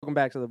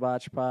Welcome back to the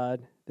BotchPod.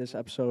 This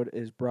episode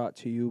is brought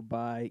to you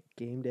by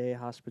Game Day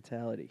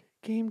Hospitality.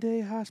 Game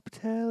Day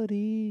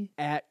Hospitality.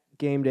 At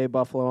Game Day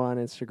Buffalo on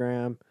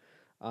Instagram.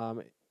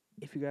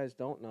 If you guys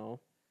don't know,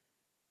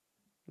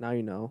 now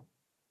you know.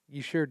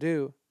 You sure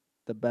do.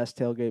 The best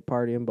tailgate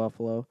party in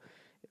Buffalo.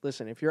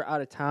 Listen, if you're out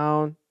of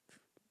town,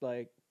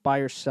 like by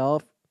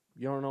yourself,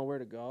 you don't know where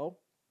to go.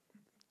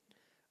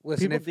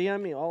 Listen, People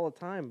DM me all the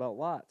time about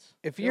lots.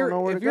 if They don't know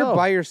where you're to go.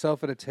 by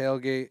yourself at a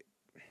tailgate,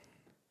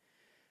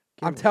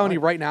 I'm telling you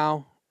right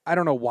now, I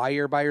don't know why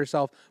you're by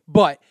yourself,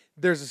 but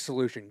there's a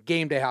solution.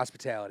 Game Day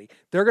Hospitality.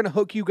 They're going to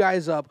hook you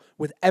guys up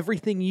with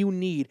everything you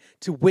need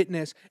to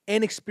witness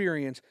and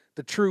experience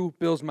the true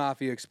Bills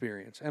Mafia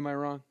experience. Am I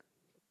wrong?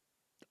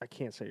 I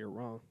can't say you're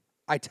wrong.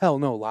 I tell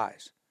no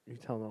lies. You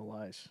tell no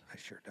lies. I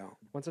sure don't.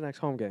 When's the next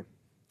home game?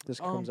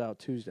 This comes out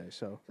Tuesday,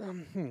 so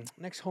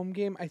Next home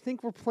game, I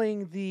think we're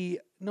playing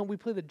we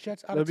play the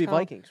Jets out it'll of be town.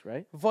 Vikings,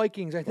 right?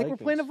 Vikings. I think we're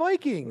playing the So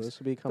Vikings. this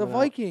will be The coming out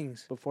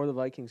Vikings. before the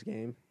Vikings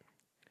game.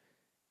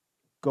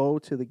 Go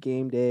to the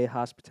Game Day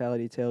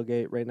Hospitality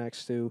tailgate right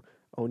next to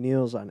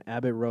O'Neill's on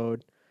Abbott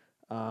Road.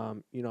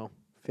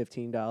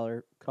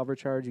 $15 cover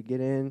charge. You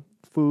get in,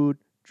 food,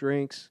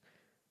 drinks,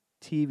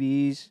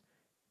 TVs,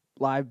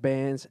 live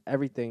bands,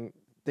 everything.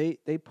 They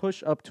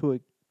push up to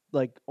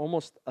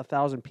almost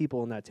 1,000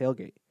 people in that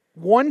tailgate.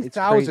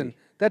 1,000.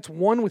 That's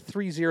one with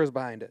 3 zeros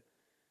behind it.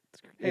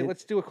 Hey, It-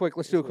 let's do a quick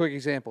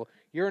example.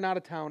 You're an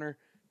out-of-towner,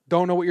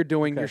 don't know what you're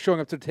doing. Okay. You're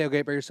showing up to the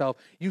tailgate by yourself.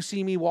 You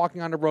see me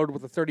walking on the road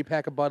with a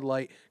 30-pack of Bud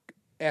Light.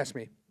 Ask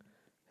me.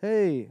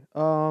 Hey,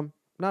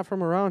 not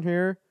from around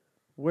here.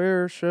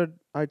 Where should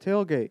I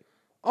tailgate?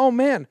 Oh,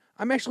 man,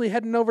 I'm actually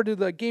heading over to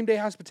the Game Day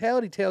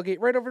Hospitality tailgate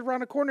right over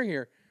around the corner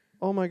here.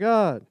 Oh my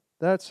God,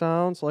 that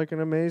sounds like an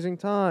amazing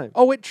time.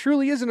 Oh, it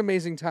truly is an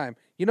amazing time.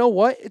 You know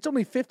what? It's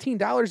only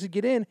 $15 to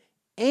get in,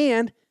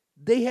 and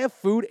they have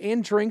food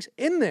and drinks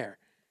in there.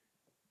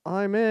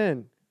 I'm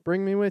in.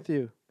 Bring me with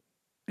you.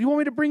 You want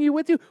me to bring you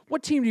with you?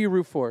 What team do you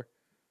root for?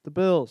 The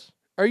Bills,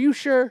 Are you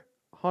sure?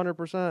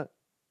 100%.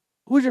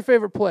 Who's your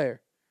favorite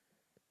player?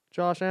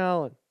 Josh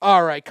Allen.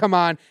 All right, come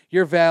on.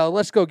 You're valid.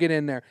 Let's go get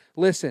in there.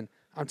 Listen,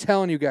 I'm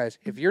telling you guys,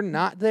 if you're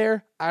not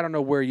there, I don't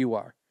know where you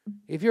are.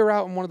 If you're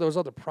out in one of those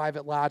other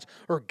private lots,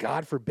 or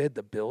God forbid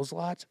the Bills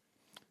lots,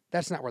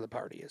 that's not where the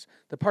party is.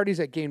 The party's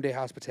at Game Day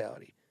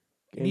Hospitality.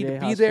 You Game need Day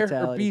to be there or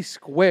Hospitality. be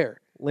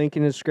square. Link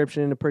in the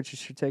description to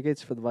purchase your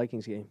tickets for the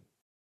Vikings game.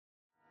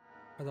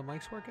 Are the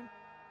mics working?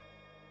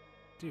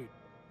 Dude,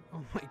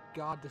 oh my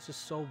God, this is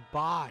so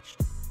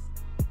botched.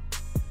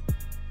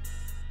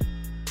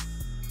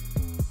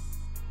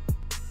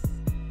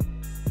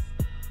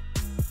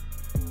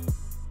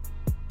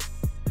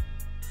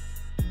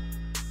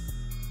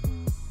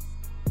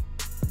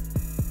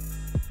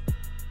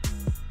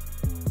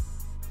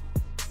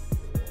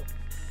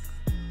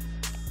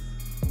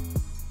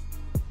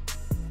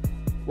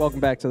 Welcome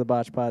back to the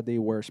BotchPod, the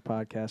worst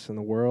podcast in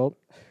the world.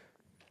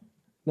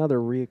 Another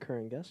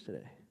reoccurring guest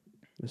today,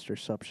 Mr.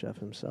 SupChef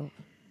himself.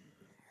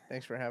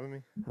 Thanks for having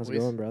me. How's it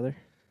Boys. going, brother?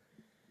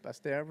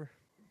 Best day ever.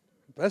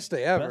 Best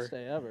day ever. Best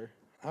day ever.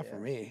 Not for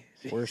me.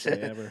 Worst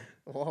day ever.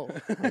 Whoa.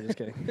 I'm just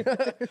kidding.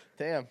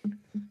 Damn.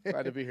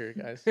 Glad to be here,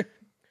 guys.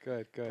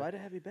 Good. Glad to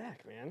have you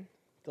back, man.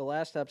 The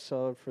last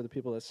episode, for the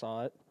people that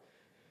saw it,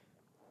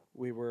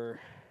 we were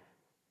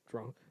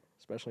drunk,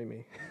 especially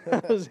me.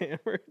 I was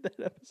hammered that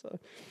episode.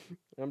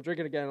 I'm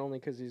drinking again only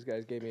because these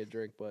guys gave me a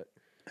drink, but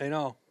I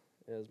know.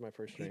 it was my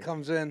first He drink.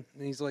 comes in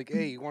and he's like,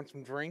 "Hey, you want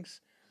some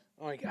drinks?"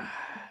 I'm like, I'm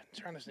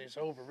trying to stay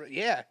sober.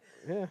 Yeah,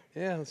 Yeah,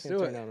 let's can't do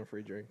turn it. down a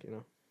free drink, you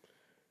know.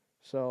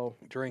 So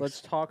Drinks. let's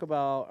talk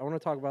about. I want to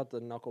talk about the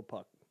knuckle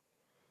puck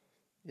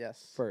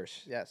Yes.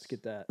 first. Yes. Let's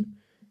get that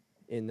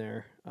in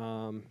there.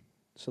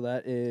 So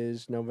that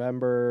is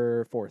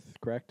November 4th,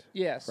 correct?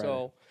 Yeah. Friday.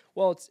 So,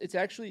 well, it's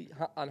actually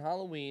on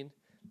Halloween.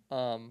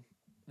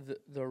 The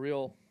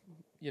real,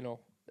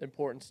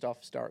 important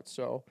stuff starts.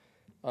 So,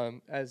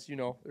 as you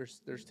know,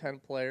 there's 10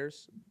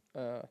 players,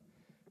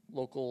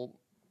 local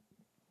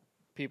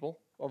people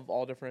of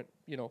all different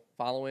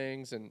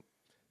followings and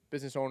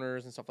business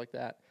owners and stuff like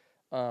that.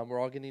 We're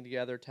all getting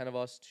together, 10 of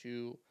us,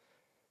 to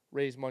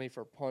raise money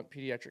for Punt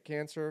Pediatric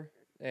Cancer.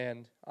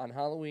 And on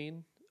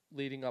Halloween,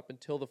 leading up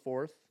until the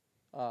 4th,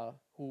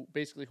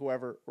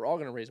 whoever, we're all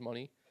going to raise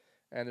money.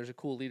 And there's a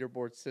cool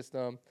leaderboard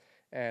system.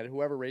 And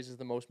whoever raises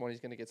the most money is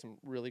going to get some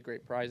really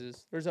great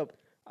prizes.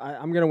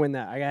 I'm gonna win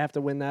that. I have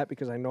to win that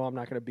because I know I'm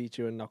not gonna beat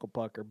you in knuckle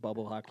puck or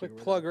bubble hockey. Quick or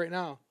plug whatever. right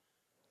now.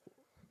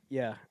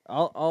 Yeah,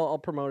 I'll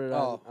promote it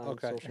on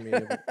okay. social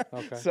media.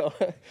 Okay. So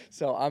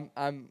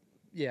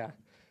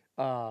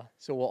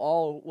we'll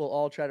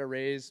all try to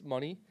raise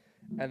money,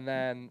 and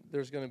then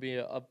there's going to be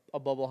a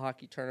bubble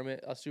hockey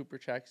tournament, a Super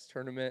Checks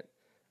tournament,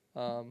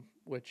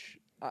 which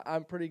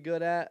I'm pretty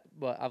good at,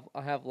 but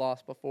I have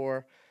lost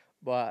before,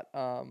 but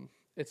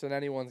it's an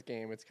anyone's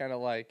game. It's kind of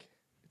like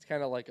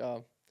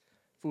a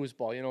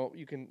foosball.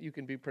 You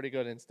can be pretty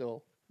good and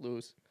still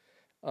lose.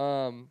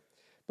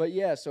 But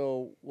yeah,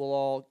 so we'll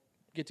all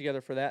get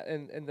together for that,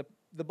 and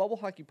the bubble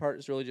hockey part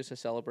is really just a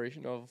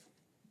celebration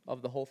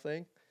of the whole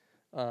thing.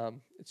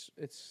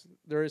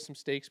 There is some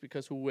stakes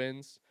because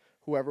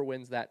whoever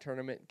wins that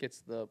tournament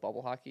gets the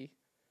bubble hockey,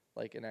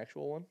 like an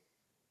actual one.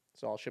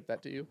 So I'll ship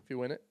that to you if you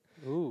win it.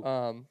 Ooh.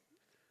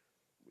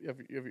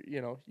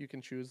 You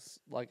can choose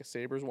like a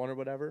Sabres one or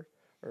whatever,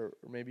 or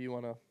maybe you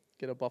want to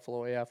get a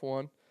Buffalo AF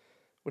one,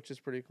 which is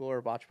pretty cool, or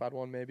a BotchPod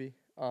one maybe.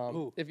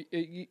 Ooh.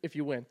 If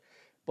you win,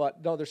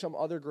 but no, there's some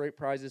other great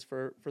prizes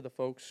for the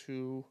folks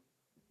who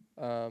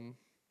fundraise,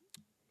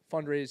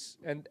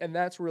 and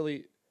that's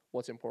really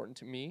what's important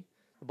to me.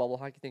 The bubble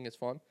hockey thing is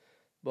fun,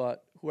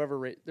 but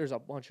there's a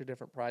bunch of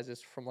different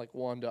prizes from like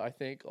 1 to I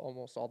think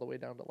almost all the way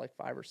down to like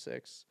 5 or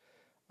 6.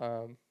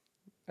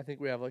 I think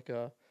we have like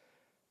a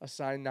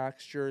signed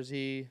Knox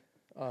jersey,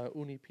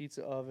 Uni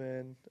pizza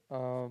oven.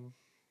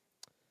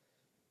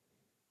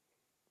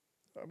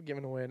 I'm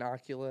giving away an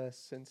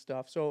Oculus and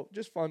stuff. So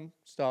just fun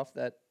stuff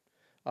that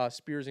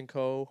Spears &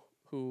 Co.,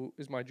 who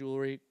is my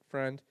jewelry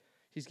friend,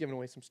 he's giving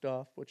away some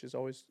stuff, which is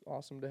always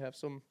awesome to have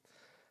some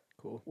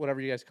Cool. whatever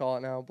you guys call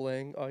it now,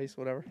 bling, ice,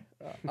 whatever.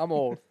 I'm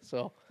old,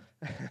 so.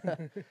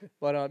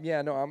 But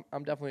yeah, no,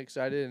 I'm definitely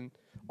excited, and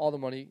all the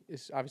money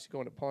is obviously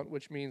going to punt,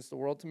 which means the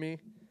world to me.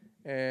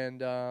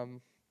 And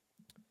I'm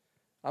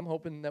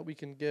hoping that we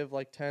can give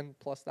like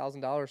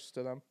 $10,000+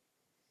 to them.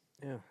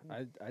 Yeah,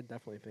 I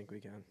definitely think we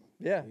can.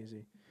 Yeah.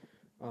 Easy.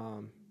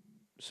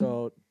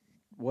 So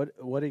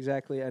what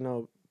exactly? I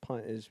know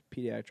punt is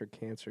pediatric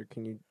cancer.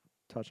 Can you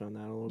touch on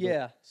that a little bit?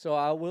 Yeah. So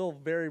I will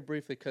very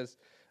briefly because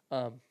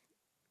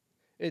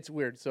it's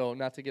weird. So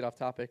not to get off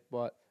topic,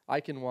 but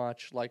I can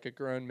watch like a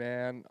grown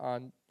man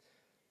on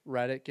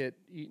Reddit get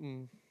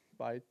eaten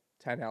by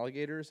 10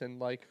 alligators and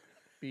like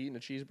be eating a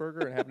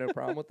cheeseburger and have no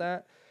problem with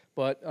that.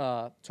 But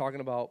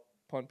talking about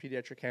punt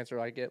pediatric cancer,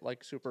 I get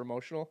like super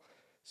emotional.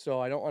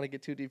 So I don't want to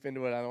get too deep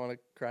into it. I don't want to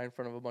cry in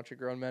front of a bunch of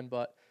grown men.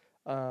 But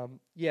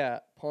yeah,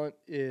 punt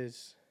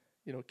is,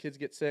 kids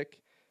get sick,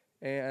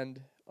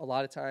 and a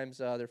lot of times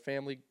their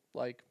family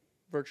like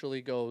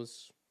virtually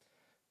goes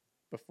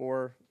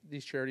before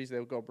these charities. They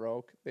would go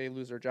broke. They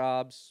lose their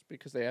jobs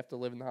because they have to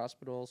live in the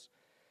hospitals.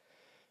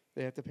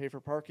 They have to pay for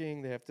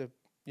parking. They have to,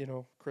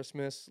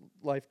 Christmas,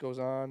 life goes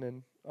on.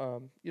 And,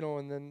 and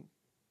then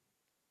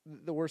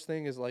the worst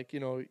thing is like,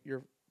 your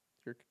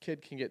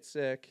kid can get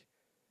sick.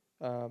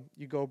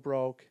 You go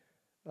broke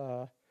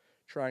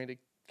trying to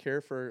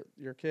care for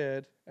your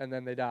kid, and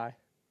then they die.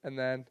 And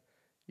then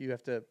you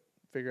have to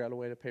figure out a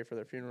way to pay for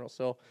their funeral.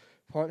 So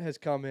punt has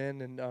come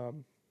in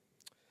and,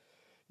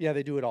 yeah,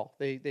 they do it all.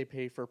 They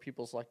pay for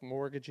people's like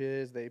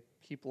mortgages. They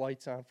keep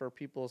lights on for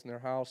people's in their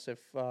house if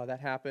that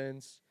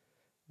happens.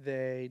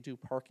 They do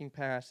parking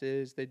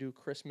passes. They do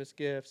Christmas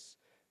gifts.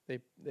 They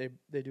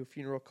do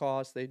funeral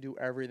costs. They do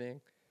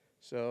everything.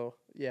 So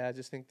yeah, I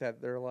just think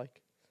that they're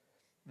like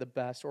the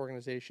best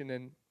organization.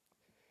 And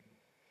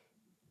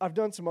I've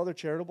done some other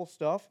charitable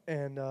stuff,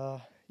 and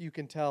you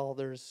can tell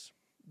there's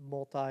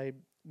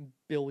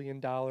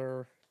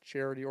multi-billion-dollar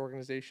charity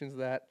organizations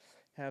that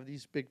have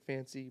these big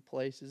fancy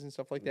places and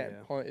stuff like that. Yeah.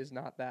 And punt is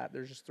not that.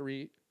 There's just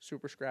 3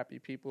 super scrappy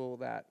people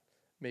that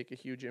make a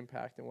huge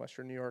impact in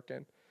Western New York,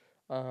 and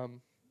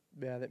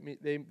yeah,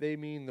 they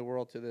mean the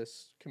world to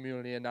this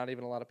community, and not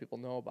even a lot of people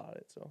know about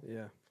it. So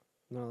Yeah.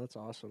 No, that's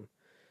awesome.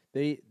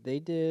 They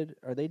did.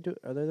 Are they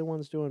the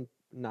ones doing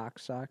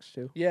Knox socks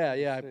too? yeah,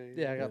 See, I got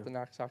yeah. the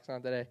Knox socks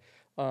on today.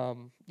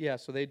 Yeah,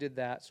 so they did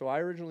that. So I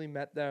originally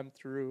met them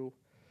through.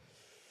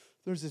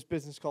 There's this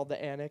business called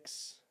the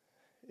Annex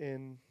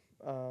in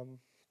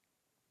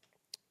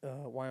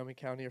Wyoming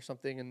County or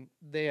something, and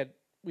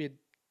we had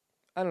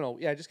I don't know,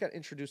 yeah, I just got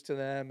introduced to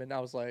them, and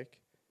I was like,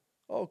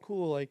 oh,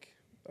 cool, like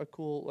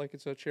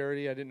it's a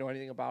charity. I didn't know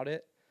anything about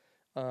it,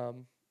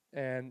 and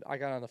I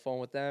got on the phone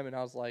with them, and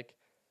I was like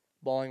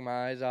bawling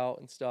my eyes out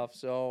and stuff.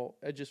 So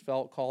I just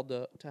felt called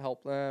to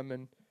help them,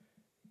 and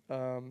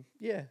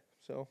yeah,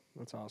 so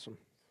That's awesome.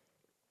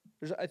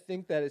 I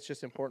think that it's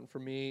just important for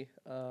me.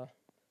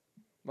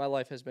 My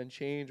life has been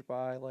changed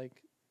by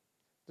like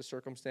the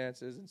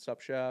circumstances and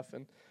SupChef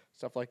and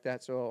stuff like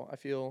that. So I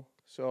feel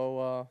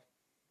so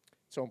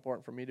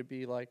important for me to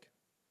be like,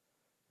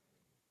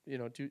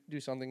 do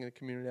something in the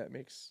community that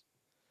makes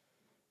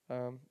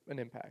an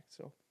impact.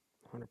 So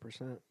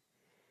 100%.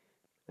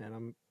 And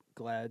I'm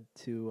glad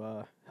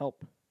to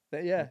help.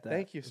 yeah, with that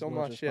thank you as so much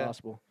much. as Yeah,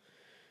 possible.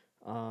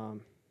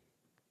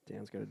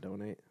 Dan's gonna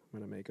donate. I'm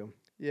gonna make him.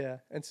 yeah,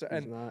 and so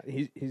He's not.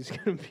 He's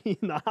gonna be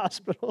in the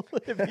hospital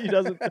if he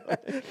doesn't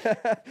donate.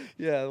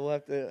 yeah, we'll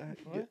have to.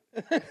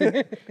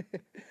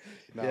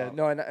 Yeah,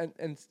 no,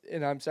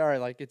 and I'm sorry,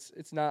 like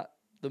it's not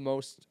the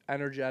most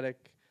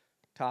energetic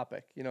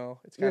topic.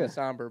 It's kind Yeah. of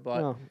somber,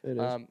 but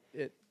No,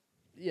 it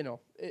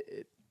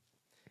is.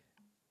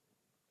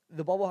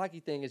 The bubble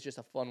hockey thing is just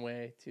a fun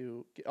way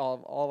to get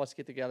all of us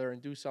get together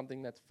and do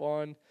something that's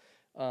fun,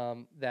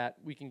 that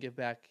we can give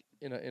back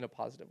in a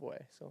positive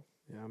way. So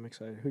Yeah, I'm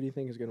excited. Who do you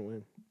think is gonna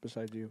win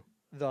besides you?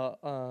 the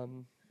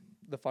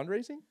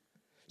fundraising.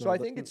 So No, I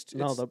the- think it's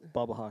the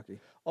bubble hockey.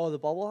 the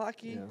bubble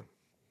hockey. Yeah.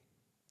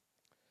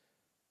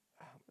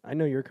 I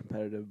know you're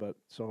competitive, but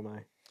so am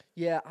I.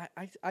 Yeah,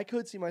 I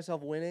could see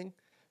myself winning,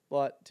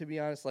 but to be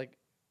honest, like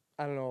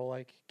I don't know,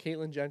 like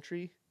Caitlin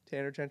Gentry,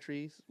 Tanner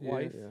Gentry's Yeah,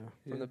 wife Yeah.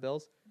 from the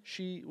Bills.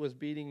 She was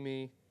beating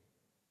me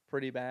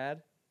pretty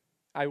bad.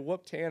 I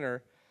whooped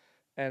Tanner,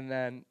 and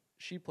then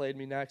she played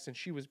me next, and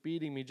she was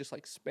beating me, just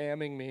like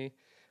spamming me.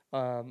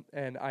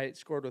 And I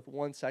scored with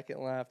 1 second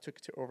left, took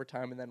it to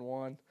overtime, and then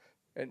won.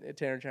 And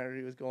Tanner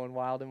Gentry was going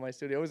wild in my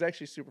studio. It was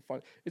actually super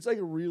fun. It's like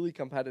a really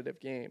competitive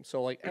game.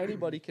 So like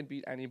anybody can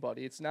beat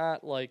anybody. It's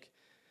not like,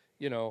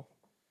 you know,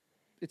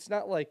 it's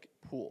not like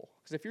pool.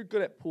 Because if you're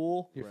good at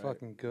pool, You're Right.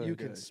 fucking good. you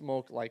can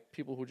smoke like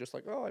people who just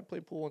like, oh, I play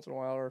pool once in a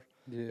while, or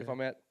Yeah. if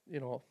I'm at, you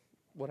know,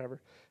 whatever.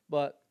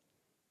 But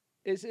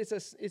it's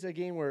a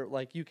game where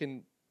like you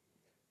can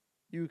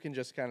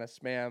just kind of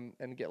spam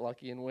and get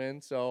lucky and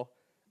win. So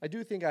I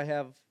do think I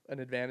have an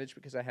advantage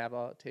because I have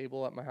a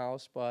table at my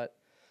house, but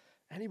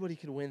anybody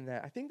can win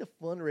that. I think the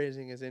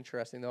fundraising is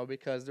interesting though,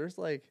 because there's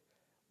like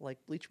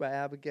Bleach by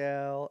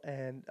Abigail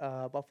and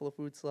Buffalo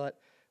Food Slut.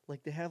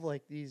 Like they have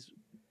like these.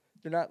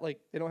 They're not like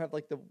they don't have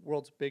like the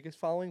world's biggest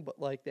following, but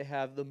like they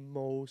have the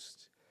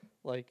most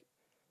like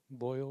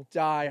Loyal.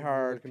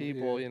 diehard Looking-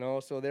 people, yeah, you know.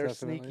 So they're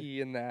definitely.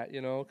 sneaky in that,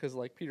 you know, because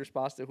like Peter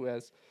Spasta, who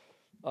has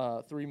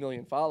 3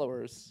 million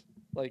followers,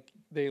 like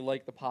they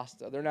like the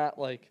pasta. They're not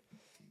like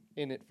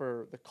in it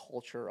for the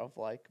culture of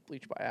like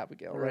Bleach by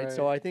Abigail, right?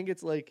 So Right. I think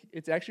it's like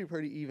it's actually a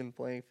pretty even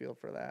playing field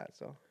for that.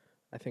 So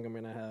I think I'm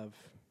gonna have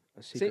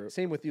a secret.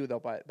 same with you though.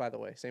 By the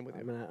way, same with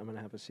you. I'm gonna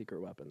have a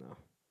secret weapon though.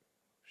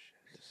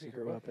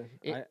 Secret weapon.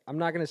 weapon. I'm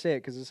not gonna say it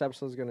because this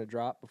episode is gonna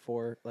drop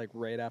before, like,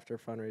 right after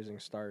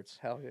fundraising starts.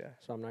 Hell yeah.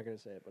 So I'm not gonna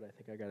say it, but I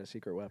think I got a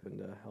secret weapon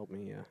to help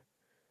me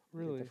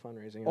Really? get the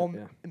fundraising. Oh, up,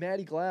 yeah.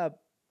 Maddie Glab,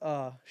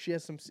 she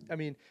has some. I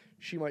mean,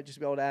 she might just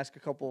be able to ask a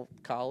couple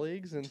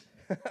colleagues, and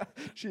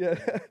she.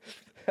 Had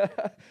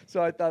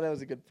so I thought that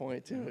was a good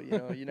point too. You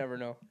know, you never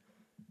know.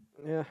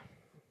 Yeah.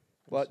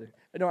 But see.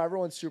 no,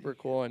 everyone's super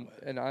cool,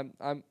 and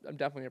I'm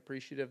definitely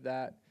appreciative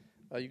that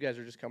you guys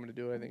are just coming to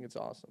do it. I think it's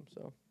awesome.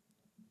 So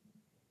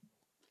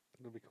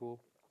It'll be cool.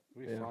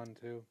 It'll be Yeah. fun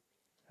too.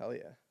 hell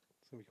yeah.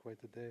 It's gonna be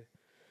quite the day.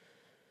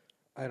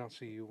 I don't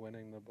see you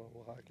winning the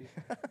bubble hockey.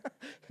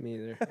 Me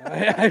either.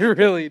 I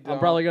really don't. I'm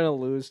probably gonna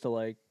lose to,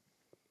 like,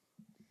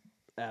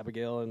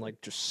 Abigail and,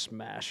 like, just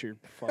smash your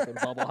fucking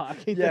bubble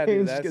hockey. Yeah, thing.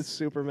 dude, Just get that's-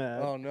 super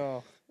mad. Oh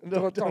no.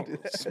 Don't do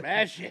that.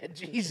 smash it.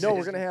 Jesus. No,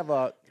 we're gonna have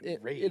a.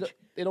 Rage.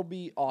 It'll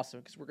be awesome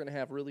because we're gonna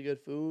have really good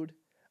food.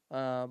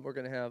 We're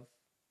gonna have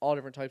all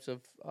different types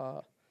of.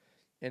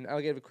 And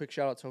I'll give a quick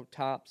shout out to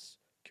Tops,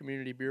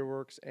 Community Beer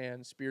Works,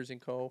 and Spears and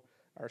Co.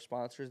 Our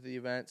sponsors of the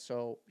event.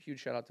 So huge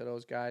shout out to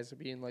those guys for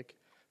being like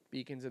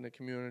beacons in the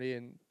community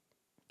and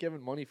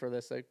giving money for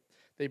this.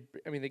 They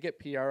get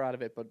PR out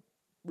of it, but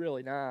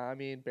really nah. I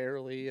mean,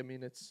 barely. I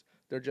mean,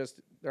 they're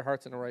just their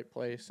heart's in the right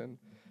place and.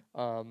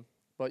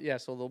 But yeah,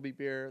 so there'll be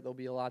beer. There'll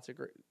be lots of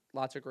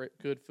great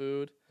good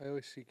food. I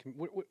always see.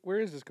 Where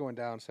is this going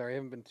down? Sorry, I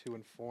haven't been too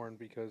informed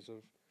because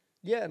of.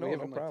 Yeah, we no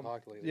haven't problem.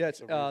 talked lately. Yeah, for it's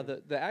some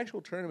reason. the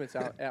actual tournament's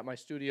out at my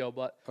studio,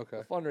 but Okay.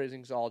 the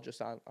fundraising's all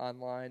just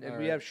online, and we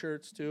Alright. have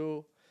shirts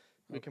too.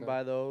 We can Okay.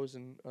 buy those,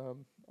 and I'll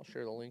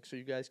share the link so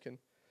you guys can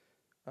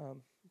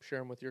share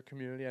them with your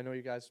community. I know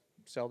you guys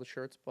sell the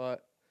shirts,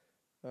 but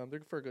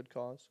they're for a good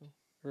cause. So.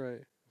 Right.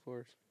 Of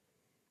course.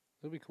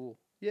 It'll be cool.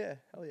 Yeah,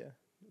 hell yeah.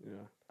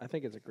 Yeah. I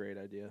think it's a great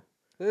idea.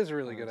 It is a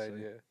really good Honestly.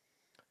 idea.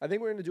 I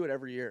think we're gonna do it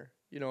every year.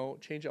 You know,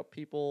 change up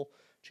people,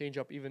 change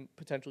up even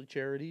potentially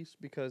charities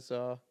because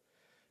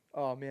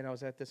oh man, I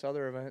was at this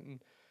other event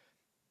and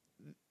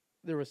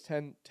there was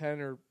 10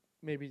 or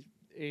maybe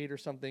 8 or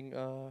something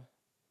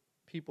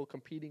people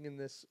competing in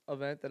this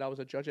event that I was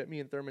a judge at. Me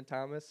and Thurman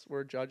Thomas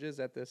were judges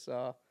at this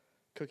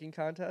cooking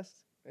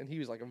contest, and he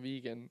was like a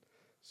vegan.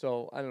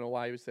 So I don't know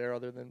why he was there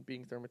other than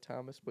being Thurman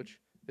Thomas, which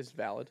is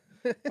valid.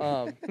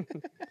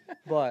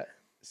 But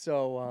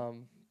so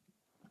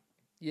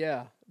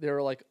yeah, they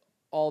were like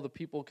all the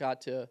people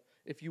got to,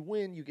 if you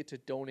win, you get to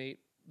donate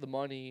the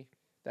money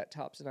that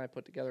Tops and I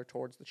put together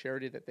towards the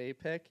charity that they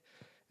pick.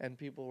 And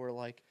people were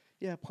like,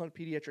 yeah, Punt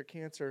Pediatric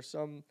Cancer,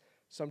 some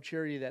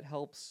charity that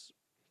helps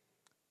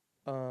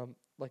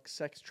like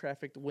sex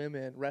trafficked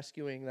women,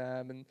 rescuing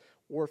them and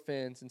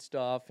orphans and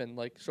stuff. And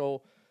like,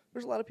 so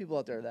there's a lot of people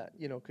out there that,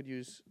 you know, could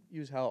use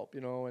help,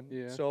 you know, and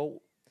Yeah.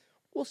 so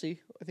we'll see.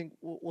 I think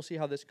we'll see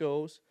how this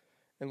goes,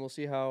 and we'll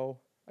see how,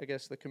 I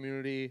guess, the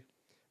community,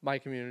 my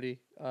community,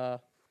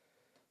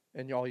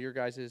 and all your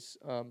guys'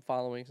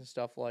 followings and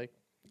stuff, like,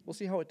 we'll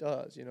see how it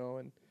does, you know,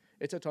 and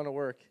it's a ton of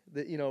work.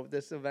 You know,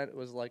 this event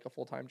was like a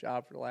full-time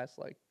job for the last,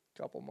 like,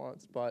 couple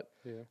months, but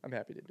Yeah. I'm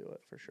happy to do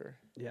it for sure.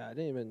 Yeah, I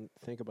didn't even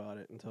think about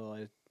it until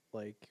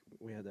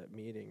we had that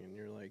meeting, and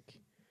you're like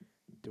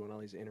doing all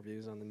these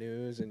interviews on the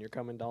news, and you're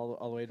coming all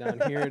the way down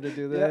here to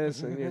do Yeah.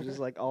 this, and you're just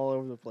like all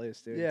over the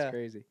place, dude. Yeah. It's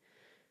crazy.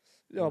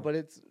 No, Yeah.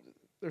 but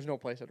there's no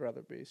place I'd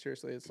rather be.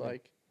 Seriously, it's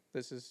like,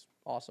 this is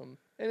awesome,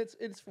 and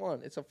it's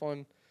fun. It's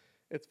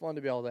fun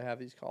to be able to have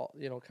these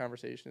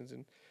conversations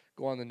and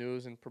go on the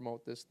news and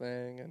promote this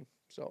thing, and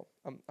so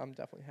I'm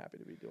definitely happy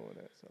to be doing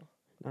it. So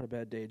Not a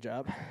bad day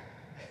job.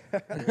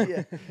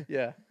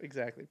 yeah,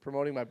 exactly.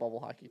 Promoting my bubble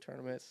hockey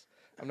tournaments.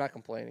 I'm not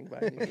complaining by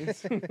any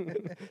means.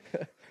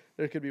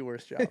 There could be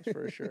worse jobs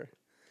for sure.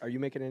 Are you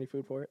making any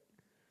food for it?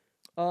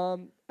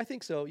 I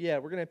think so. Yeah,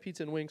 we're gonna have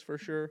pizza and wings for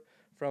sure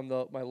from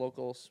my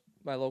local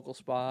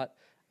spot.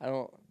 I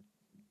don't.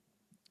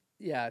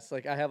 Yeah, it's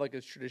like I have like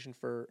a tradition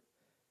for.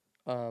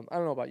 I don't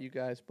know about you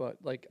guys, but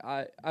like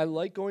I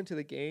like going to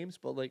the games,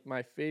 but like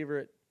my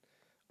favorite,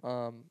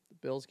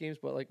 Bills games,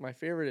 but like my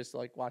favorite is to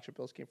like watch a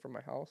Bills game from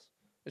my house.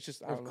 It's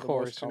just I don't know, the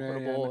most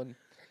comfortable and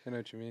I know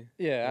what you mean.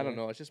 yeah, I Yeah. don't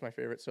know. It's just my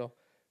favorite. So,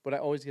 but I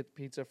always get the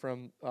pizza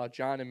from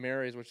John and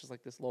Mary's, which is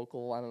like this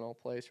local, I don't know,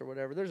 place or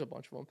whatever. There's a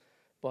bunch of them,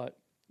 but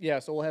yeah.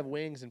 So we'll have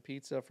wings and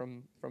pizza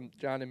from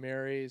John and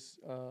Mary's,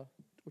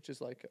 which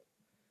is like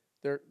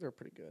they're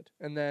pretty good.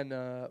 And then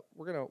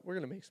we're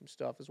gonna make some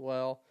stuff as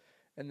well.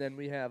 And then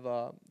we have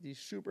these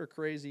super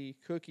crazy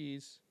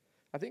cookies.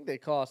 I think they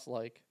cost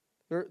like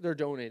they're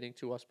donating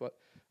to us, but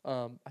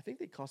I think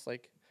they cost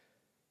like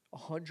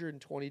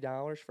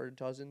 $120 for a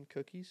dozen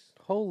cookies.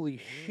 Holy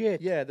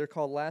shit! Yeah, they're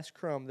called Last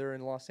Crumb. They're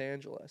in Los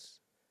Angeles.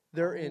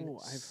 They're Oh,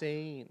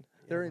 insane.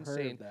 They're I've heard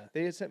of insane. that.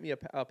 They had sent me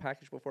a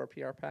package before, a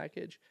PR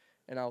package,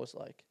 and I was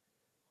like,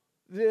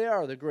 they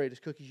are the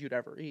greatest cookies you'd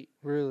ever eat.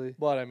 Really?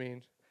 But I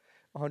mean,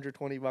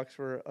 $120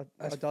 for a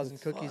That's dozen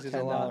cookies is a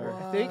fucking lot.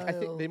 wild. I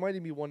think they might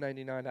even be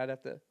 $199. I'll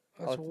have to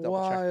That's double check, but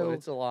wild.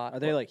 it's a lot. Are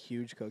they like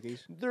huge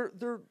cookies?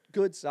 They're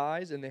good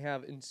size and they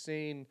have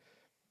insane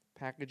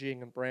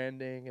packaging and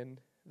branding and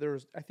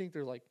I think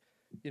there's like,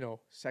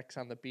 sex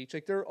on the beach.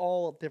 Like they're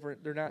all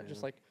different. They're not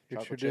just like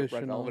Your chocolate chip, red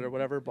traditional- velvet or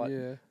whatever. But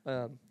yeah.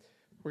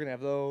 we're gonna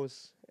have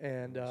those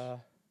and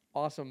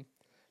awesome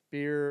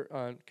beer.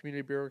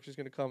 Community Beer Works is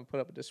gonna come and put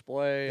up a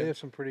display. They and have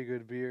some pretty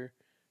good beer.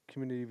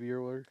 Community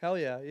Beer Works. hell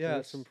yeah, They yeah,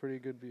 have some pretty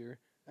good beer.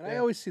 And I Yeah.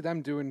 always see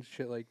them doing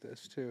shit like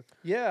this too.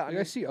 yeah. Like,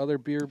 I see other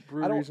beer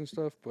breweries and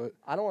stuff, but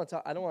I don't want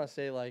to. I don't want to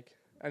say like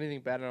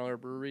anything bad on other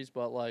breweries,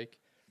 but like,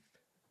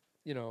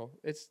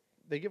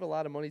 they give a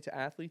lot of money to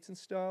athletes and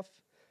stuff.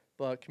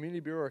 But Community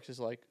Beer Works is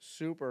like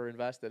super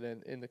invested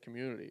in the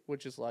community,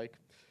 which is like,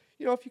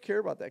 if you care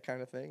about that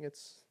kind of thing,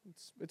 it's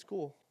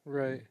cool.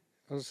 right.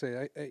 I was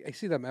gonna say I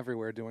see them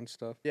everywhere doing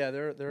stuff. Yeah,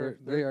 They're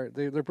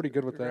pretty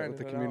good with they're that with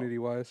the grinding it out. community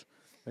wise.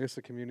 I guess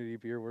the Community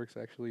Beer Works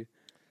actually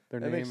their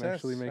That name makes sense.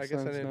 actually makes I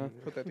guess sense I now.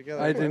 didn't put that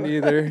together. I didn't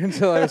either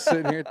until I was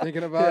sitting here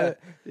thinking about yeah, it.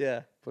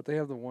 yeah. But they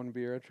have the one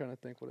beer. I'm trying to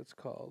think what it's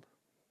called.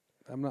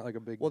 I'm not like a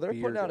big Well, they're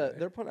beer putting out guy.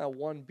 they're putting out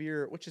one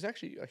beer, which is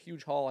actually a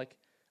huge haul. Like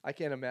I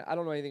can't imagine. I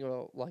don't know anything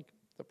about like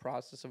the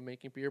process of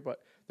making beer, but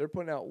they're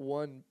putting out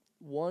one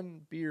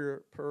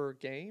beer per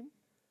game,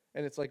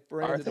 and it's like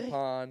branded they?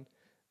 upon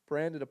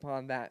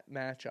that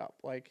matchup.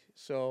 Like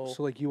so.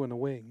 So like you and the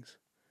Wings,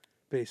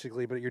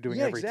 basically, but you're doing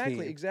yeah, every exactly,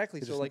 team. exactly.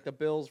 It's So just like the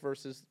Bills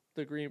versus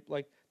the Green,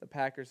 like the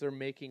Packers, they're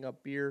making a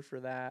beer for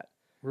that.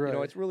 Right.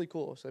 It's really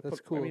cool. So That's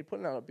I cool. mean,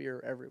 putting out a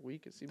beer every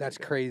week, it seems That's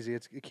like crazy.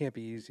 It can't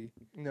be easy.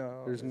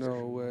 No, There's it's no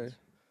actually way. nuts.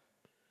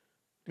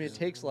 I mean, it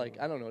takes like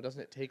I don't know.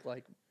 Doesn't it take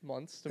like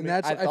months to And make?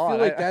 that's- I feel thought,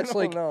 like I that's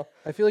don't like- know.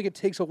 I feel like it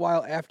takes a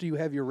while after you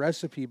have your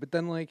recipe, but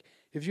then like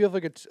if you have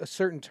like a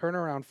certain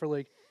turnaround for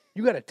like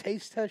you got to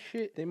taste test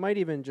shit. They might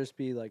even just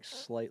be like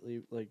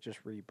slightly like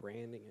just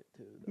rebranding it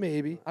too. though.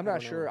 Maybe. I'm I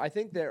not don't sure. know. I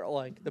think they're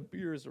like the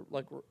beers are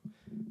like,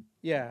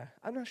 yeah.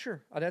 I'm not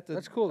sure. I'd have to.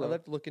 That's cool, I'd though.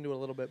 have to look into it a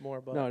little bit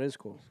more. But No, it is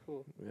cool.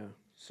 Cool. Yeah.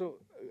 So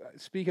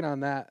speaking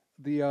on that,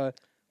 the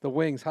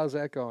Wings, how's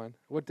that going?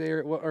 What day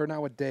or not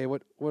what day?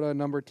 What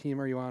number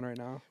team are you on right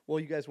now? well,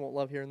 you guys won't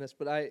love hearing this,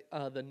 but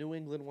the New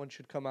England one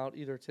should come out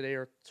either today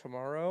or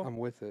tomorrow. I'm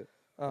with it.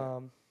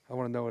 Um, I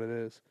want to know what it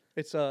is.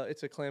 it's a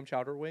clam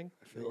chowder wing.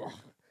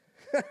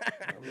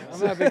 I'm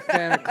not a big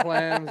fan of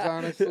clams,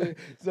 honestly.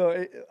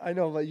 So I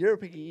know, but you're a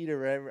picky eater,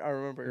 right? I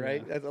remember,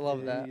 right? Yeah. I love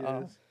Yeah, that. he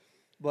is.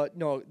 But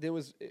no,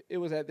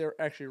 they're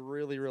actually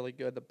really, really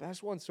good. The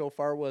best one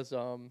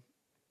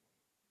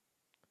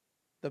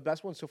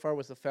so far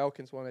was the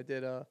Falcons one.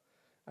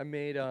 I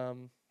made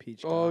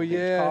Peach. Oh, cobbler. peach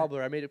yeah.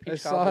 cobbler. I made a I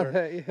peach saw cobbler,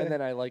 that. Yeah. and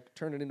then I like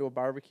turned it into a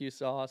barbecue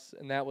sauce,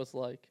 and that was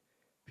like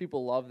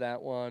people love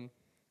that one.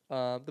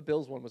 The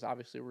Bills one was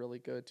obviously really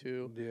good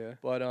too, Yeah.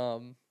 but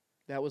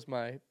that was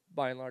by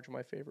and large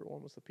my favorite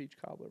one was the peach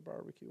cobbler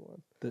barbecue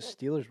one. The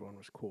Steelers one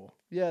was cool.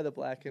 Yeah, the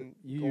black and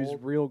You gold.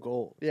 used real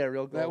gold. Yeah,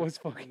 real gold. That was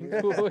fucking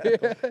cool.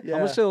 Yeah. yeah.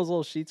 How much do those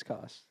little sheets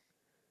cost?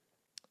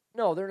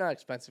 No, they're not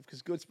expensive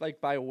because goods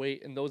like by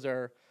weight, and those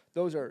are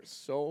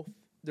so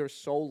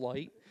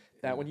light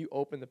that when you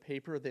open the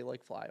paper, they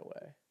like fly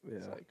away.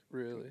 It's Yeah. like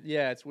Really.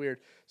 yeah, it's weird.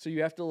 So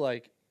you have to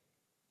like,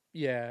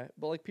 yeah,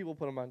 but like people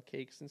put them on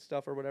cakes and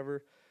stuff or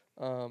whatever.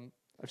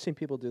 I've seen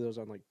people do those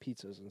on like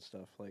pizzas and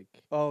stuff. Like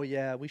Oh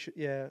yeah, we should.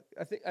 Yeah,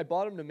 I think I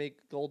bought them to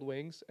make gold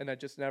wings, and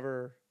it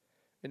never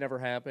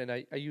happened.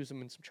 I used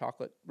them in some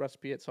chocolate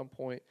recipe at some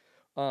point,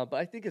 but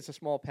I think it's a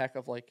small pack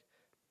of like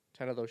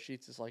 10 of those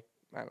sheets is like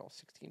I don't know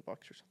 $16 or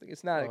something.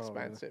 It's not Oh, yeah.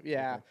 expensive.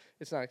 Yeah, Okay.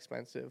 it's not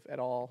expensive at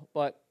all.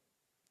 But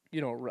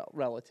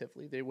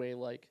relatively, they weigh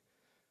like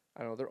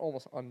I don't know, they're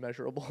almost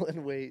unmeasurable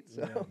in weight.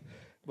 So, Yeah.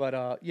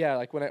 but yeah,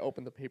 like when I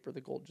open the paper,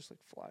 the gold just like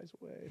flies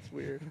away. It's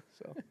weird.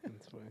 So,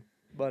 That's funny.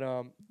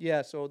 but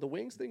yeah. So the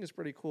wings thing is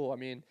pretty cool. I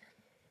mean,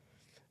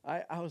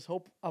 I was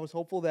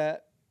hopeful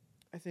that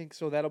I think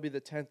so. That'll be the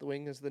 10th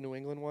wing is the New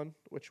England one,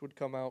 which would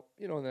come out,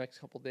 in the next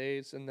couple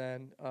days, and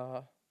then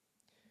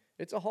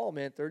it's a haul,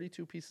 man.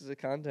 32 pieces of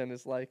content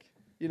is like,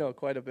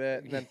 quite a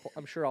bit, and then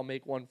I'm sure I'll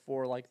make one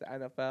for like the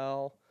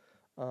NFL,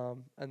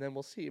 and then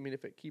we'll see. I mean,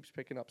 if it keeps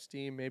picking up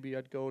steam, maybe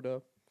I'd go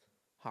to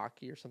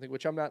hockey or something,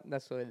 which I'm not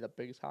necessarily the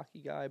biggest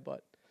hockey guy,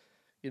 but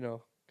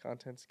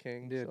content's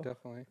king. Yeah, so.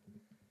 definitely.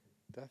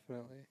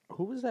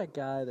 Who was that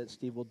guy that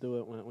Steve Will Do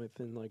It went with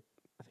in, like,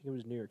 I think it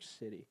was New York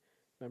City?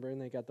 Remember, and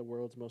they got the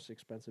world's most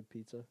expensive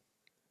pizza?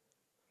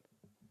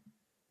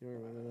 You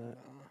don't remember that?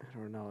 I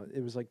don't know.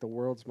 It was like the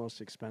world's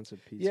most expensive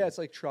pizza. Yeah, it's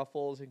like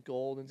truffles and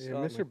gold and Yeah,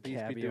 stuff. Mr. like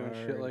Beast be doing caviar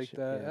shit and like shit,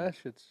 that. yeah. That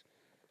shit's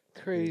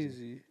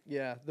crazy.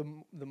 Yeah,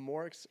 the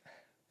more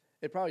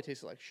it probably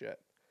tasted like shit.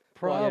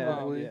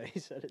 Probably. Yeah, he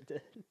said it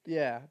did.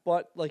 Yeah,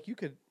 but like you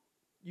could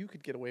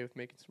get away with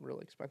making some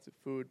really expensive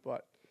food,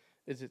 but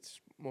is it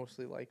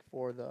mostly like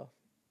for the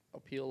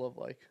appeal of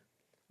like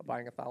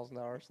buying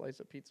 $1,000 slice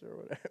of pizza or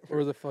whatever?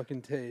 Or the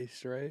fucking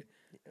taste, right?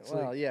 It's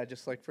Well, like- yeah,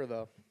 just like for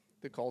the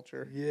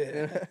culture.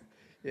 Yeah.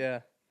 Yeah.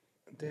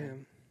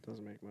 Damn.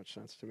 Doesn't make much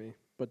sense to me.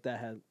 But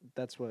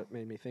that's what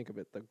made me think of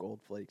it. The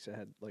gold flakes, it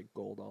had like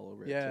gold all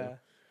over it Yeah. too.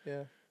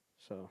 Yeah.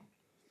 So,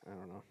 I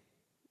don't know.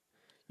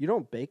 You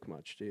don't bake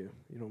much, do you?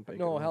 You don't bake.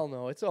 No, at all? hell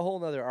no. It's a whole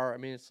nother art.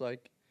 I mean, it's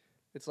like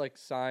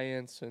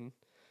science and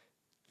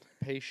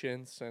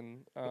patience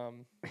and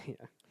Yeah.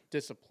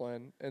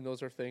 discipline, and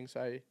those are things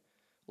I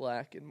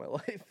lack in my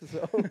life.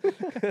 So,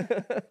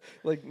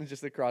 like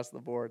just across the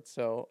board.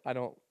 So I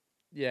don't.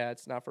 Yeah,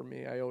 it's not for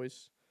me. I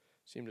always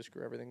seem to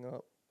screw everything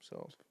up.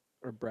 So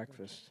Or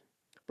breakfast.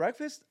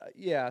 breakfast,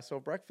 yeah. So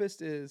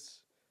breakfast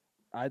is.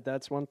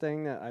 That's one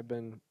thing that I've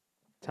been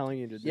telling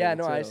you to do. Yeah,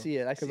 no, I too. see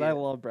it. I see Because I it.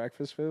 love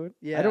breakfast food. I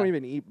Yeah. don't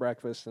even eat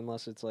breakfast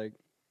unless it's like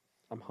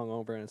I'm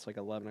hungover and it's like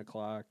 11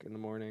 o'clock in the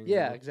morning. you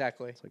Yeah, know?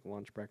 exactly. It's like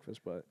lunch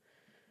breakfast, but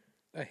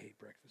I hate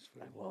breakfast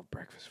food. I love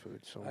breakfast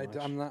food so I much.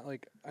 am not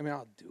like. I mean,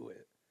 I'll do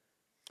it.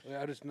 Like,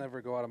 I just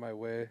never go out of my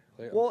way.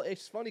 Like, Well,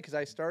 it's funny because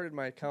I started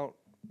my account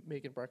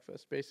making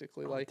breakfast,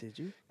 basically. Oh, Like, did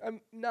you?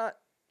 I'm not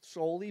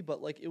solely,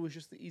 but like it was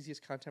just the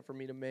easiest content for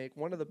me to make.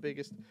 One of the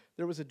biggest.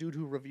 There was a dude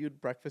who reviewed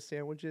breakfast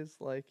sandwiches,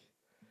 like,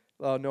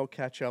 no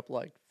ketchup,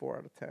 like 4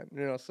 out of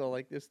 10. So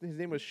like his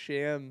name was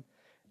Sham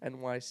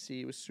NYC.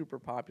 He was super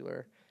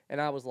popular, and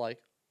I was like,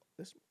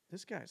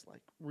 this guy's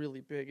like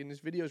really big, and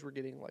his videos were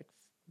getting like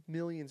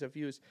millions of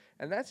views,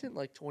 and that's in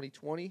like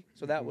 2020.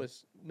 So that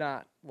was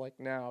not like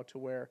now to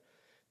where.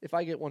 If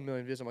I get 1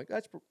 million views, I'm like,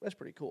 that's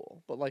pretty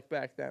cool. But like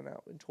back then,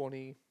 out in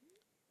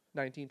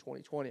 2019,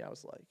 2020, I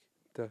was like,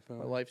 my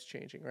definitely. life's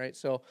changing, right?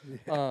 So,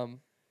 Yeah.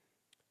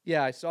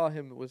 yeah, I saw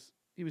him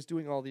he was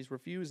doing all these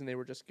reviews and they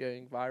were just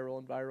getting viral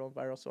and viral and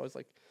viral. So I was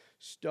like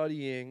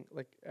studying,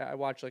 like I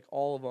watched like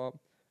all of them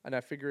and I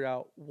figured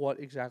out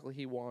what exactly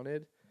he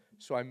wanted.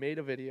 So I made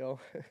a video,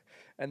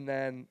 and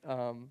then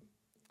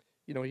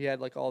he had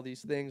like all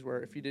these things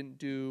where if you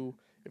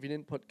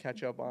didn't put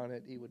ketchup on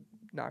it, he would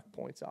knock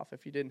points off.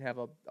 If you didn't have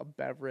a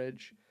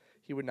beverage,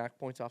 he would knock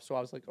points off. So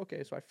I was like,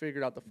 okay, so I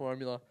figured out the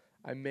formula.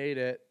 I made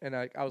it, and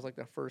I was like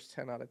the first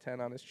 10 out of 10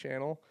 on his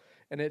channel,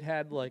 and it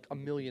had like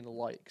 1 million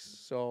likes.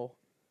 So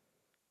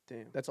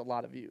Damn. that's a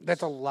lot of views.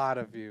 That's a lot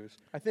of views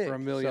I think for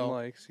 1 million so.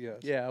 likes. Yes.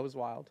 Yeah, it was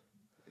wild,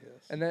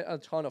 Yes. and then a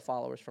ton of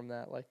followers from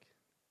that. Like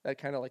that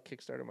kind of like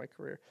kickstarted my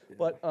career. Yeah.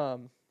 But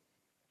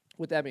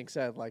with that being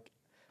said, like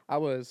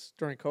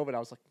during COVID, I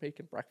was like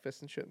making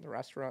breakfast and shit in the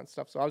restaurant and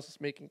stuff. So I was just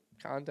making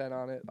content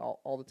on it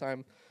all the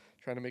time,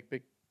 trying to make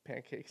big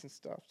pancakes and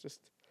stuff.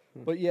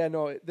 But yeah,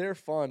 no, they're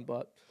fun,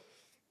 but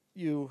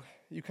you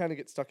kind of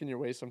get stuck in your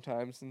way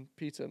sometimes, and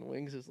pizza and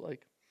wings is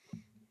like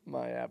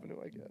my avenue,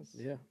 I guess.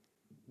 Yeah.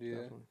 Yeah.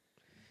 Definitely.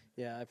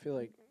 Yeah, I feel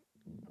like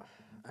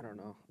I don't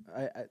know.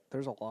 I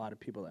there's a lot of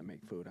people that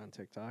make food on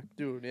TikTok,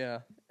 Dude, yeah,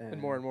 and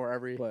more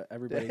every. But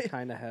everybody day.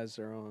 kind of has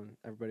their own.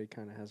 Everybody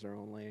kind of has their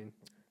own lane.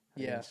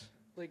 I Yeah. guess.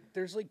 Like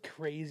there's like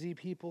crazy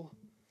people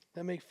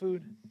that make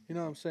food. You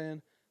know what I'm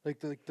saying? Like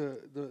the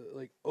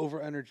like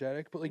over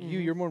energetic, but like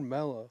you're more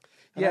mellow.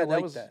 And Yeah, I that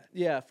like was that.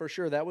 yeah for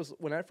sure. That was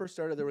when I first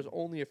started. There was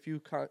only a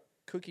few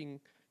cooking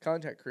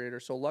content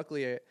creators. So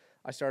luckily,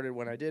 I started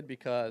when I did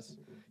because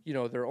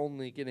they're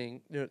only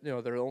getting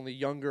they're only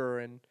younger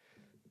and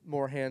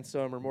more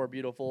handsome or more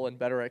beautiful and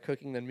better at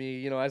cooking than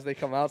me. As they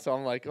come out. So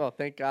I'm like, oh,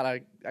 thank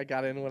God I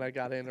got in when I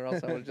got in, or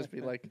else I would just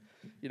be like,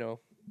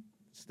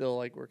 still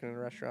like working in a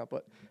restaurant.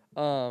 But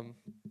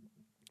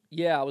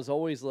yeah, I was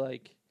always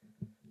like,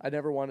 I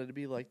never wanted to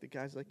be like the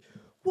guys like,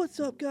 what's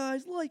up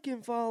guys, like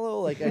and follow.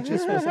 Like it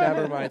just was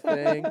never my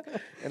thing.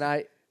 And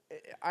I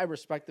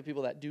respect the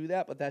people that do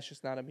that, but that's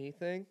just not a me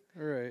thing.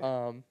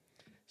 Right.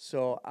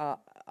 So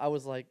I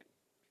was like,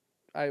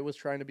 I was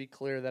trying to be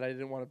clear that I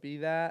didn't want to be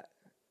that.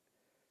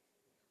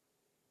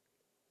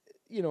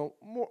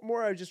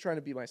 More I was just trying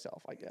to be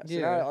myself, I guess.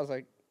 Yeah. And I was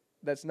like,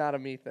 that's not a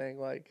me thing.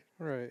 Like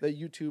Right. the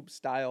YouTube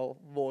style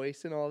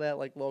voice and all that,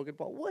 like Logan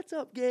Paul, "What's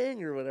up,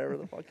 gang?" or whatever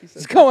the fuck he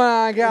says. What's going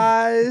on,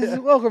 guys?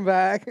 Welcome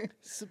back.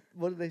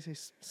 What did they say?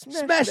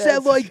 Smash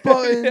that like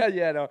button.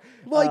 yeah, no.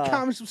 Like,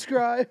 comment,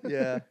 subscribe.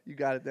 Yeah, you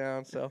got it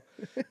down. So,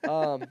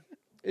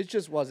 it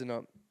just wasn't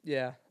a.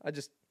 Yeah,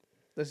 this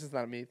is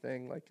not a me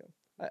thing. Like,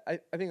 I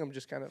think I'm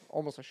just kind of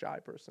almost a shy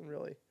person,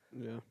 really,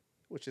 Yeah,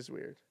 which is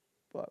weird.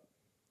 But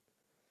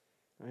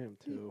I am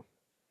too.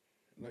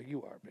 No,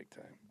 you are big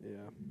time.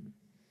 Yeah,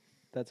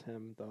 that's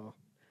him though.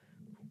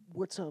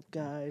 What's up,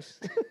 guys?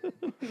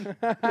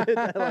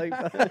 I like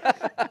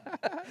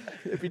that.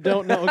 If you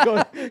don't know,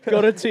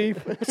 go to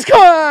Teef. What's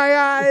going on,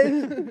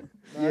 guys?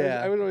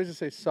 Yeah. I would always just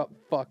say "sup,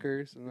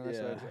 fuckers," and then that's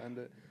how I Yeah. just end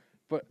it.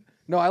 But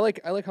no, I like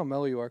how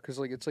mellow you are because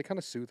like it's like kind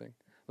of soothing.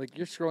 Like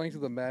you're scrolling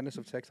through the madness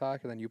of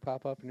TikTok and then you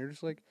pop up and you're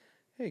just like,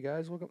 "Hey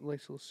guys, welcome."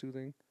 Like so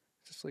soothing.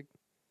 It's just like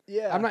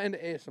yeah, I'm not into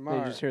ASMR.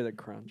 You just hear the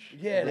crunch.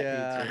 Yeah.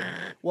 Yeah.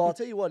 Well, I'll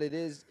tell you what, it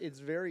is. It's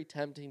very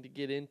tempting to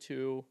get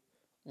into,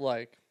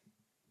 like,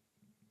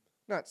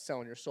 not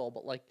selling your soul,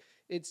 but like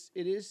it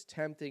is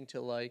tempting to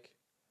like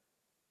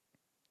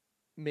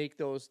make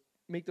those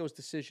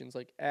decisions,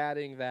 like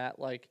adding that,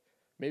 like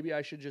maybe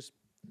I should just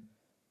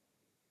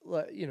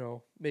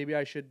maybe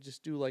I should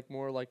just do like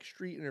more like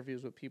street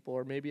interviews with people,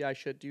 or maybe I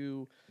should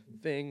do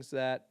things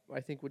that I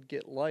think would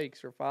get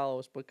likes or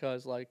follows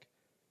because like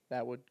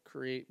that would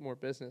create more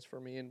business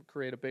for me and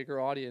create a bigger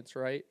audience,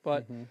 right?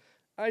 But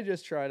I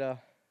just try to,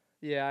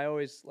 I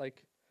always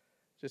like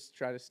just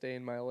try to stay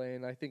in my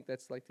lane. I think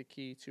that's like the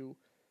key to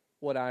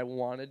what I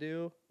want to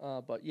do.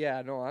 But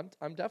yeah, no,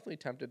 I'm definitely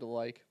tempted to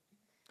like,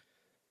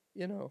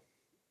 do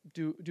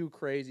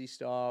crazy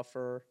stuff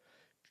or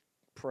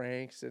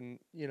pranks and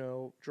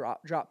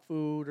drop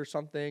food or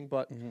something.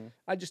 But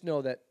I just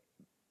know that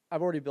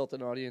I've already built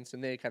an audience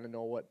and they kind of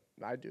know what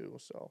I do,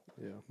 so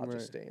Yeah, I'll Right.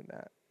 just stay in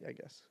that, I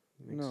guess.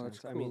 makes No, sense.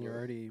 it's I mean, cool, you're though.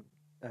 already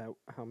at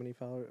how many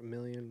followers? 1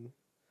 million,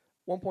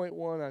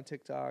 1.1 on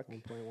TikTok.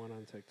 1.1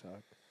 on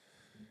TikTok,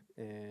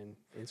 and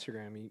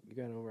Instagram. You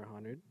got over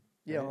 100.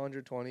 Yeah, right?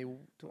 120 to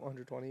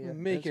 120. Yeah.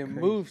 Making crazy.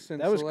 moves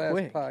since That was the last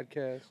quick.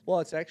 podcast. Well,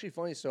 it's actually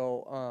funny.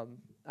 So,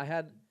 I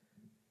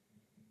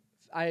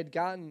had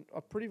gotten a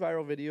pretty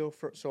viral video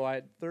so I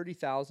had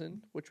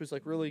 30,000, which was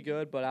like really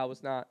good, but I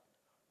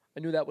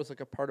knew that was like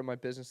a part of my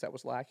business that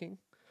was lacking.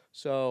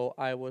 So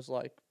I was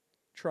like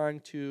trying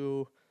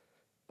to,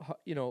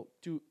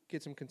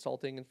 get some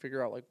consulting and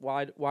figure out like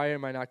why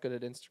am I not good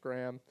at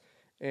Instagram,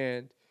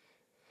 and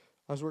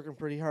I was working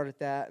pretty hard at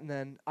that, and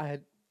then I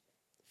had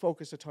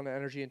focused a ton of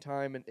energy and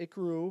time, and it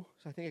grew.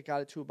 So I think I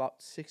got it to about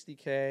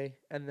 60K,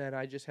 and then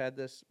I just had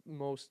this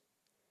most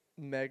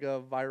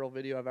mega viral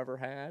video I've ever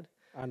had.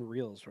 On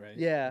Reels, right?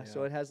 Yeah,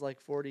 so it has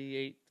like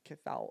 48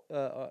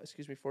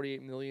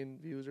 million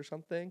views or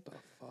something. The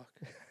fuck.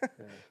 Yeah.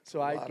 So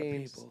a I lot of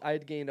gained people.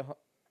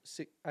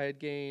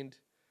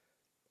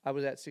 I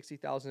was at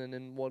 60,000, and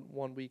in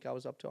one week I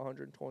was up to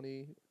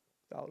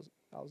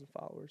 120,000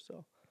 followers.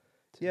 So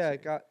It's yeah,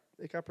 insane.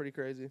 it got pretty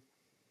crazy.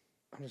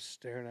 I'm just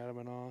staring at him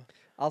in awe.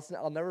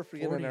 I'll never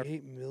forget in our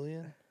 48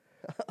 million?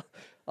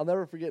 I'll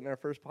never forget in our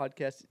first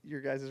podcast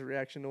your guys'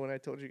 reaction to when I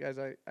told you guys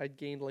I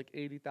gained like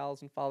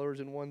 80,000 followers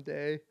in one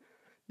day.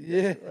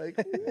 Yeah. Like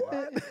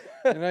what?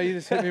 And now you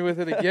just hit me with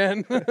it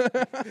again.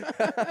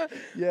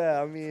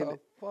 Yeah, I mean, The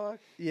fuck?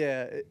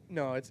 yeah,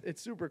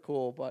 it's super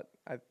cool, but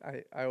I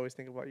always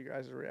think about you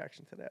guys'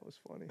 reaction to that. It was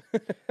funny.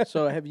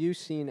 So have you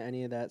seen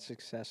any of that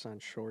success on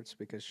Shorts?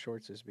 Because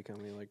Shorts is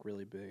becoming like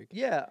really big.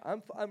 Yeah,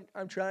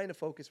 I'm trying to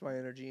focus my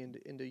energy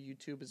into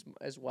YouTube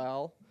as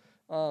well.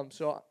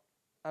 So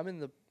I'm in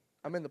the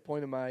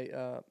point of my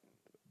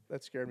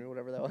that scared me,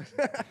 whatever that was.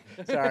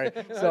 Sorry.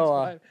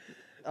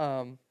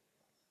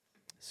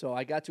 So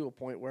I got to a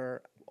point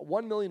where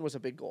 1 million was a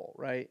big goal,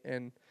 right?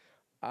 And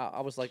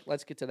I was like,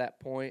 let's get to that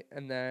point,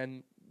 and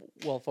then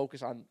we'll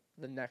focus on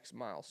the next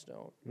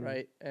milestone,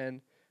 right? And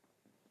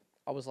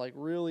I was like,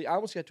 I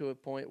almost got to a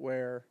point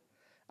where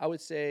I would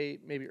say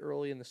maybe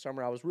early in the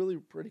summer, I was really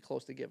pretty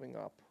close to giving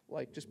up,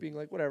 like just being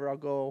like, whatever, I'll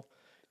go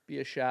be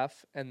a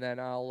chef, and then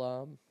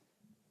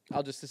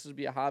this will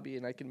be a hobby,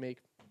 and I can make,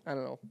 I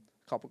don't know, a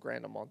couple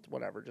grand a month,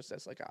 whatever, just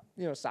as like a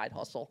side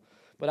hustle.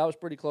 But I was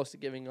pretty close to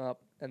giving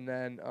up, and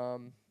then I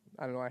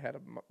don't know, I had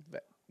a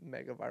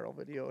mega viral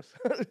video,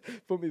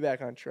 put me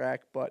back on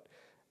track. But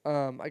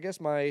I guess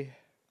what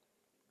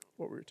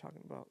were we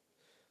talking about?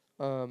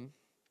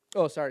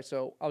 Oh, sorry.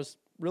 So I was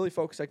really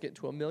focused on getting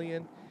to 1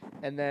 million,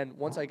 and then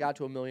once I got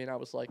to 1 million, I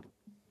was like,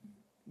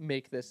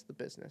 make this the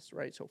business,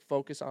 right? So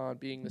focus on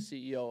being the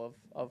CEO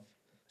of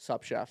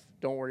SupChef.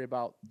 Don't worry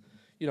about,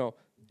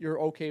 you're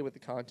okay with the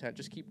content.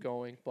 Just keep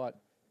going.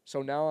 But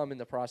so now I'm in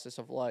the process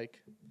of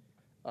like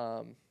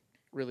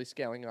really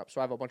scaling up. So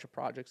I have a bunch of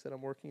projects that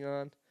I'm working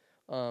on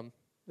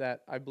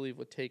that I believe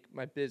would take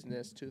my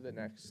business to the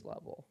next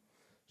level.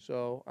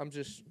 So I'm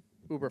just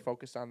uber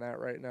focused on that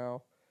right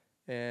now.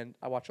 And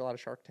I watch a lot of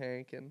Shark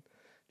Tank, and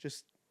I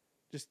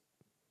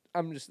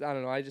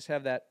don't know, I just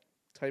have that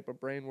type of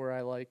brain where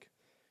I like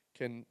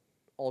can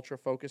ultra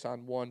focus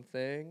on one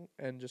thing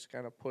and just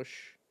kind of push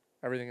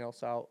everything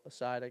else out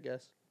aside, I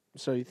guess.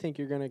 So you think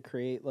you're gonna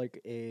create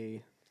like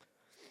a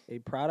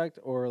product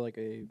or like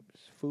a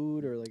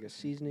food or like a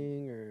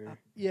seasoning or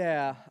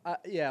Yeah, I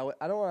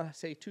don't want to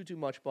say too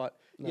much, but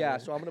No, yeah. yeah.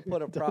 So I'm gonna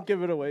put a don't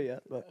give it away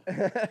yet, but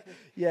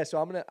yeah. So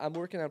I'm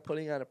working on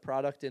putting on a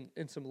product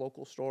in some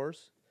local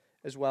stores,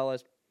 as well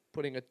as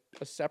putting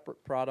a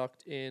separate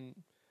product in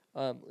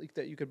like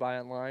that you could buy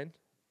online,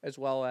 as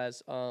well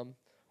as a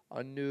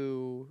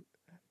new,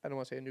 I don't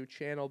want to say a new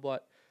channel,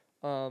 but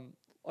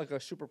like a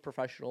super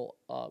professional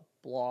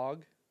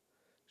blog.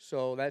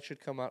 So that should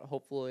come out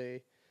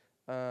hopefully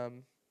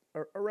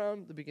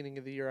around the beginning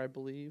of the year, I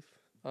believe.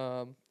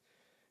 And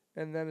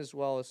then as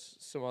well as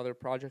some other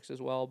projects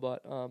as well.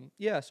 But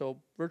yeah,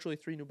 so virtually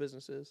 3 new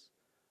businesses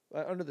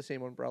under the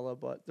same umbrella,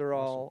 but they're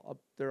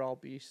all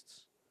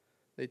beasts.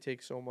 They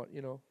take so much,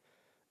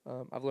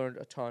 I've learned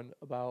a ton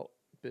about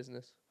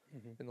business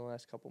in the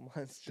last couple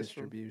months. Just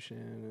from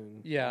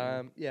distribution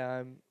and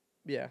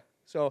yeah.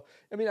 So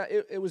I mean,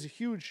 it was a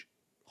huge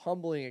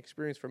humbling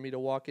experience for me to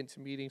walk into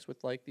meetings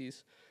with like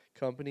these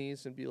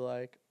companies and be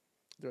like,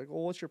 they're like,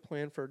 well, what's your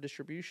plan for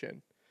distribution?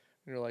 And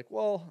you're like,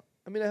 well,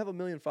 I mean, I have 1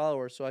 million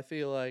followers, so I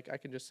feel like I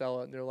can just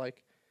sell it. And they're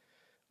like,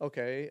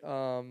 okay,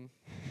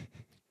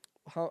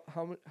 how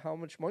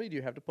much money do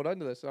you have to put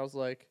into this? And I was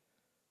like,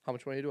 how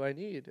much money do I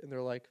need? And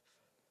they're like,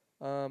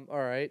 all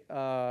right,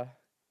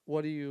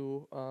 what do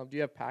you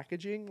have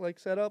packaging like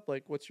set up?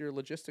 Like, what's your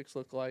logistics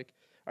look like?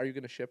 Are you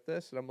going to ship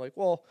this? And I'm like,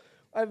 well,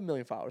 I have 1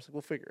 million followers. Like,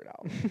 we'll figure it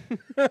out.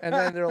 And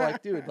then they're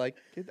like, dude, like,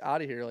 get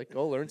out of here. Like,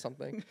 go learn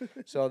something.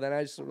 So then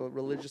I just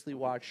religiously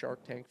watched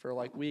Shark Tank for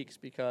like weeks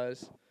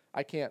because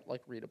I can't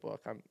like read a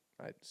book.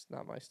 It's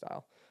not my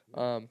style.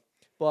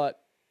 But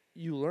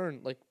you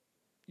learn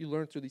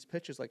through these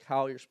pitches like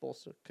how you're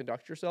supposed to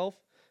conduct yourself,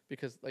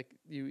 because like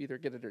you either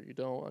get it or you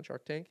don't on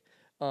Shark Tank.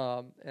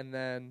 And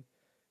then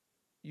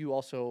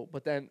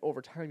but then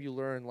over time you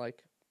learn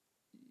like,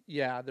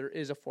 yeah, there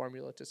is a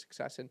formula to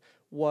success, and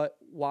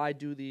why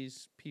do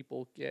these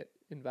people get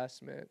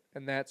investment?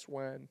 And that's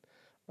when,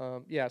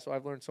 so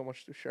I've learned so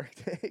much through Shark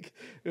Tank,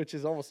 which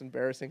is almost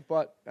embarrassing,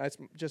 but that's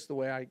just the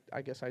way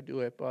I guess I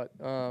do it. But,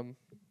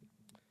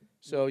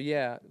 so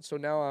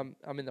now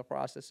I'm in the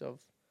process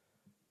of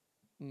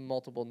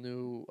multiple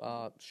new,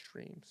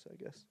 streams, I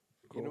guess.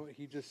 You know what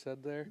he just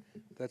said there?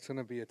 That's going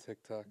to be a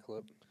TikTok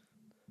clip.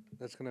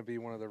 That's going to be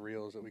one of the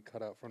reels that we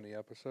cut out from the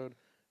episode.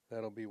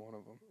 That'll be one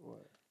of them.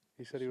 What?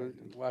 He said he was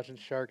watching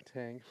Shark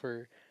Tank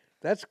for.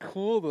 That's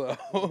cool though.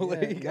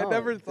 Like, no,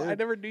 I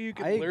never knew you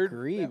could I learn.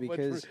 agree, that much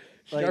because,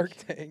 from like, Shark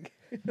Tank.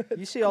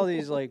 you see all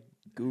these like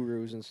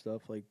gurus and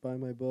stuff like buy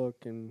my book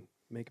and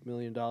make $1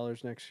 million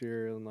next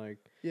year and like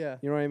Yeah.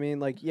 you know what I mean?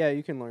 Like, yeah,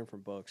 you can learn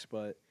from books,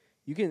 but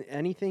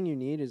anything you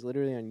need is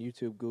literally on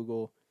YouTube,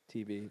 Google,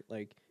 TV.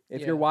 Like,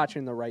 if you're Yeah.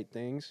 watching the right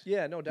things,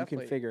 Yeah, no, you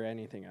definitely. can figure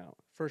anything out.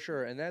 For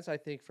sure. And that's, I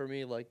think, for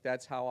me, like,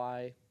 that's how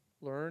I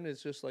learn,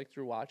 is just, like,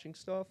 through watching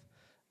stuff.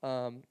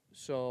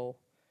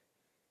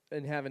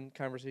 And having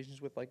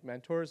conversations with, like,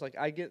 mentors. Like,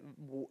 I get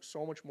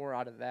so much more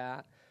out of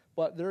that.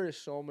 But there is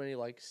so many,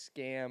 like,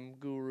 scam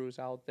gurus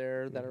out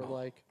there that are,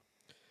 like,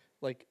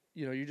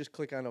 you just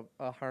click on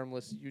a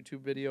harmless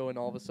YouTube video, and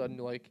all of a sudden,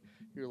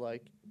 you're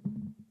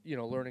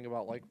learning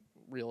about, like,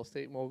 real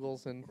estate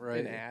moguls and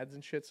ads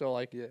and shit. So,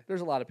 like,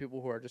 there's a lot of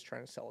people who are just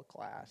trying to sell a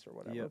class or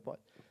whatever. Yep. But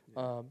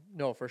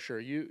no, for sure,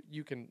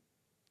 you can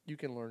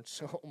learn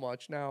so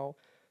much now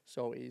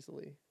so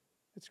easily.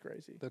 It's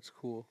crazy. That's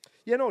cool.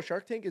 Yeah, no,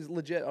 Shark Tank is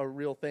legit a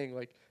real thing.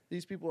 Like,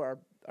 these people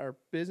are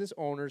business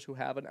owners who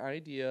have an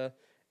idea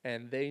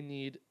and they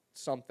need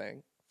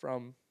something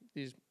from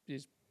these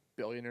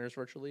billionaires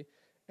virtually.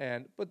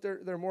 But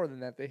they're more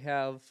than that. They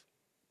have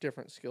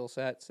different skill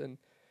sets, and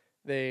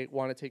they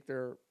want to take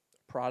their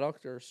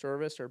product or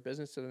service or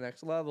business to the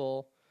next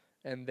level,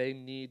 and they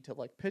need to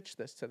like pitch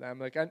this to them.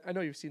 Like, I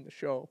know you've seen the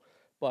show,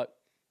 but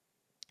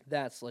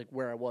that's like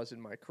where I was in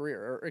my career,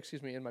 or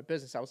excuse me, in my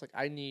business. I was like,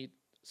 I need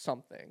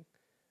something.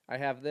 I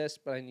have this,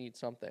 but I need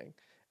something.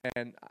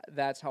 And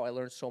that's how I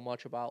learned so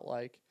much about,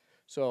 like,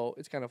 so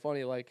it's kind of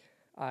funny, like,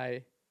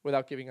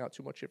 without giving out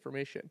too much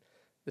information,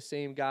 the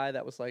same guy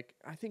that was like,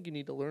 I think you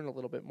need to learn a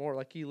little bit more.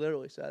 Like, he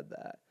literally said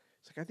that.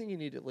 It's like, I think you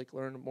need to like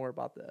learn more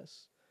about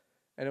this.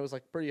 And it was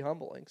like pretty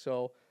humbling.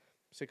 So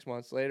 6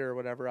 months later or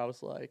whatever, I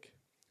was like,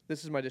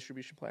 this is my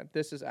distribution plan.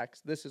 This is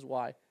X. This is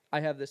Y. I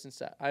have this in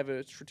set. I have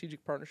a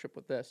strategic partnership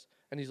with this.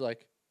 And he's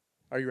like,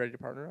 are you ready to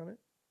partner on it?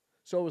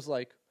 So it was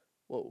like,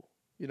 whoa.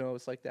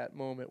 It's like that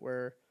moment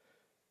where,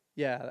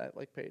 yeah, that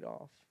like paid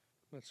off.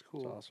 That's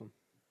cool. It's awesome.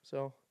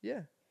 So,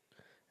 yeah.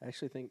 I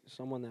actually think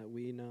someone that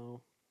we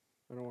know,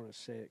 I don't want to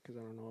say it because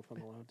I don't know if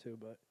I'm allowed to,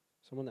 but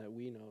someone that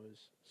we know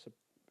is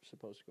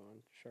supposed to go on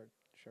Shark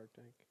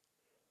Tank.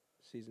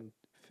 Season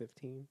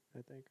 15,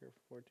 I think, or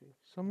 14.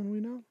 Someone we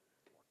know?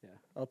 Yeah,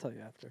 I'll tell you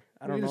after.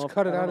 I We don't know. just if-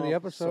 cut I it don't out of know the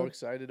if- episode. So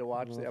excited to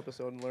watch the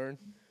episode and learn.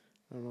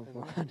 I don't know if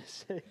I'm allowed to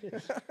say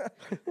it.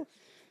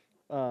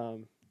 All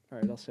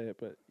right, I'll say it,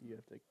 but you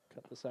have to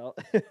cut this out.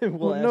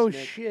 Well, ask no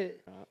Nick.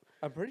 shit.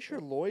 I'm pretty sure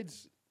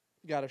Lloyd's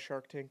got a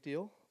Shark Tank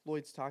deal.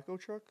 Lloyd's taco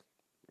truck.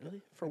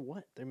 Really? For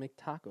what? They make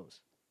tacos.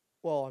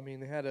 Well, I mean,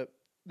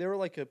 they were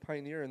like a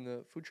pioneer in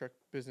the food truck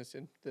business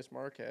in this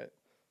market.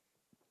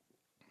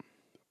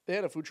 They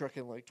had a food truck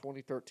in like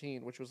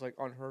 2013, which was like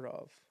unheard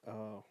of.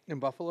 Oh. In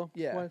Buffalo?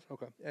 Yeah. Wise?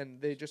 Okay.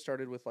 And they just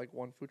started with like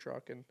one food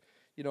truck. And,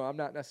 I'm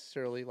not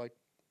necessarily like,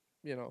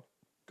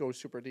 go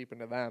super deep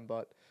into them,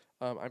 but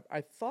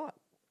I thought,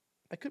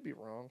 I could be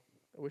wrong.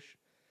 I wish.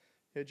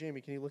 Yeah,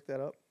 Jamie, can you look that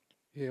up?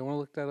 Yeah, you want to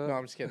look that up? No,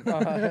 I'm just kidding.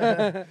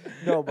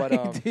 No, but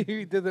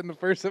you did that in the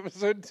first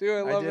episode too.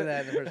 I love did it.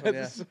 that in the first one.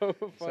 Yeah. That's so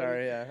funny.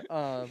 Sorry,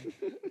 yeah.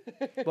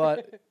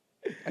 But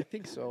I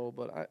think so.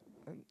 But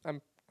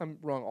I'm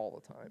wrong all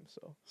the time.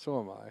 So So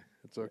am I.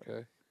 It's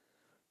okay.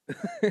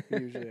 We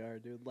usually are,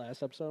 dude.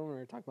 Last episode when we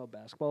were talking about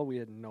basketball, we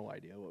had no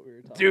idea what we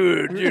were talking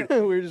Dude,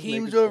 about. We were just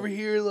Heem's making over stuff.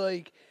 here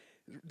like,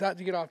 not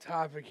to get off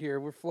topic here,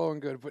 we're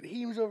flowing good, but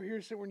Heem's over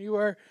here sitting when you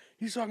are,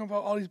 he's talking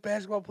about all these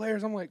basketball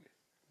players. I'm like,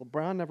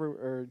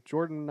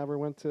 Jordan never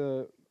went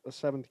to a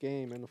seventh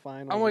game in the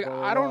finals. I'm like, blah,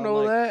 blah, I don't blah. know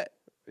I'm that.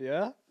 like,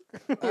 yeah?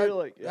 I- We're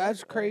like, yeah,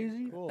 That's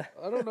crazy. cool.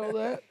 I don't know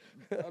that.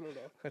 I don't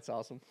know. that's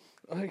awesome.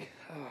 Like,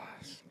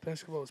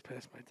 basketball is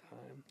past my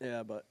time.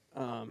 Yeah, but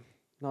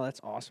no,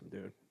 that's awesome,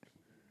 dude.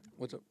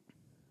 What's up?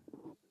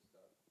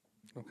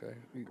 Okay,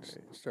 you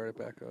start it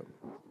back up.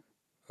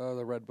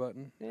 The red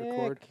button,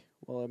 record. Heck.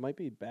 Well, it might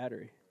be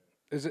battery.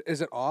 Is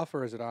it off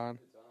or is it on?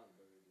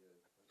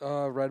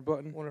 Red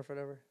button. Wonder if it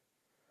ever.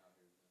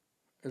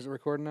 Is it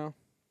recording now?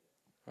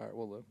 All right,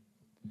 we'll live.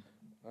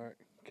 All right,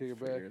 kick it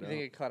back. Figure You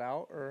think it cut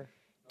out or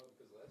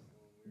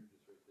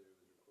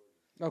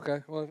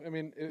Okay, well, I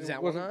mean, is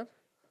that one on?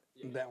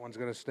 That one's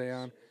gonna stay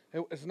on.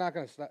 It's not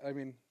gonna stop. I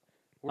mean,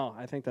 Oh,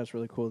 I think that's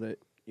really cool that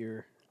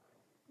you're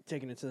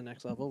taking it to the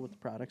next level with the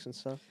products and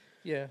stuff.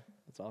 Yeah,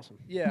 That's awesome.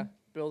 yeah.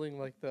 Building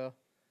like the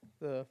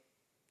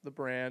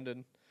brand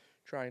and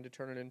trying to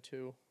turn it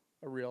into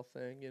a real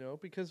thing,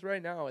 because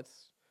right now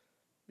it's,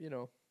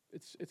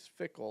 it's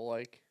fickle.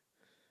 Like,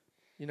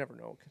 you never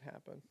know what could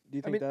happen. Do you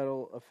I think mean-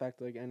 that'll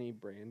affect like any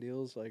brand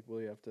deals? Like,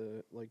 will you have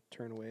to like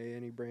turn away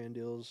any brand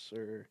deals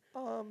or?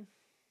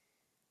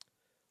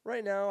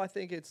 Right now, I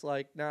think it's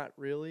like not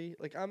really.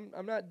 Like I'm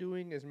not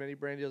doing as many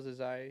brand deals as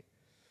I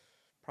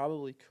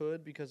probably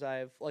could because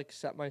I've like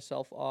set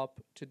myself up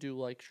to do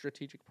like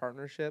strategic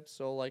partnerships.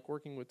 So like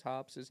working with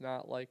Tops is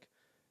not like,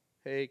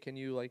 hey, can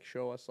you like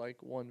show us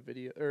like one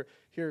video or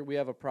here we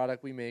have a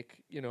product we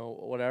make,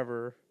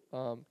 whatever.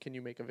 Can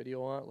you make a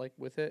video on like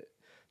with it?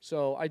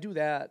 So I do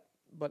that,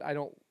 but I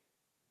don't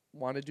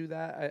want to do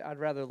that. I'd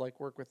rather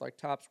like work with like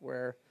Tops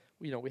where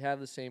we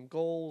have the same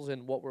goals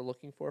and what we're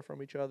looking for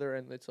from each other,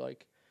 and it's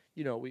like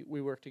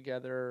we work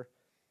together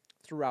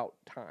throughout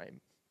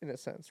time in a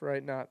sense,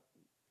 right? Not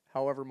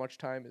however much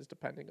time is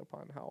depending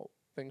upon how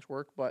things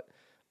work, but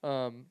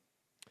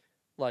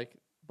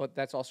but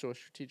that's also a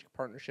strategic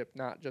partnership,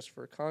 not just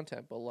for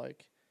content, but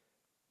like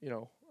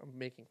I'm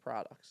making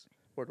products.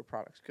 Where do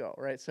products go,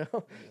 right? So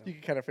you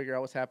can kind of figure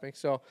out what's happening.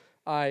 So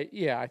I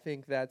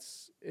think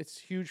it's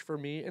huge for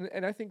me,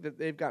 and I think that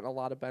they've gotten a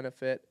lot of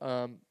benefit.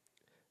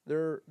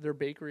 Their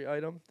bakery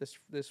item,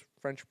 this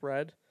French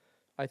bread,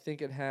 I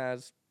think it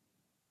has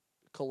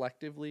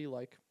collectively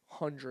like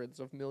hundreds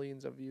of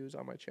millions of views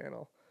on my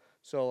channel.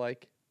 So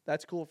like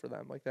that's cool for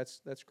them. Like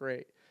that's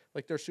great.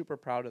 Like they're super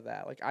proud of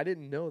that. Like I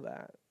didn't know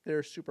that.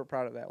 They're super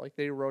proud of that. Like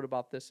they wrote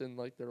about this in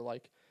like their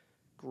like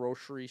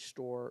grocery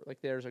store.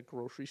 Like there's a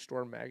grocery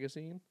store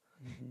magazine.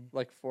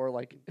 Like for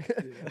like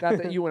not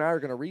that you and I are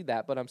gonna read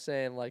that, but I'm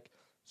saying like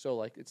so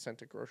like it's sent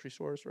to grocery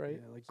stores, right?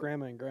 Yeah, like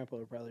grandma and grandpa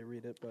would probably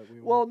read it, but we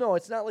Well, won't. no,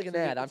 it's not like an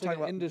ad. I'm It's like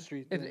talking an about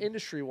industry. an thing.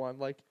 industry one,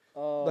 like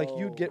Oh,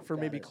 you'd get for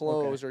got maybe it.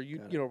 clothes Okay, or you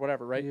got you know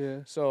whatever, right? Yeah.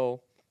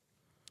 So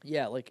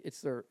yeah, like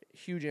it's their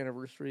huge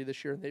anniversary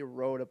this year, and they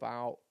wrote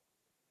about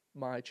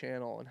my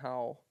channel and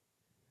how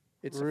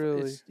it's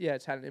Really?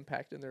 it's had an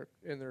impact in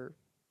their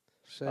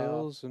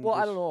Sales and well,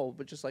 I just- don't know,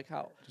 but just like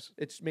how just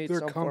it's made their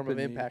some form of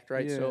company, impact,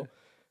 right? yeah.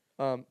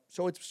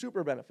 So it's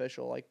super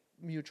beneficial, like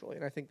mutually,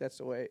 and I think that's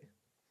the way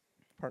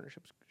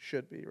partnerships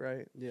should be,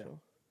 right? Yeah. So,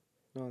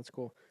 No, that's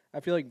cool. I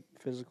feel like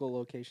physical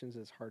locations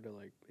is hard to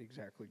like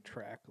exactly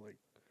track like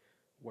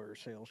where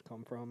sales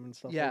come from and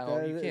stuff Yeah, like oh,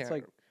 that. you It's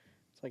can't.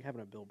 like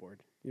having a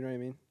billboard. You know what I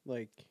mean?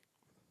 Like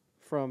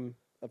from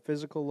a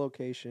physical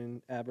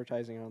location,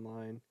 advertising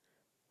online.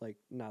 Like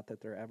not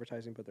that they're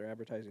advertising, but they're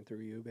advertising through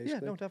you, basically. yeah,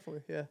 no,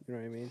 definitely, yeah. You know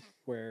what I mean?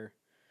 Where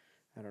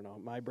I don't know,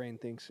 my brain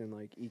thinks in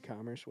like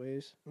e-commerce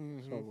ways.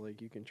 So like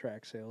you can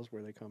track sales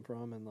where they come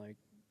from and like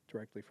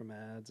directly from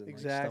ads and like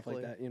stuff Exactly.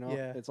 like that. You know,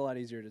 Yeah. it's a lot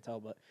easier to tell.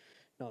 But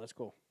no, that's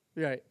cool.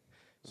 Right.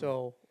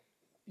 So,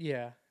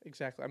 yeah,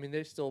 exactly. I mean,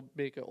 they still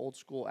make an old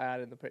school ad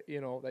in the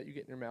that you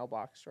get in your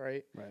mailbox,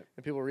 right? Right.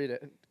 And people read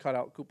it and cut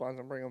out coupons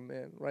and bring them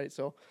in, right?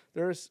 So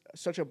there's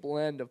such a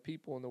blend of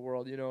people in the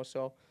world,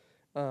 So,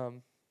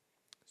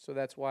 so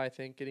that's why I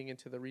think getting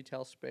into the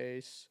retail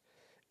space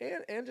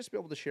and just be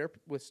able to share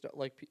with stuff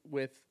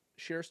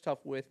share stuff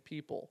with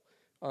people.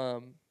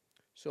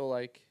 So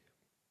like.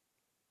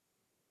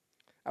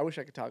 I wish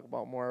I could talk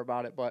more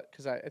about it, but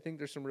because I think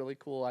there's some really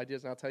cool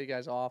ideas, and I'll tell you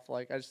guys off.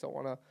 Like, I just don't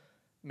want to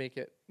make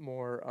it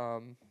more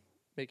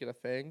make it a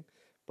thing,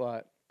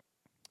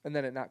 and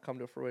then it not come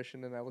to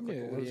fruition, and I look like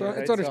a loser. it's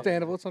right?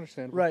 understandable. It's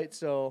understandable. Right.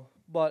 So,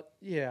 but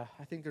yeah,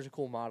 I think there's a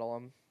cool model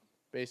I'm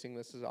basing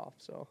this is off.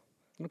 So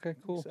Okay,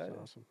 cool. excited.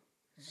 That's awesome.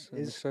 I'm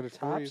Is excited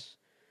for you. Tops,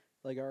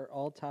 like, are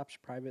all Tops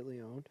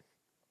privately owned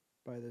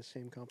by the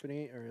same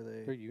company, or are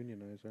They're they?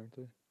 unionized, aren't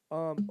they?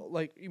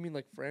 Like you mean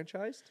like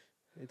franchised?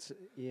 It's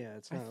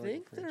it's I not.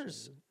 think like a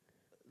there's- franchise.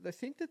 I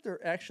think that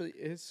there actually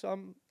is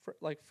some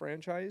like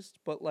franchised,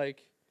 but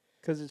like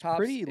Because it's Tops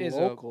pretty is a-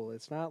 local.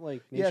 It's not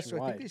like nationwide. yeah.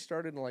 So I think they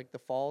started in like the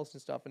falls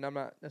and stuff, and I'm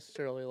not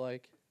necessarily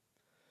like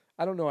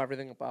I don't know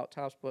everything about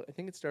Tops, but I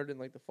think it started in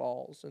like the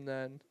falls, and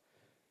then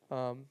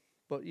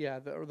but yeah,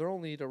 they're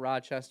only to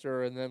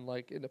Rochester and then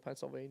like into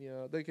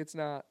Pennsylvania. Like it's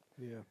not.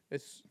 Yeah.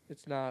 It's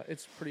not.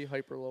 It's pretty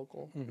hyper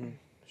local. Mm-hmm.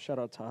 Shout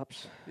out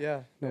Tops.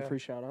 Yeah. No yeah. free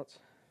shout outs.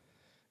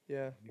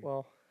 Yeah,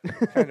 well,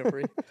 kind of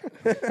free.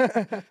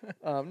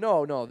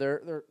 No,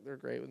 they're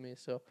great with me.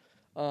 So,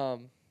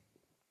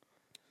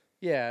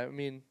 yeah, I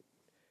mean,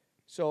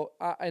 so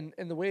and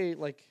the way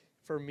like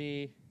for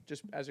me,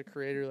 just as a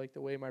creator, like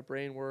the way my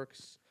brain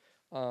works,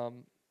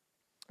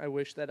 I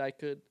wish that I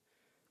could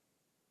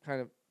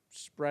kind of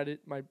spread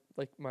it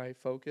my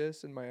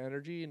focus and my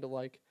energy into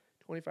like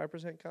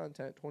 25%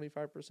 content,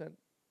 25%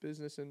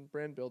 business and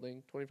brand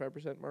building,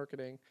 25%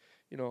 marketing.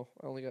 You know,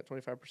 I only got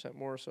 25%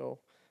 more, so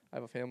I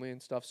have a family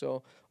and stuff.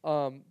 So,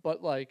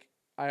 but like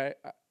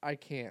I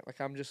can't.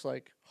 Like I'm just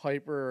like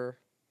hyper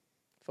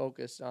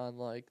focused on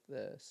like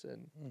this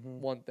and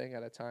one thing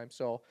at a time.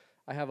 So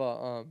I have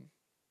I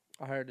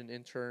hired an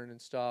intern and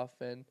stuff,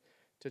 and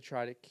to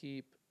try to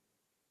keep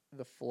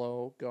the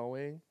flow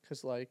going,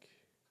 because like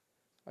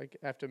I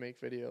have to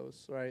make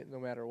videos, right? No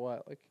matter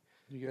what. Like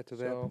You get to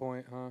So- that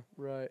point, huh?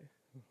 right.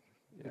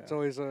 It's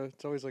always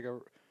like a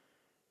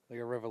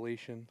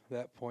revelation.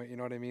 That point, you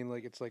know what I mean?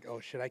 Like it's like, oh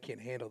shit, I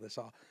can't handle this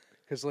all.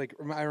 Because like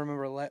I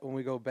remember when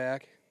we go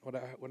back,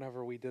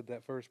 whenever we did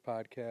that first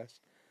podcast,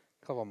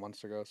 a couple of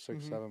months ago,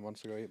 6, 7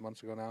 months ago, 8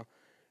 months ago now,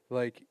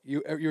 like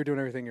you were doing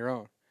everything your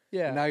own.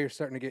 Yeah. And now you're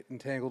starting to get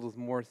entangled with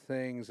more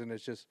things, and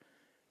it's just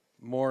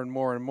more and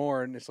more and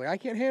more, and it's like I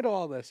can't handle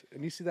all this.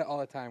 And you see that all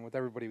the time with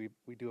everybody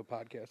we do a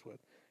podcast with,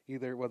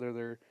 either whether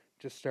they're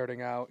just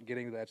starting out and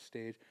getting to that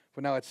stage.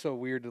 But now it's so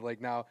weird to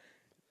like now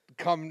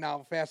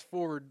fast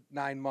forward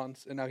 9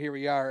 months, and now here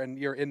we are, and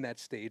you're in that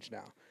stage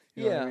now.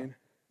 You know what I mean?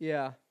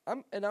 Yeah.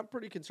 I'm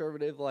pretty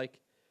conservative. Like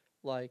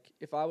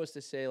if I was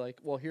to say like,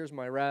 well, here's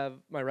my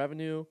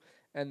revenue,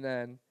 and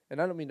I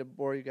don't mean to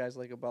bore you guys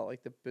like about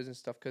like the business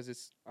stuff, because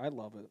it's I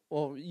love it.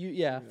 well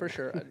for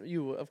sure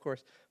you of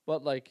course,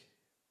 but like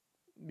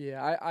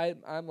yeah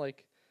I'm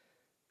like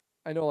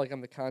I know like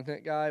I'm the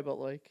content guy, but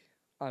like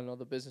I don't know,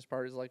 the business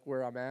part is like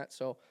where I'm at.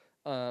 So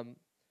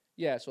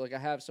yeah, so like I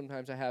have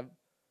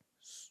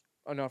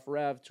enough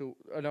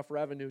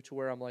revenue to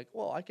where I'm like,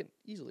 well, I can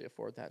easily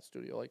afford that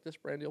studio. Like this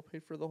brand deal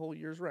paid for the whole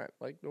year's rent,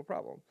 like no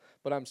problem.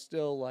 But I'm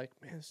still like,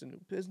 man, it's a new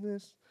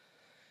business.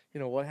 You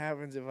know, what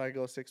happens if I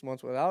go 6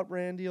 months without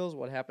brand deals?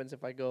 What happens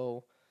if I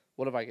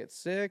get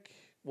sick?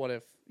 What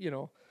if, you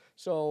know?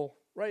 So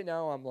right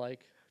now I'm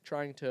like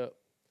trying to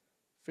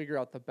figure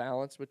out the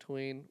balance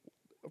between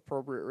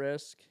appropriate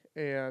risk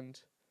and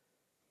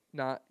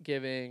not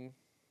giving,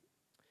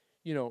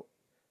 you know,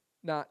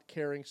 not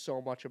caring so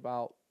much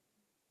about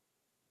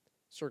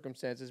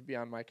circumstances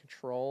beyond my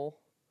control.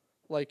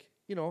 Like,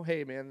 you know,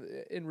 hey man,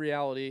 in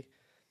reality,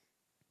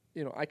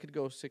 you know, I could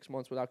go 6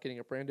 months without getting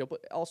a brand deal,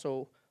 but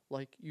also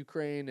like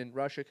Ukraine and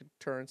Russia could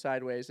turn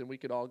sideways and we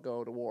could all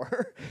go to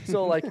war.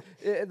 So like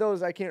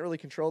I can't really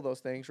control those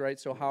things, right?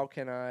 So how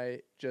can I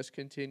just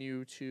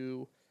continue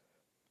to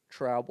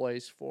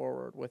trailblaze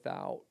forward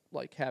without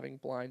like having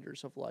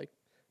blinders of like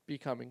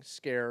becoming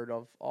scared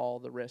of all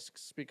the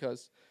risks,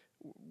 because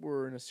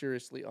we're in a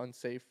seriously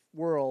unsafe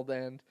world,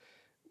 and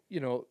you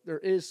know there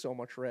is so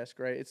much risk,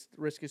 right?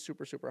 Risk is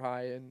super super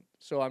high, and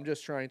so I'm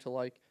just trying to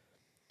like,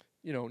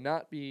 you know,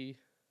 not be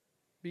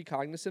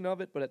cognizant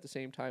of it, but at the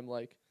same time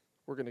like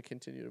we're going to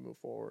continue to move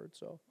forward.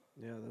 So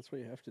Yeah, that's what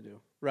you have to do.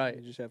 right.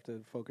 You just have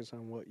to focus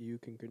on what you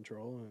can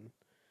control and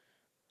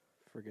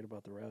forget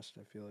about the rest.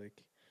 I feel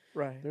like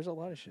Right. there's a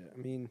lot of shit.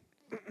 I mean,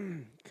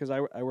 because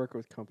I work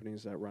with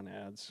companies that run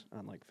ads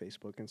on like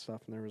Facebook and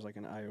stuff, and there was like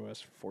an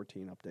iOS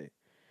 14 update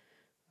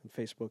on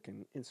Facebook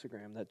and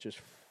Instagram that just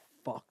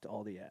fucked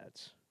all the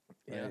ads.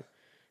 Yeah. Right?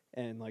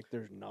 And like,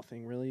 there's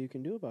nothing really you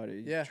can do about it.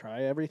 You Yeah.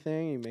 try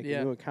everything. You make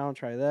Yeah. a new account.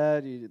 Try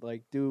that. You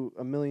like do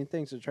a million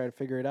things to try to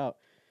figure it out.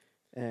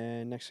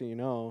 And next thing you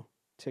know,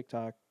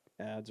 TikTok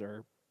ads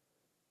are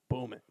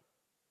booming.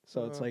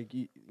 So it's like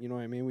you know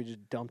what I mean. We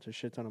just dumped a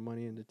shit ton of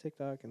money into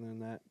TikTok, and then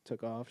that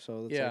took off.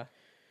 So it's Yeah.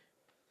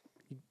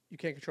 like, You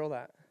can't control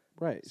that.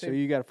 right. So Same-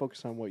 you got to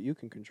focus on what you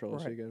can control.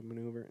 So Right. you got to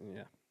maneuver. And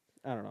yeah,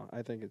 I don't know.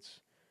 I think it's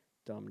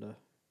dumb to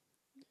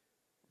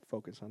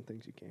focus on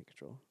things you can't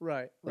control,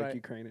 Right. like Right.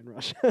 Ukraine and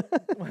Russia.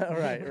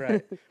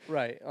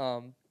 Right.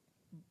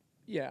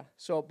 Yeah.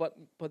 So, but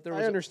there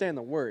was I understand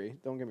the worry.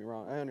 Don't get me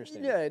wrong. I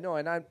understand. Yeah, no,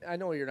 and I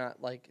know you're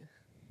not like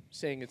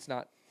saying it's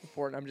not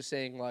important. I'm just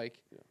saying like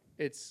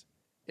it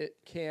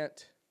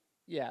can't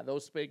yeah,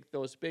 those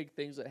big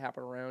things that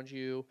happen around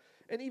you,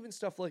 and even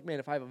stuff like, man,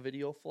 if I have a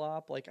video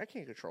flop, like I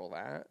can't control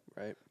that.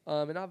 Right.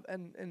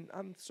 And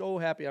I'm so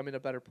happy I'm in a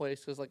better place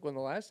because like when the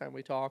last time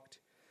we talked,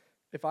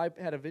 if I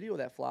had a video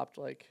that flopped,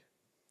 like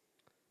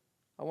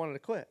I wanted to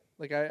quit.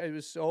 Like I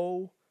was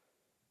so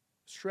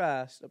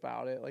stressed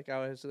about it. Like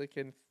I was like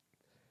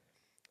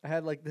I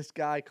had like this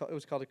guy. It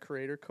was called a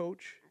creator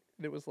coach,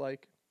 and it was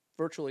like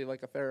virtually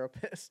like a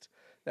therapist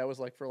that was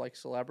like for like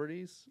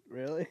celebrities.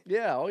 Really?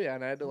 Yeah, oh yeah,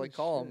 and I had to like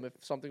Holy call shit. him if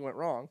something went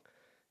wrong,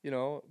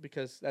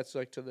 because that's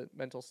like to the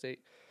mental state.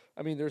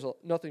 I mean, there's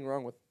nothing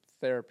wrong with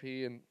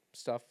therapy and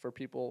stuff for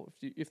people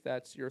if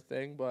that's your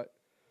thing, but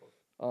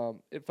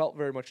it felt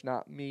very much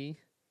not me.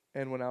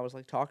 And when I was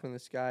like talking to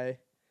this guy,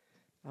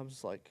 I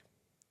was like,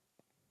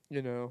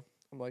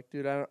 I'm like,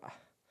 dude, I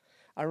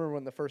remember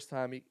when the first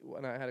time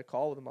when I had a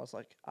call with him, I was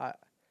like,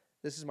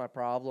 this is my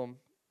problem.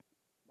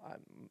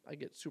 I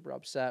get super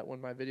upset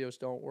when my videos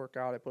don't work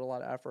out. I put a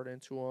lot of effort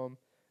into them,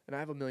 and I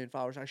have 1 million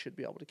followers. I should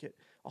be able to get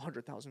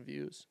 100,000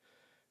 views.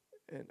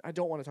 And I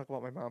don't want to talk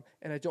about my mom,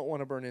 and I don't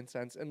want to burn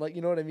incense. And like,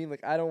 you know what I mean?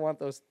 Like, I don't want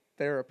those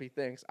therapy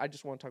things. I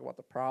just want to talk about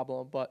the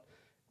problem. But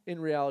in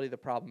reality, the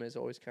problem is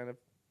always kind of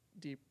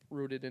deep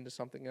rooted into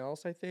something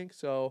else, I think.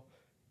 So,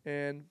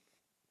 and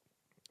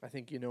I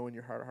think in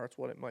your heart of hearts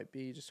what it might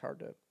be. Just hard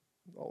to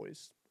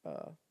always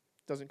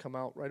doesn't come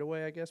out right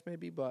away, I guess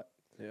maybe. But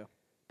Yeah.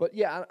 But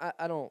yeah,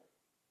 I don't.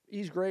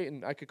 He's great,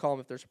 and I could call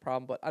him if there's a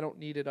problem. But I don't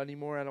need it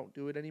anymore. I don't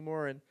do it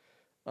anymore, and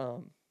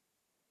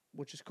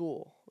which is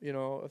cool.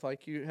 If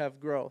like you have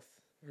growth,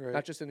 Right.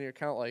 not just in your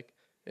account, like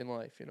in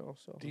life.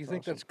 So Do you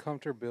think that's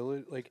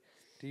comfortability? Like,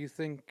 do you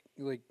think,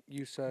 like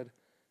you said,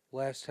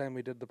 last time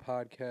we did the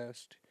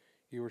podcast,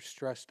 you were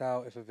stressed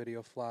out if a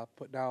video flopped,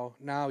 but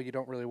now you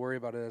don't really worry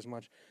about it as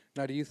much.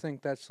 Now, do you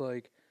think that's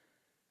like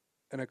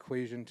an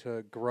equation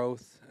to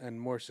growth and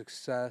more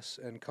success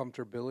and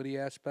comfortability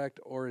aspect,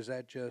 or is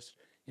that just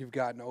you've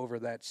gotten over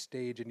that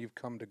stage and you've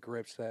come to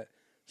grips that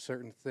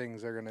certain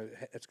things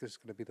it's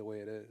just gonna be the way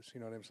it is? You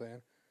know what I'm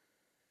saying?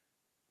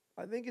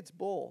 I think it's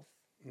both.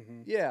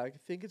 Mm-hmm. Yeah, I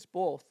think it's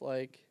both.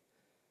 Like,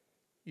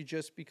 you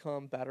just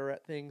become better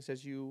at things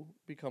as you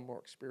become more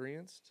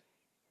experienced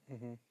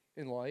Mm-hmm.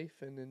 in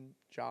life and in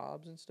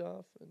jobs and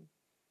stuff,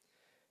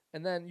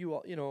 and then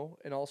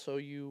and also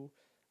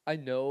I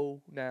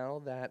know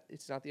now that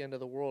it's not the end of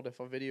the world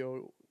if a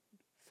video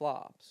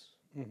flops.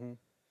 Mm-hmm.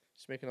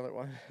 Just make another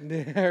one.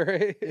 Yeah,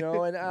 right.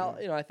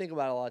 And I think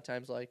about it a lot of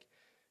times, like,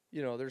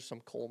 there's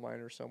some coal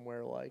miner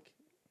somewhere like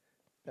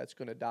that's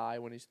gonna die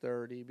when he's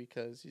 30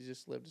 because he's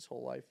just lived his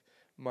whole life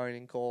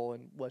mining coal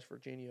in West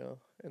Virginia,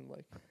 and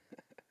like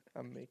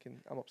I'm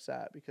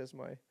upset because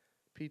my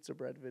pizza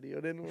bread video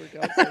didn't work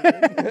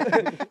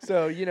out.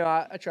 So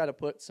I try to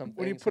put some.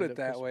 When you things put into it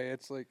that way,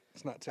 it's like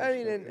it's not. I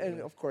mean, and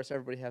of course,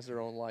 everybody has their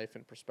own life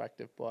and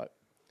perspective, but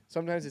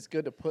sometimes it's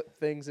good to put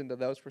things into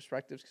those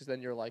perspectives because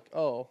then you're like,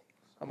 oh,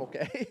 I'm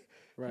okay.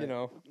 Right.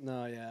 No,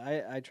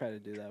 yeah, I try to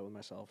do that with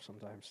myself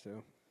sometimes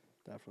too,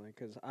 definitely,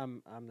 because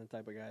I'm the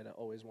type of guy to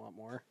always want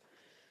more,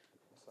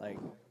 like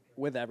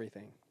with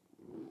everything.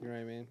 You know what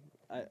I mean?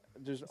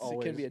 There's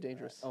always it can be a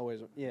dangerous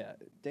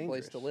dangerous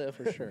place to live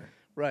for sure.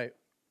 Right.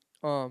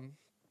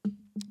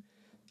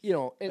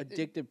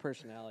 Addictive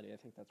personality. I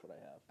think that's what I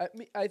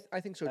have.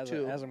 I think so as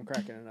too. As I'm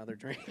cracking another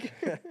drink.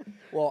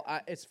 Well,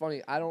 it's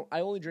funny. I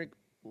only drink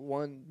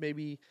one,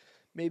 maybe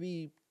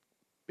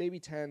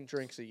 10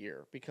 drinks a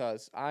year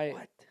because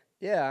What?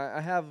 Yeah, I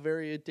have a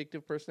very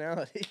addictive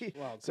personality.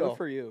 Wow, so good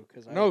for you.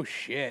 Cause No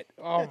shit.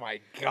 Oh my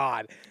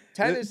god.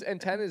 10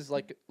 is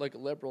like a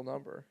liberal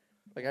number.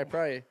 Like I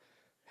probably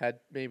had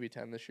maybe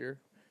 10 this year.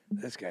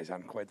 This guy's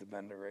on quite the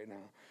bender right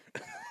now.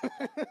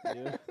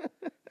 Yeah.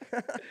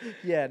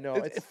 Yeah,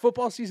 no,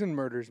 Football season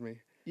murders me.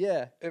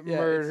 yeah, It yeah,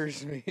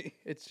 murders me.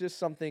 It's just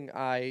something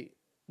I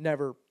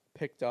never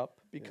picked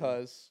up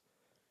because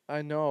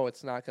I know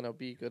it's not going to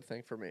be a good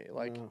thing for me.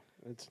 Like, No,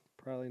 it's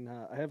probably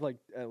not. I have like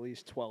at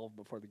least 12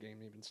 before the game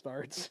even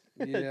starts.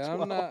 Yeah,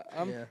 I'm not.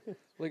 yeah.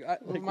 Like,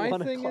 Like my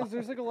 1 thing o'clock. is,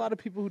 there's like a lot of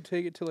people who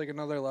take it to like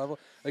another level.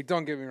 Like,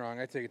 don't get me wrong,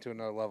 I take it to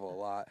another level a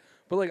lot.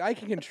 But like, I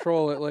can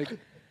control it. Like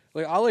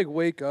I'll like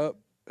wake up,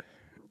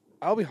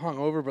 I'll be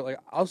hungover, but like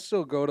I'll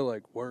still go to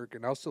like work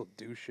and I'll still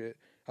do shit.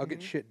 I'll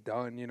get shit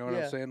done. You know what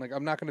Yeah. I'm saying? Like,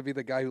 I'm not gonna be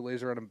the guy who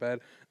lays around in bed.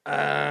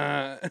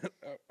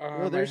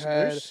 Well,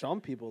 there's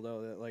some people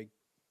though that like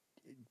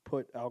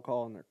put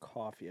alcohol in their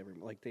coffee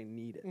like they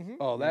need it. Mhm.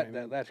 Oh, You know what I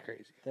mean? that's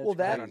crazy. That's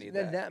Well, I don't need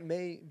then that.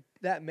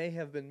 that may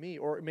have been me,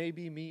 or it may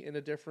be me in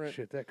a different.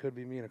 Shit, that could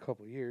be me in a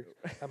couple of years.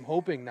 I'm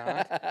hoping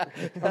not.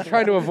 I'm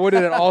trying to avoid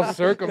it in all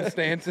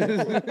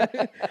circumstances.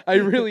 I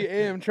really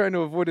am trying to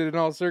avoid it in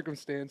all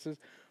circumstances.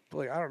 But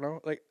like, I don't know.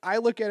 Like, I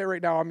look at it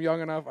right now. I'm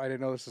young enough. I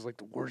didn't know this is like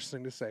the worst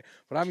thing to say,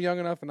 but I'm young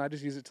enough, and I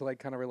just use it to like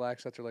kind of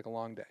relax after like a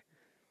long day.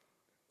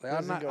 Like, I'm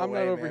Doesn't not. go I'm away,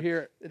 not over man.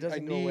 here. It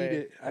doesn't I go need away.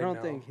 it. I don't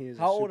know. think he's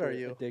How a old super are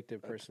you?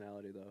 addictive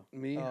personality though.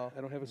 Me. Oh. I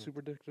don't have a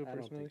super addictive I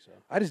don't personality. think so.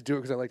 I just do it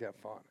because I like to have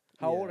fun.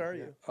 How Yeah, old are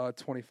yeah. you?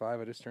 25.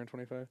 I just turned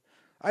 25.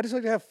 I just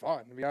like to have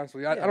fun. To be honest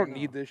with you, I Yeah, don't no,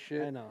 need this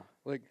shit. I know.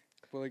 Like,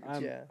 but like,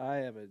 Yeah. I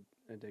have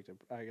addictive.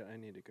 I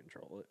need to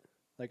control it.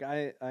 Like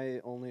I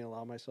only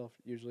allow myself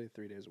usually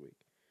 3 days a week.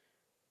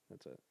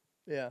 That's it.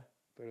 Yeah.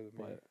 Better than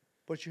me.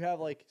 But you have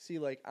like, see,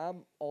 like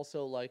I'm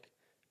also like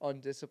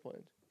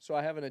undisciplined. So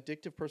I have an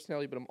addictive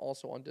personality, but I'm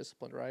also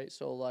undisciplined, right?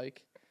 So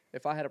like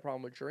if I had a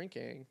problem with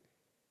drinking,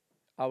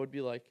 I would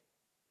be like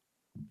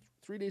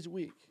 3 days a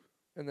week.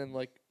 And then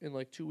like in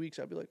like 2 weeks,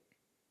 I'd be like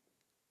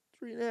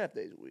 3.5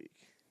 days a week.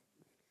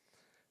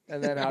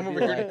 And then I'd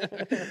be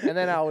like, and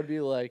then I would be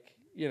like,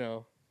 you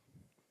know,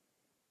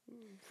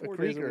 a 4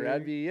 days a creaker. I'd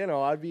week. be, you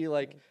know, I'd be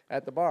like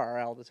at the bar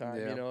all the time,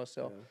 Yeah. you know.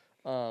 So,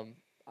 Yeah.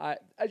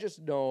 I just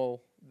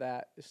know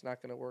that it's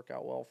not going to work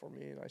out well for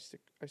me, and I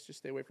just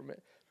stay away from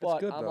it. That's But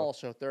good, I'm though.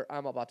 also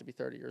I'm about to be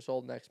 30 years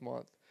old next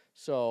month,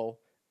 so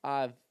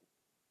I've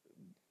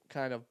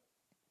kind of,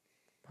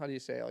 how do you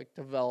say, like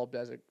developed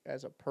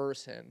as a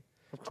person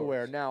to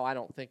where now I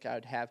don't think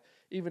I'd have,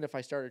 even if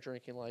I started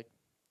drinking, like,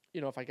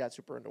 you know, if I got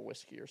super into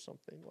whiskey or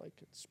something, like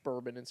it's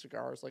bourbon and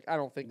cigars, like I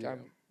don't think Yeah.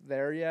 I'm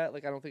there yet.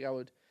 Like I don't think I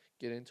would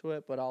get into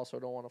it, but I also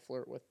don't want to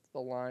flirt with the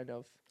line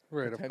of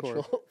Right, of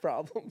potential course.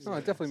 problems. No,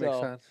 it definitely makes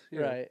So, sense.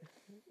 Yeah.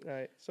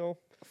 Right. So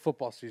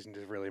Football season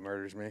just really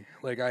murders me.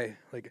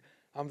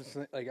 I'm just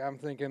I'm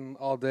thinking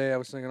all day. I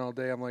was thinking all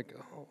day. I'm like,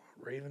 oh,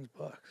 Ravens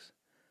Bucks.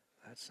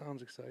 That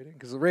sounds exciting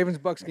because the Ravens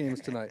Bucks game is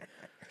tonight.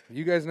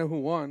 You guys know who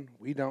won.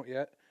 We don't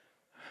yet.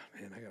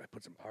 Man, I gotta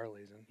put some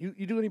parlays in.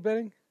 You do any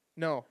betting?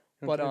 no,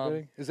 You don't but do any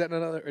betting? Is that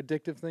another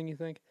addictive thing you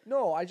think?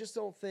 no, I just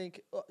don't think.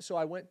 So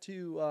I went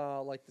to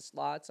like the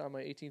slots on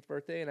my 18th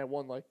birthday, and I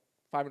won like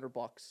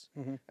 $500,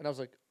 Mhm. and I was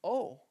like,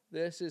 oh,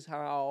 this is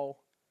how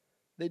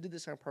they did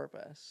this on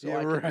purpose, so Yeah,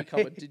 I can become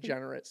a right.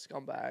 degenerate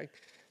scumbag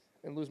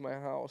and lose my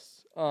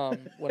house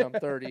when I'm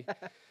 30.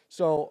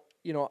 So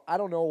you know, I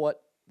don't know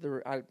what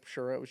I'm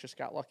sure it was just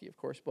got lucky, of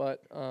course,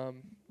 but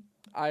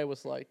I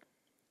was like,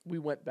 we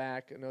went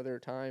back another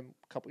time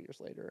a couple years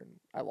later, and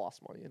I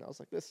lost money, and I was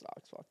like, this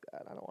sucks, fuck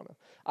that, I don't want to.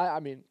 I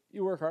mean,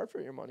 you work hard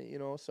for your money, you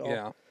know, so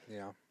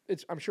Yeah.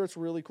 I'm sure it's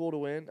really cool to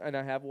win, and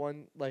I have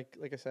won, like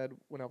I said,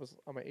 when I was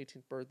on my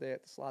 18th birthday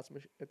at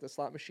the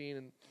slot machine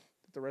and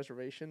at the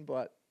reservation,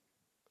 but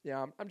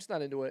yeah, I'm just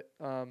not into it.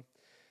 I'm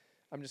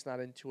just not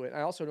into it.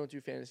 I also don't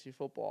do fantasy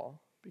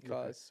football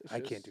because it's I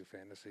just, can't do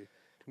fantasy.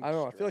 Too I don't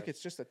know. much I feel like stress.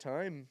 it's just a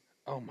time.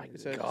 Oh my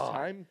It's a god.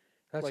 time.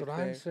 That's like what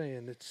I'm thing.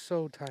 saying. It's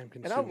so time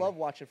consuming. And I love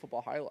watching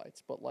football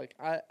highlights, but like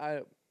I'm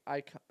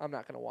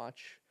not gonna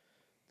watch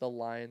the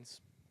Lions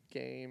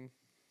game.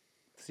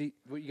 See,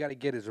 what you got to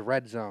get is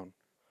Red Zone.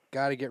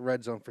 Got to get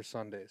Red Zone for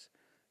Sundays.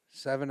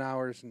 7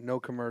 hours, no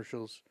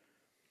commercials.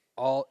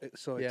 It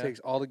Yeah. takes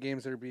all the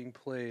games that are being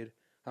played.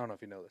 I don't know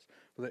if you know this,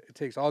 but it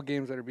takes all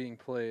games that are being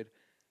played,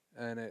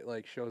 and it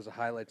like shows the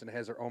highlights, and it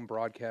has their own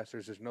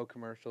broadcasters. There's no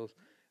commercials,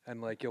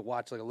 and like you'll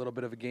watch like a little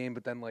bit of a game,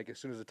 but then like as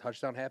soon as a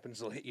touchdown happens,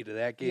 they'll hit you to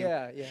that game,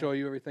 Yeah. show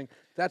you everything.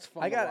 That's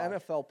fun. I to got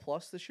watch. NFL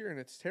Plus this year, and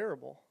it's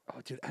terrible. Oh,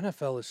 dude,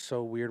 NFL is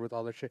so weird with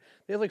all their shit.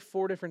 They have like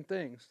 4 different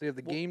things. They have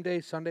the Well- game day,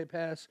 Sunday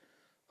pass,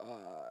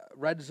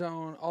 Red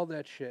Zone, all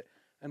that shit.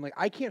 And like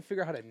I can't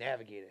figure out how to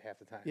navigate it half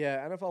the time.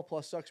 Yeah, NFL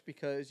Plus sucks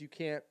because you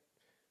can't.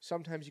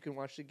 Sometimes you can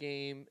watch the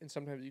game, and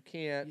sometimes you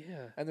can't.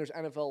 Yeah. And there's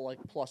NFL like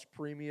Plus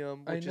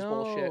Premium, I which is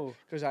bullshit. know.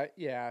 Because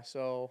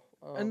so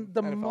And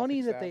the NFL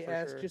money fixed that they for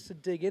ask sure. just to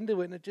dig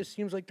into it, and it just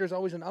seems like there's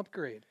always an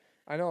upgrade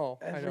I know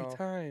every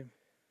time.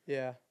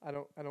 Yeah, I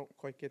don't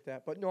quite get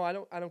that. But no, I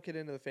don't get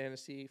into the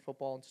fantasy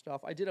football and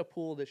stuff. I did a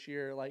pool this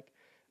year, like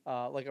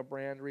a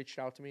brand reached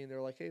out to me and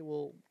they're like, "Hey,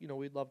 well, you know,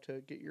 we'd love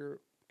to get your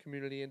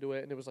community into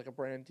it." And it was like a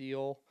brand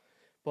deal.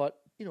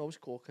 But, you know, it was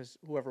cool cuz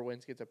whoever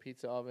wins gets a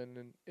pizza oven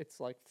and it's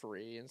like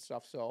free and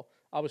stuff. So,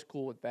 I was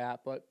cool with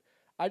that, but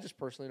I just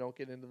personally don't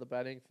get into the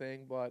betting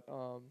thing, but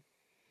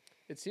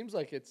it seems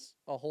like it's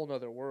a whole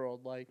nother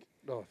world, like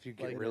Oh, if you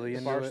get like really the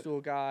into it,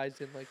 Barstool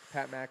guys and like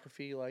Pat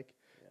McAfee, like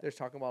they're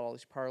talking about all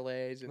these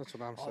parlays and that's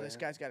what I'm saying. this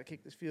guy's got to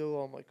kick this field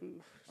goal. I'm like,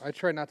 ooh. I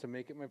try not to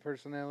make it my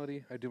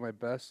personality. I do my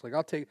best. Like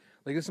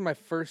this is my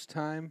first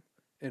time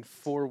in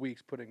 4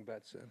 weeks putting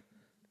bets in.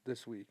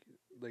 This week,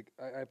 like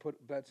I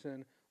put bets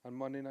in on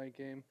Monday night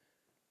game,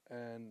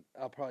 and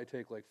I'll probably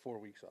take like 4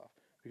 weeks off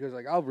because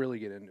like I'll really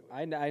get into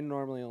it. I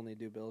normally only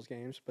do Bills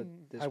games, but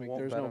this I week won't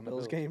there's bet no on the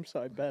Bills Bills. game,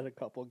 so I bet a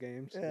couple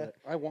games. Yeah. but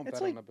I won't It's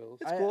bet like- on the Bills.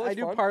 It's cool, I it's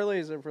do fun.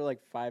 parlays that for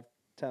like $5-10,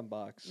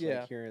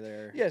 Yeah. like here or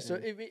there. Yeah, so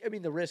I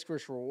mean, the risk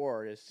versus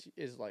reward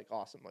is like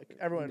awesome. Like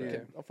everyone Yeah.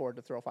 can afford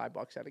to throw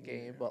 $5 at a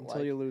game, but until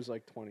like you lose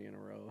like 20 in a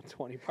row,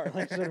 20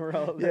 parlays in a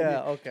row. then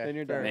yeah, you- okay, then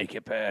you're fair done. Make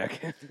it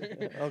back.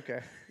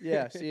 okay,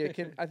 yeah. See, I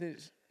think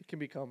it can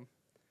become,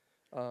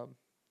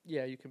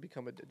 yeah, you can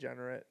become a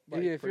degenerate.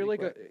 Like, yeah, if you're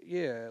pretty like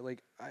quick.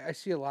 like I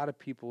see a lot of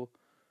people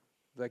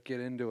that get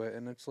into it,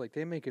 and it's like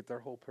they make it their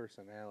whole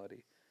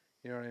personality.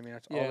 You know what I mean?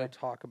 That's all Yeah. they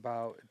talk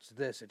about. It's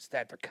this, it's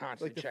that. They're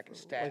constantly the checking f-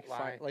 stat like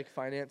line. like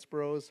finance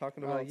bros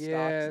talking about stocks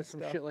Yeah, and some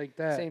stuff. shit like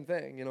that. Same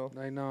thing, you know.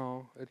 I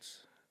know.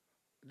 It's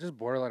just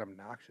borderline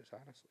obnoxious,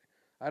 honestly.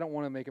 I don't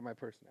want to make it my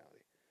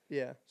personality.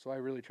 Yeah, So I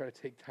really try to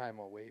take time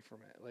away from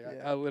it. Like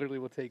Yeah. I literally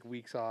will take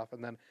weeks off,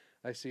 and then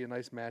I see a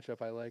nice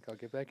matchup I like, I'll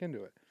get back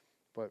into it.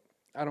 But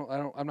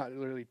I'm not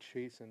literally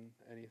chasing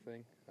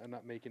anything. I'm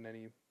not making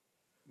any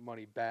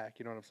money back.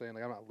 You know what I'm saying?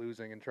 Like, I'm not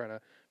losing and trying to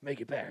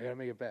make it back. I gotta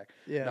make it back.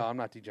 Yeah. No, I'm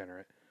not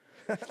degenerate.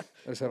 I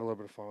just have a little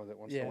bit of fun with it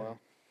once in a Yeah. while.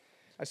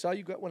 I saw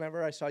you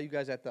whenever I saw you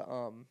guys at the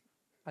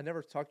I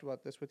never talked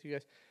about this with you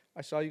guys.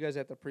 I saw you guys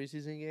at the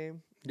preseason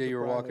game. Yeah, the you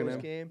were walking Broncos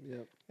in. game,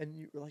 Yep. and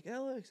you were like,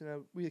 Alex,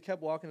 and we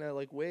kept walking, and I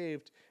like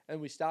waved, and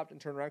we stopped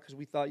and turned around because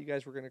we thought you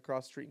guys were going to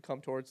cross the street and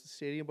come towards the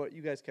stadium, but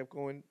you guys kept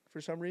going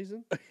for some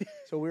reason.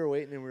 So we were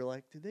waiting, and we were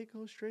like, did they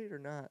go straight or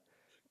not?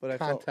 But I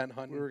felt Content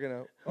hunting. we were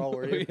gonna. Oh,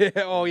 were you? Yeah.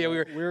 Oh, yeah. We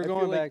were. We were I feel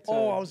going like- back to.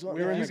 oh, I was- we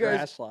were in you the guys-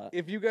 grass lot.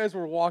 If you guys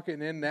were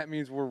walking in, that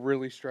means we're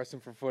really stressing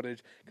for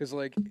footage. Because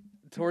like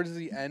towards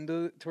the end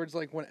of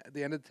when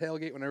the end of the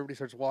tailgate, when everybody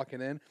starts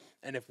walking in,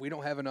 and if we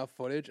don't have enough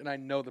footage, and I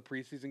know the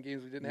preseason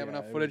games we didn't have Yeah,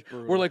 enough it was footage,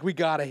 brutal. we're like we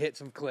gotta hit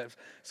some clips.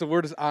 So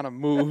we're just on a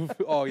move.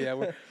 Oh yeah,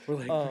 we're like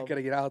we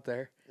gotta get out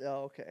there.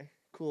 Oh, okay,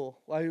 cool.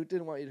 Well, I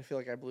didn't want you to feel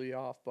like I blew you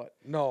off, but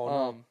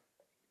No.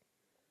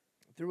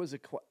 there was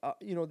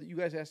you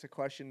guys asked a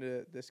question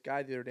to this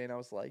guy the other day, and I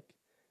was like,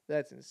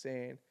 that's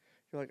insane.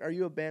 You're like, are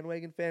you a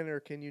bandwagon fan, or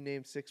can you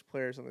name 6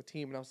 players on the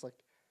team? And I was like,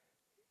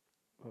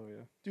 Oh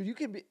yeah. dude, you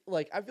can be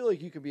like, I feel like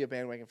you could be a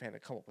bandwagon fan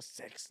and come up with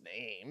 6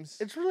 names.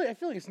 It's really. I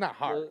feel like it's not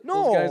hard.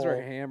 Those guys were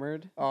No.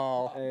 hammered.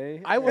 Oh,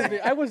 Hey. I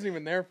wasn't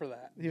even there for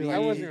that. He was I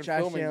like, wasn't even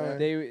Josh filming Allen.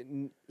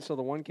 that. So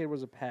the one kid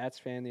was a Pats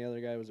fan, the other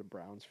guy was a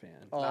Browns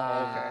fan. oh, okay.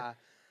 I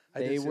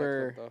did They see that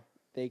were- clip, though.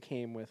 They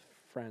came with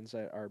friends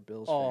that are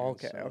Bills Oh,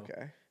 fans. okay, so,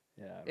 okay.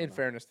 Yeah. I don't In know.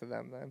 fairness to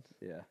them, then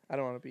Yeah. I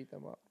don't want to beat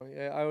them up.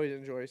 Yeah, I always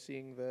enjoy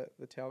seeing the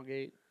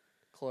tailgate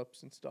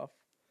clips and stuff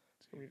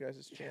from you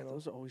guys' Yeah, channel.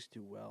 those always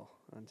do well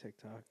on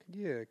TikTok.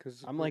 Yeah,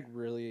 because I'm like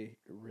really,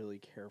 really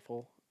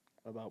careful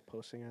about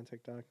posting on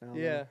TikTok now. though,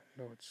 Yeah,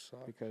 no, it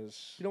sucks.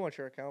 because you don't want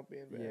your account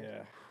being banned.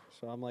 yeah.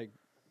 So I'm like,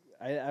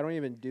 I don't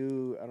even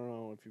do. I don't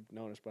know if you've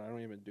noticed, but I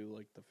don't even do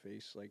like the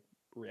face like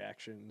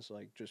reactions,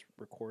 like just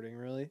recording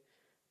really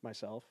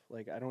myself.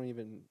 Like I don't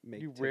even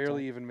make. You TikTok.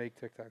 rarely even make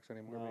TikToks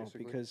anymore, No,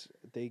 basically. because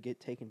they get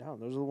taken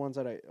down. Those are the ones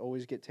that I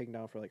always get taken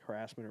down for like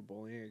harassment or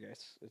bullying. I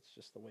guess it's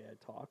just the way I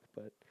talk,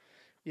 but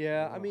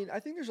Yeah, I Wow. mean, I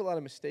think there's a lot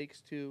of mistakes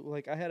too.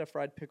 Like I had a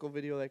fried pickle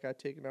video that got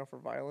taken down for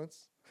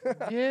violence.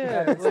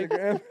 Yeah, on like,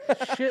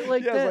 Instagram. shit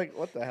like yeah, I that. was like,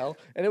 what the hell?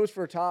 And it was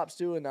for tops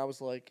too, and I was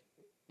like,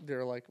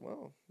 they're like,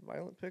 well,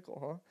 violent pickle,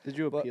 huh? did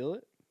you But- appeal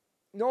it?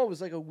 No, it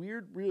was like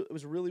it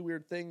was a really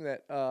weird thing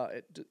that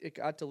it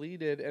got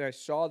deleted, and I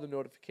saw the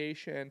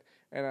notification,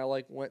 and I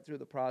like went through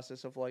the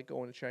process of like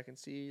going to check and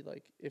see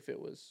like if it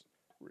was,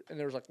 and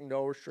there was like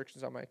no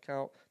restrictions on my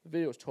account. The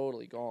video was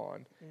totally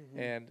gone,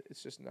 and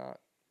it's just not.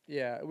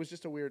 Yeah, it was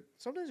just a weird.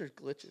 Sometimes there's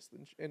glitches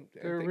and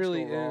There things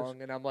really go is.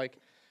 wrong, and I'm like,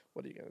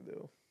 what are you gonna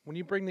do? When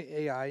you bring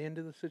the AI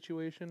into the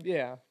situation,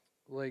 Yeah,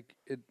 like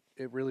it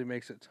really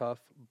makes it tough.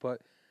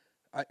 But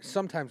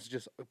sometimes it's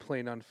just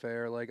plain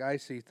unfair. Like I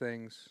see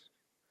things,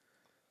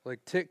 like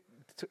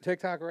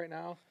TikTok right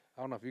now.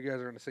 I don't know if you guys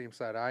are on the same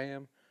side I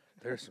am.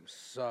 There's some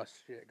sus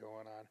shit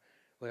going on.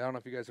 Like I don't know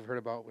if you guys have heard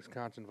about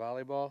Wisconsin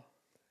volleyball.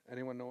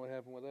 Anyone know what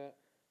happened with that?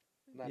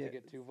 Not Yeah, to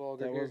get too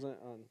vulgar That here. wasn't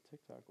on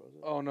TikTok, was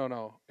it? Oh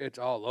no, it's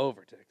all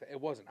over TikTok. It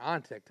wasn't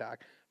on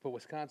TikTok, but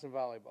Wisconsin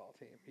volleyball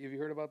team. Have you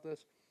heard about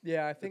this?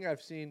 yeah. I think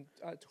I've seen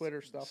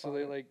Twitter stuff. So on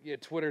they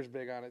it. Twitter's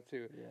big on it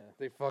too. Yeah.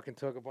 They fucking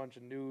took a bunch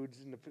of nudes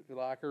in the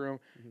locker room.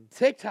 Mhm.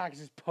 TikTok is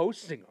just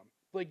posting them.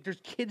 Like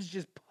there's kids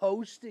just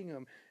posting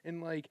them,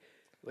 and like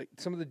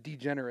some of the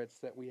degenerates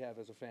that we have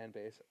as a fan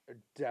base are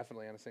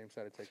definitely on the same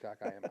side of TikTok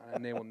I am on,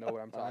 and they will know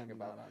what I'm talking I'm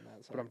about. not on that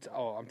But side.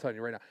 I'm telling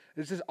you right now,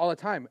 it's just all the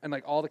time, and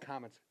like all the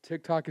comments.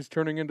 TikTok is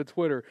turning into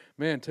Twitter.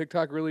 Man,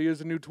 TikTok really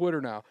is a new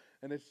Twitter now,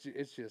 and it's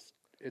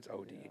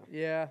OD. Yeah.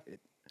 Yeah, It-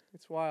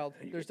 it's wild.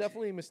 you There's get-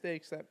 definitely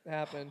mistakes that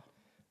happen.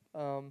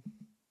 What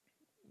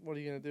are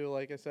you gonna do?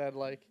 Like I said,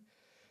 like,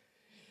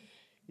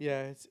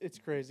 yeah, it's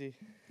crazy.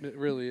 It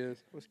really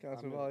is.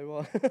 Wisconsin I'm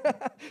volleyball.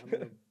 I'm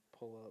gonna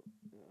pull up.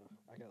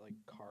 I got like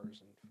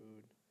cars and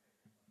food,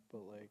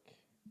 but like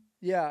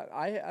Yeah,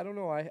 I don't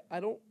know. I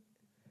don't.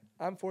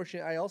 I'm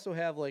fortunate. I also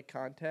have like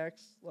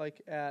contacts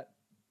like at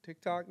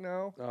TikTok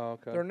now. Oh,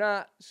 okay. They're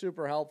not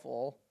super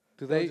helpful.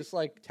 Do They'll they? just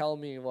like tell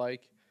me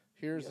like,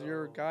 here's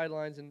your Yo.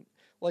 guidelines, and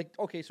like,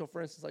 okay, so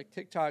for instance, like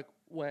TikTok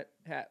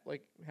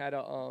had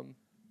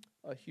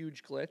a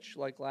huge glitch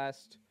like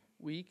last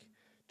week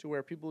to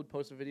where people would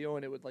post a video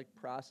and it would like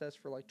process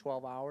for like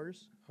 12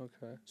 hours.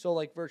 Okay. So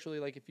like virtually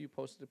like if you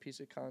posted a piece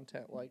of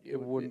content, like it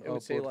wouldn't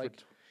would say upload for like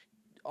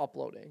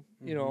uploading,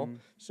 you know. Mhm.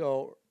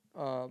 So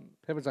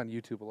Happens on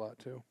YouTube a lot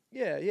too.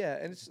 yeah,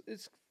 and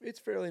it's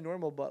fairly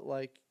normal, but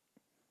like,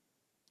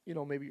 you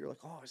know, maybe you're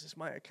like, oh, is this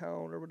my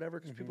account or whatever?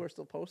 Because people Mhm. are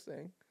still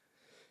posting.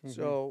 Mhm.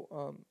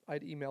 So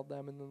I'd emailed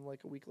them, and then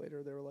like a week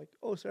later, they were like,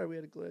 oh, sorry, we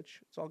had a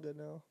glitch. It's all good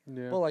now.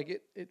 Yeah. But like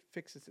it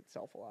fixes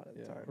itself a lot of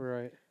the Yeah. time.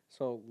 Right.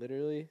 so.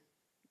 Literally,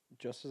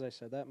 just as I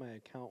said that, my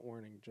account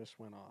warning just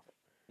went off.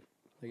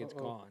 Like it's Uh-oh.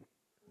 gone.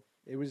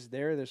 It was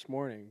there this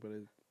morning, but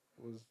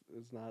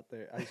it's not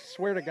there. I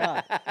swear to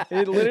God,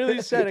 it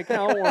literally said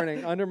account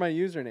warning under my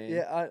username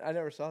Yeah, I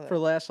never saw that. for the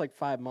last like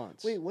 5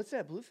 months. Wait, what's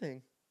that blue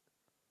thing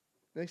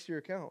next to your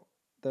account?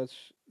 That's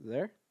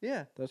there.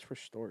 Yeah. That's for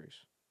stories.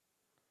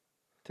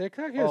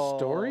 TikTok has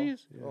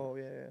stories. Yeah. Oh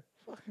yeah.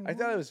 Fucking I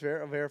thought it was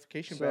a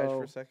verification badge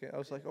for a So- second. I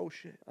was like, oh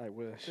shit, I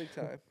wish. big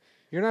time.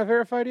 You're not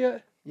verified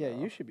yet. Yeah,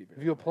 No. you should be.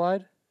 Have you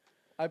applied?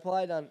 I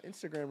applied on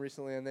Instagram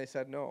recently, and they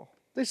said no.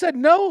 They said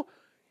no.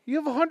 You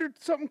have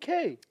 100-something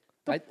K.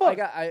 The I fuck?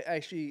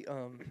 actually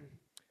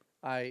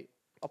I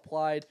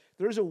applied.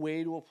 There's a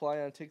way to apply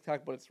on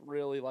TikTok, but it's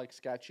really like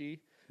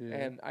sketchy. Yeah.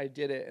 And I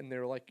did it, and they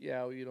were like,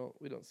 "Yeah, we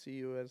don't see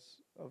you as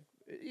of."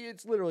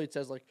 It's literally it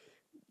says like,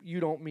 "You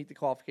don't meet the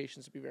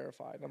qualifications to be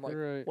verified." And I'm like,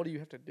 Right. "What do you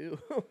have to do?"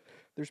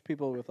 There's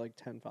people with like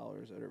 10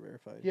 followers that are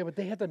verified. Yeah, but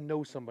they have to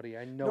know somebody.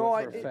 I know No,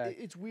 it for a fact.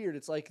 it's weird.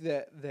 It's like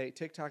that they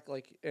TikTok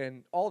like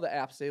and all the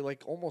apps they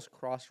like almost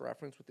cross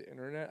reference with the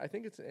internet. I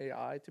think it's an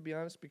AI to be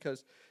honest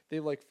because they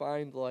like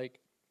find like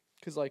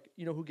because like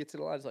you know who gets it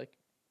a lot is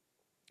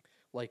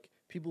like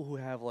people who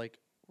have like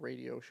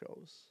radio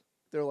shows.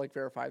 They're like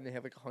verified and they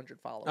have like 100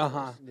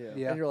 followers. Yeah.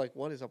 Yeah. And you're like,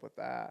 what is up with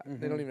that?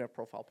 They don't Mhm. even have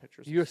profile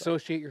pictures. You and stuff.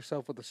 associate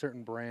yourself with a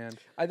certain brand.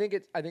 I think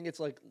it's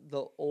like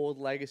the old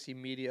legacy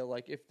media.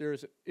 Like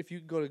if you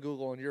go to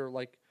Google and you're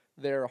like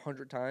there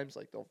 100 times,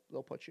 like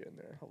they'll put you in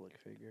there. Public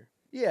figure.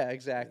 Yeah,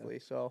 exactly.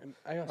 So And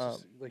I also, Um,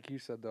 like you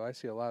said though, I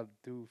see a lot of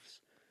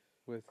doofs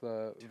with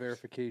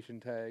verification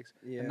tags.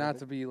 Yeah. And not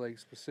to be like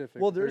specific.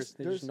 Well, They there's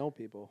just know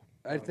people.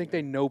 I think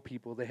they know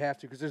people. They have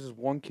to because there's this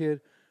one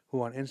kid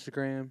who on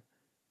Instagram,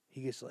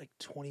 he gets like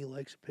 20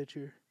 likes a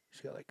picture. He's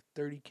got like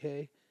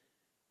 30K,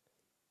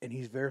 and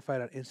he's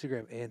verified on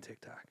Instagram and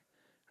TikTok.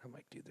 I'm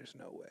like, dude, there's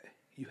no way.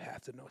 You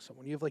have to know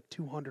someone. You have like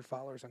 200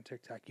 followers on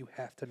TikTok. You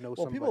have to know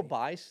well somebody. people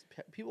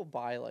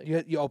buy like.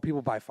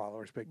 People buy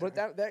followers big But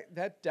time.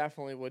 that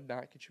definitely would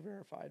not get you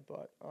verified.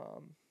 But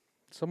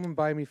Someone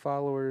buy me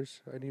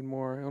followers. I need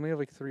more. I only have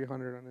like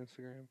 300 on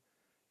Instagram.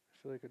 I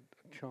feel like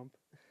a chump.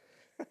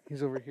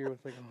 He's over here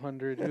with like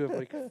 100. You have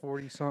like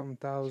 40 something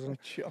thousand.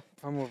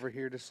 I'm over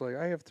here just like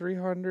I have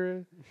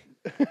 300.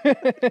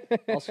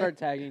 I'll start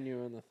tagging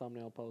you in the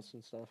thumbnail posts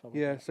and stuff. How about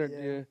Yeah, that? start. Yeah.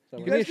 Yeah. Is that Give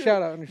what me a guys do-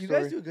 shout out on your you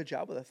story. guys do a good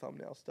job with the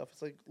thumbnail stuff.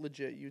 It's like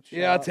legit YouTube.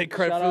 Yeah, I'll take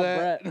credit shout for out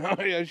that. Brett.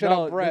 No, yeah, shout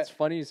No, out Brett. It's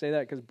funny you say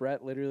that because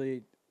Brett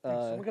literally.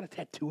 Someone got a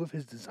tattoo of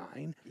his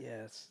design.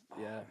 Yes. Oh,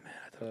 Yeah. man,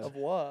 I thought it The, Of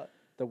what?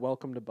 the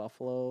Welcome to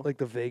Buffalo, like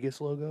the Vegas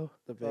logo.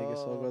 the Vegas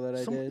logo that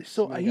I did.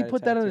 So Somebody he got it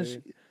put that on his.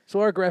 tattooed. So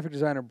our graphic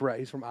designer Brett,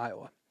 he's from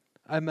Iowa.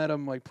 I met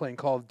him like playing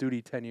Call of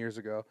Duty 10 years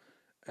ago,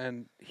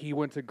 and he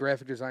went to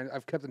graphic design.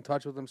 I've kept in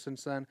touch with him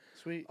since then.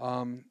 Sweet.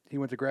 He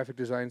went to graphic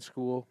design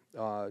school,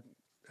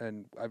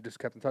 and I've just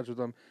kept in touch with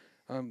him.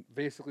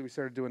 Basically, we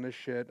started doing this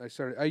shit.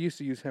 I used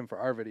to use him for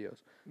our videos,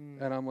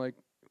 and I'm like,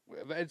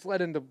 it's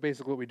led into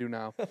basically what we do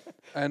now,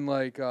 and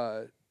like,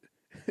 I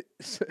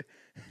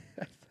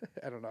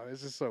don't know.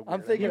 It's just so. I'm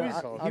weird. thinking- He It's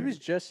was, all he good. was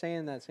just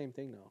saying that same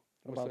thing though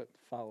What's about that?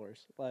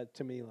 followers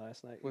to me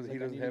last night. Was He's he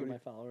like, I doesn't need to have get any- my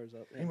followers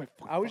up. Hey, my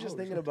fucking I was just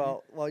followers, thinking what do you-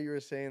 about while you were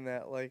saying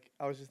that, like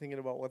I was just thinking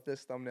about what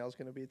this thumbnail is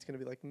gonna be. It's gonna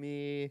be like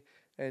me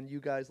and you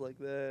guys like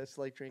this,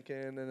 like drinking,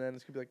 and then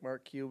it's gonna be like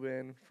Mark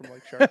Cuban from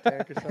like Shark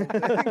Tank or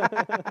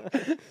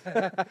something.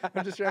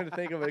 I'm just trying to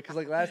think of it because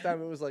like last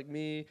time it was like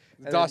me,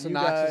 and then Dawson you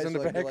Knox is guys, in the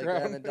like,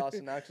 background. and then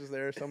Dawson Knox was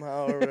there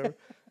somehow or whatever.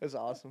 It was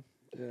awesome.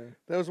 Yeah.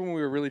 That was when we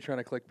were really trying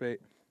to clickbait.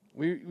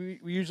 We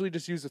usually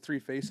just use the three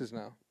faces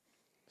now.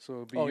 So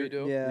it'd be Oh, you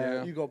do?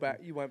 Yeah. You go back.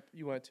 You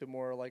went to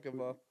more like of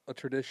a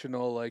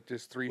traditional like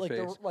just three like face.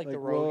 the like the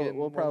we'll, Rogan.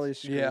 we'll probably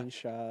ones. Yeah.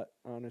 screenshot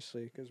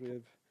honestly because we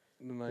have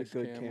The the nice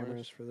good cameras.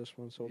 cameras for this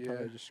one, so we'll Yeah.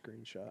 probably just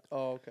screenshot.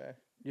 Oh, okay.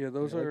 Yeah,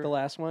 those Yeah, like are the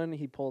last one.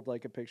 He pulled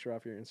like a picture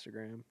off your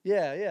Instagram.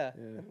 Yeah. Yeah.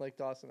 And, like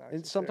Dawson Knox.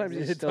 And was there. sometimes It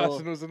he's was- still-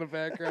 Dawson was in the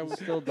background. He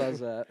still does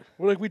that.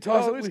 We're like we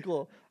toss Oh, it. it was we-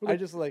 cool. we're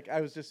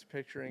I was just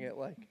picturing it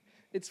like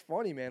it's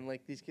funny, man.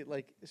 Like these kids,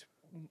 like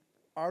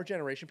our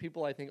generation,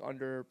 people I think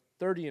under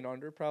 30 and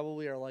under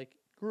probably are like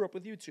grew up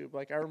with YouTube.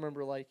 Like I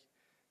remember like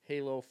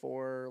Halo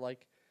 4,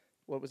 like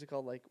what was it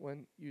called? Like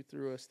when you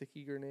threw a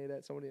sticky grenade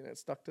at somebody and it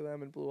stuck to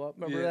them and blew up.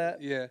 Remember yeah,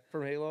 that Yeah,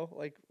 from Halo,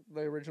 like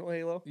the original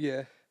Halo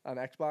yeah. on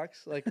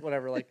Xbox, like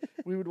whatever. Like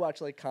we would watch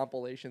like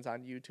compilations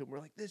on YouTube. We're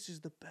like, this is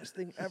the best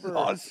thing ever.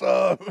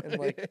 Awesome. And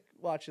like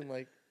watching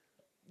like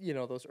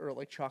those early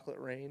like Chocolate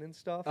Rain and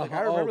stuff. Like I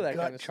Uh-huh. remember Oh, that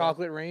God, kind of stuff.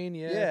 Chocolate Rain.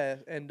 Yeah. Yeah,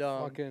 and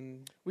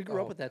Fucking. we grew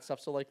oh. up with that stuff.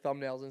 So like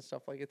thumbnails and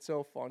stuff, like it's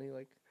so funny.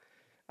 Like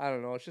I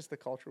don't know, it's just the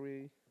culture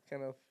we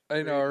kind of.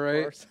 I know, created for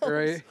right? ourselves.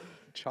 Right.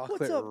 Chocolate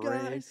What's up, Rain.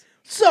 guys?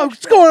 So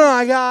what's going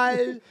on,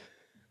 guys?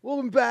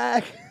 Welcome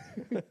back.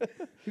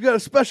 We got a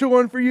special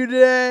one for you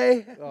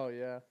today. Oh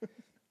yeah,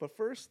 but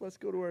first let's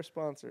go to our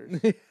sponsors.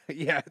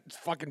 Yeah, it's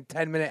fucking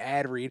 10-minute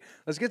ad read.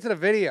 Let's get to the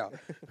video.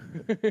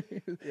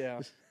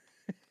 Yeah,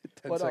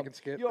 10 second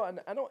skip. You know, and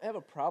I don't have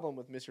a problem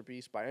with Mr.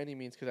 Beast by any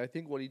means because I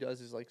think what he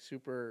does is like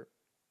super.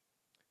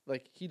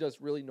 Like he does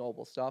really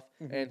noble stuff,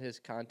 Mhm. and his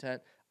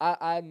content.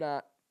 I'm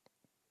not.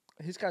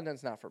 His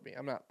content's not for me.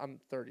 I'm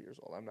 30 years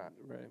old. I'm not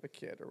Right. a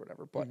kid or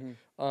whatever. But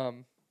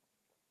Mhm.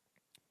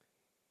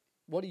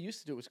 what he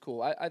used to do was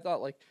cool. I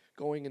thought like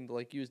going into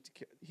like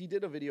he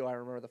did a video. I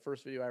remember the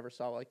first video I ever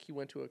saw. Like he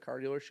went to a car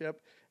dealership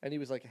and he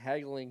was like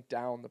haggling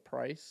down the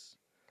price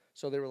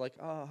So they were like,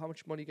 "Oh, how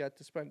much money you got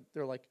to spend?"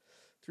 They're like,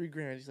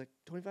 $3,000. He's like,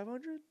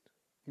 2,500.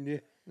 Yeah.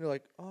 And they're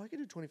like, "Oh, I could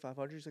do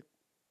 2,500."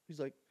 He's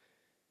like,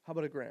 "How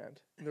about $1,000?"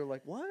 And they're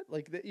like, "What?"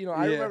 Like, I Yeah.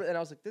 remember, and I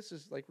was like, "This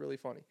is like really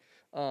funny."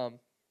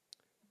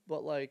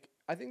 But like,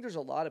 I think there's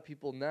a lot of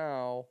people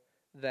now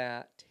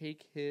that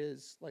take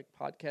his like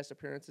podcast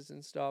appearances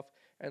and stuff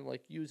and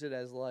like use it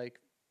as like,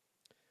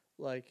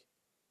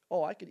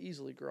 oh, I could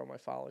easily grow my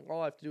following.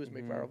 All I have to do is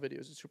make viral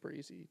videos. It's super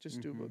easy.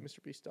 Just do what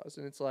Mr. Beast does.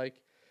 And it's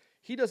like,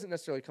 he doesn't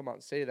necessarily come out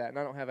and say that, and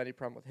I don't have any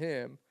problem with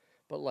him.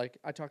 But like,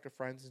 I talk to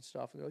friends and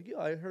stuff, and they're like, "Yeah,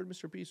 I heard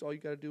Mr. Beast. All you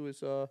got to do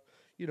is,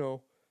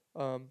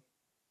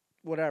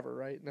 whatever,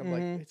 right?" And I'm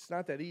like, it's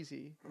not that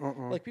easy.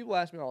 Like, people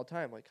ask me all the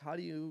time, like, how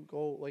do you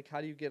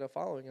get a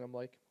following? And I'm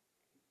like,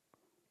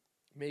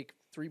 make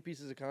 3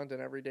 pieces of content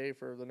every day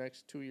for the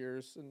next 2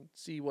 years and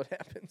see what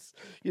happens,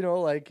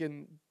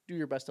 and do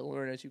your best to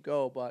learn as you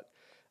go. But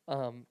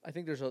I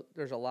think there's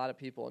a lot of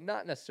people,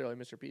 not necessarily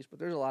Mr. Beast, but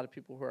there's a lot of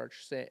people who are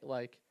saying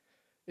like,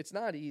 it's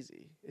not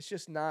easy. It's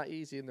just not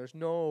easy, and there's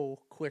no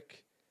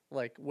quick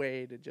like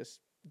way to just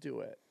do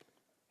it.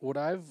 What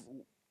I've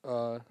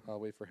I'll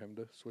wait for him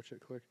to switch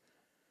it quick.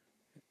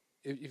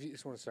 If you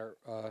just want to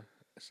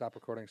start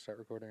recording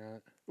on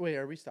it. Wait,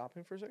 are we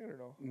stopping for a second or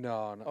no?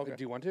 No. Okay.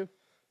 Do you want to?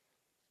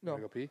 No.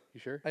 Wanna go pee? You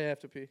sure? I have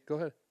to pee. Go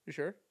ahead. You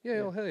sure?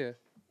 Yeah. Oh, hell yeah.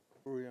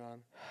 What were we on?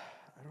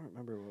 I don't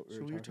remember what we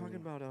So were we were talking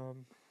about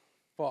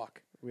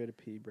Fuck. We had a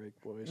pee break,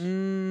 boys.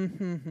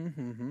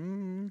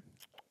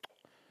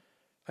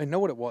 I know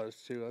what it was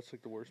too. That's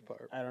like the worst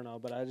part. I don't know,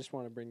 but I just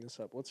want to bring this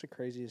up. What's the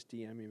craziest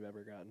DM you've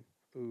ever gotten?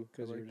 Ooh,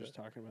 Because I you like were just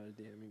that. talking about a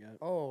DM you got.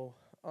 Oh,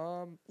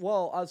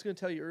 well, I was going to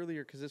tell you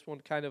earlier because this one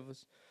kind of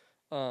was,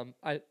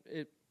 I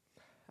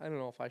don't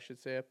know if I should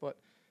say it, but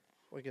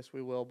well, I guess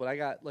we will. But I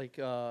got like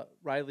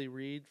Riley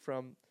Reed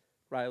from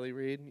Riley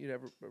Reed.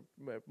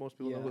 Most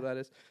people know who Yeah. that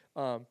is.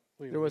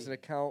 There was an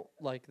account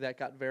like that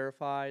got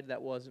verified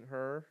that wasn't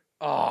her,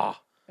 Ah.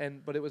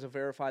 but it was a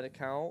verified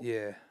account.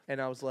 Yeah.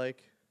 And I was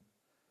like,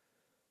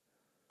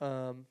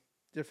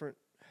 different.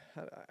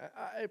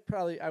 I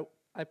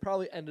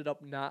probably ended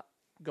up not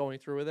going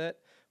through with it,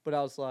 but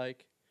I was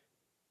like,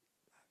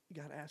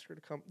 you gotta ask her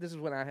to come. This is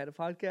when I had a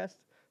podcast,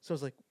 so I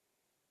was like,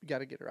 you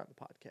gotta get her on the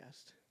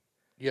podcast.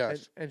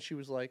 Yes. And she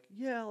was like,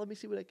 yeah, let me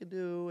see what I can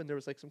do. And there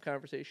was like some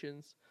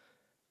conversations,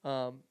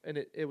 and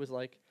it was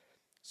like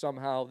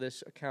somehow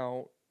this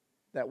account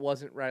that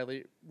wasn't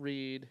Riley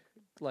Reed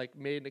like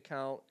made an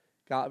account,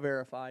 got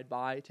verified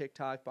by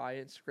TikTok, by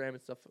Instagram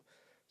and stuff.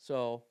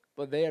 So,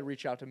 but they had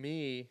reached out to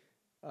me,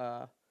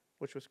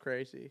 which was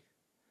crazy.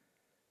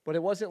 But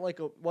it wasn't like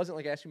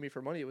asking me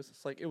for money. It was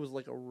just like a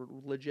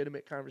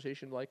legitimate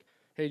conversation. Like,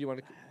 hey, do you want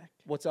to?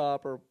 What's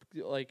up? Or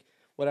like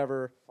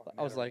whatever.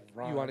 I was like,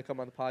 you want to come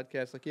on the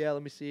podcast? Like, yeah,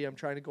 let me see. I'm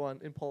trying to go on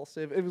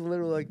Impulsive. It was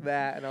literally like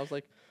that, and I was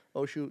like,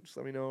 oh shoot, just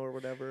let me know or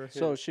whatever.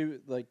 So she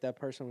that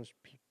person was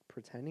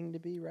pretending to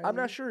be right? I'm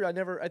not sure. I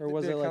Or think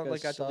was the it account like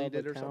a got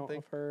deleted or sub-account something.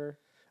 of her?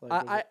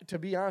 Like, I to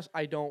be honest,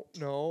 I don't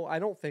know. I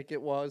don't think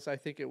it was. I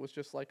think it was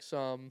just like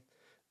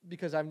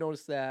because I've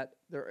noticed that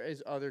there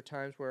is other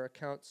times where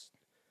accounts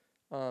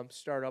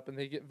start up and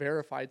they get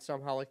verified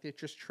somehow, like they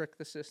just trick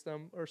the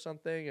system or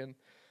something, and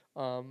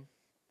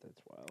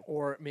that's wild.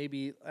 or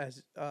maybe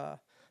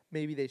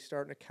maybe they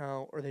start an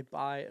account or they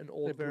buy an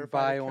old They verified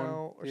buy account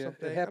one. or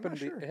something. It I'm happened. not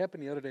sure. It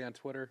happened the other day on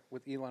Twitter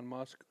with Elon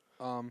Musk.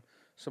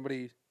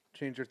 Somebody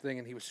changed their thing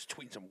and he was just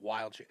tweeting some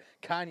wild shit.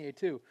 Kanye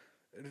too,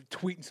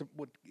 tweeting some.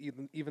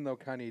 Even though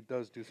Kanye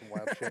does do some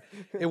wild shit,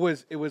 it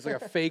was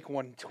like a fake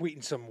one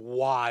tweeting some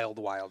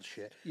wild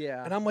shit.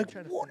 Yeah, And I'm like,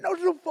 what? No,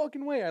 there's no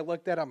fucking way. I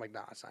looked at it. I'm like,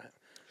 nah, it's not him.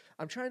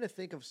 I'm trying to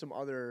think of some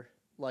other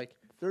like.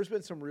 There's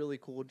been some really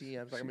cool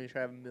DMs. Like, I'm sure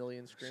I have a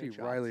million screenshots.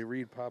 See Riley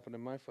Reed popping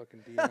in my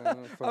fucking DM.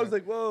 I was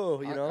like,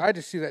 whoa, I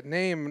just see that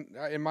name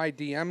in my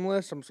DM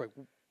list. I'm just like,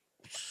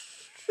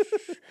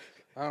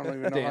 I don't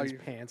even know how Dan's you.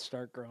 pants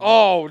start growing.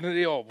 Oh,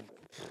 no.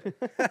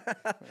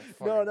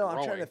 No,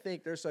 I'm trying to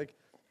think. There's like,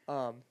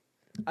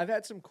 I've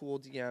had some cool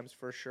DMs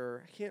for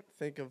sure. I can't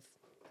think of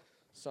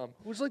some.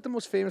 Who's like the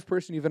most famous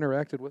person you've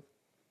interacted with?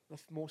 The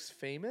most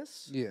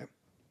famous? Yeah.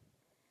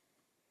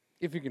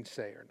 If you can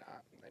say or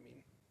not. I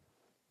mean,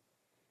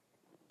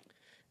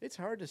 It's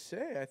hard to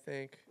say, I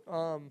think.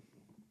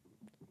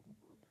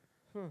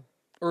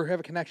 or have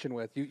a connection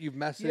with. You've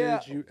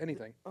messaged, Yeah.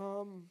 anything.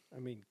 I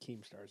mean,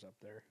 Keemstar's up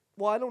there.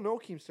 Well, I don't know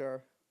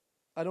Keemstar.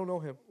 I don't know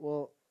him.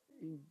 Well,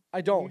 I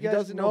don't. You He guys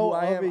doesn't know who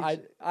I know am. of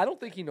I don't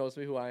think he knows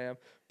me who I am.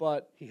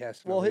 But He has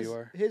to know well, who you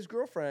are. his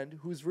girlfriend,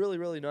 who's really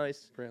really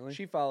nice, Apparently.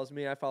 she follows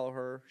me. I follow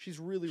her. She's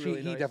really He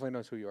nice. definitely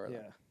knows who you are. yeah,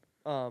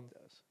 then. it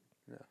does.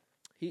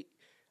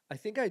 I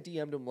think I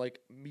DM'd him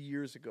like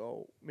years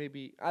ago.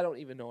 Maybe I don't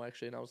even know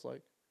actually. And I was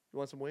like, "You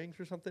want some wings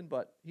or something?"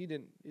 But he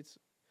didn't.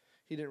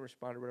 He didn't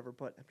respond or whatever.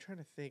 But I'm trying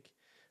to think.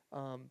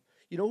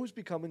 You know who's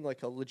becoming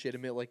like a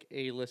legitimate like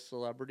A-list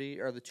celebrity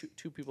are the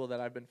two people that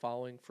I've been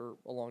following for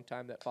a long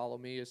time that follow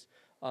me is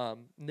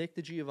Nick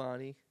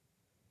DeGiovanni.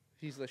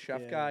 He's the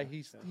chef Yeah, guy.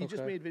 He just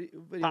Okay. made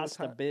video with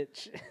Pasta Tom.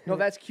 bitch. No,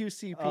 that's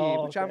QCP,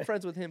 Oh, which I'm okay.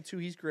 friends with him too.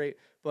 He's great,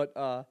 but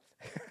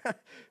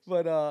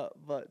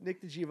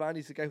Nick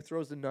DiGiovanni's the guy who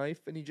throws the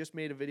knife, and he just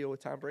made a video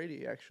with Tom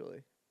Brady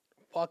actually.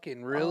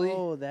 Fucking really?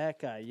 Oh, that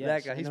guy. Yes,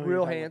 that guy, I he's know who you're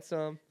real talking about.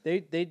 handsome They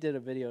did a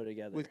video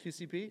together. with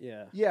QCP.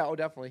 Yeah. Yeah, oh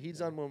definitely. He's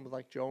done one with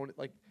like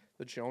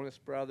the Jonas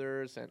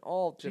Brothers and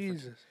all different.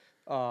 Jesus.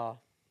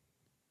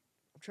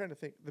 I'm trying to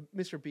think. The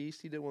Mr.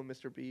 Beast. He did one with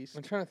Mr. Beast.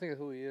 I'm trying to think of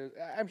who he is.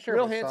 I'm sure.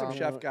 Real I saw handsome him.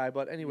 chef guy,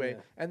 but anyway.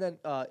 Yeah. And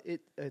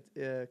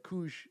then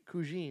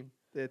Cuisine,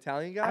 the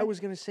Italian guy. I was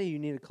gonna say you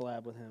need a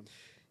collab with him.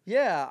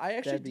 Yeah, I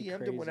actually That'd be DM'd him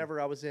crazy. whenever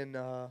I was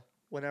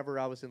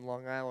in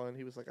Long Island.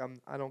 He was like,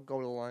 I don't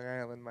go to Long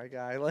Island, my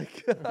guy.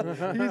 Like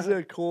he's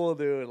a cool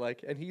dude.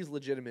 Like, and he's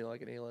legitimately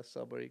like an A-list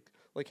celebrity.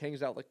 Like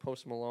hangs out like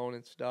Post Malone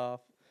and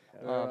stuff.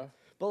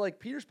 But like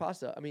Peter's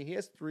Pasta, I mean, he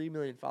has 3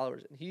 million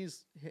followers, and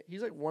he's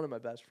like one of my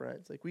best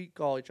friends. Like we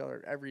call each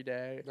other every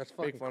day, That's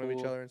make fucking fun of each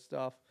cool. other and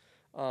stuff.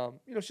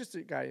 It's just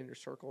a guy in your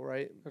circle,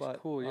 right? That's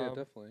cool. Yeah,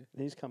 definitely.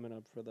 He's coming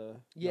up for the.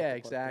 Yeah,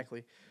 Knuckle Puck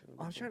exactly. thing.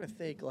 I'm trying to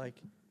think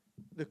like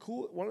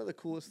one of the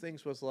coolest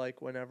things was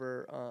like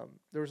whenever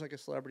there was like a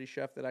celebrity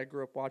chef that I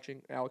grew up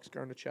watching, Alex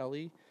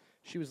Garnacelli.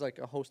 She was like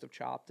a host of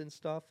Chopped and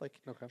stuff. Like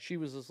Okay. she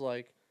was just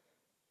like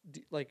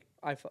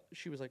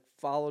she was like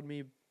followed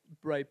me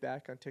right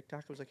back on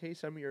TikTok. I was like, hey,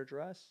 send me your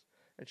address,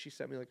 and she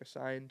sent me like a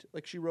signed,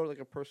 like she wrote like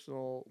a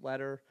personal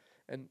letter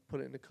and put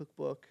it in the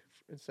cookbook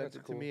and sent That's it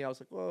to cool. me. I was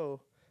like,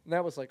 whoa, and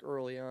that was like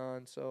early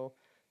on, so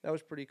that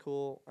was pretty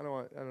cool. I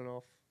don't know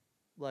if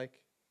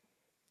like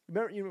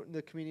remember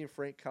the comedian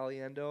Frank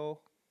Caliendo,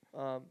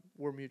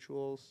 we're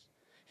mutuals.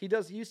 He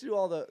used to do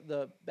all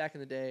the back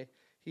in the day.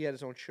 He had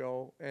his own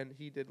show, and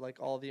he did like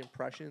all the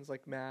impressions,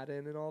 like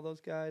Madden and all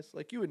those guys.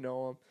 Like you would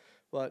know him,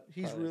 but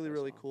he's Probably really the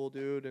really first cool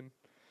dude. And I'm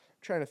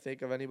trying to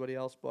think of anybody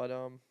else, but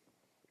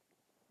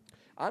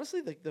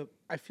honestly, like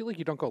I feel like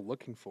you don't go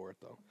looking for it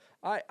though.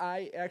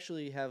 I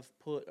actually have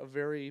put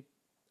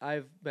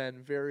I've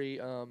been very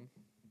I'll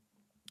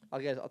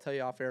tell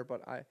you off air,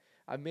 but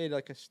I made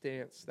like a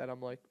stance that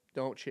I'm like,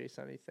 don't chase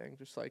anything,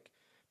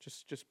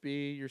 just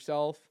be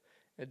yourself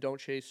and don't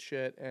chase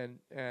shit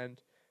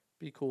and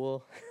be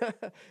cool.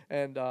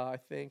 And I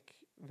think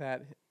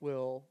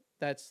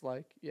that's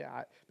like,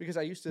 yeah, because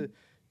I used to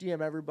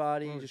DM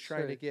everybody, Oh, just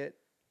trying to sick. get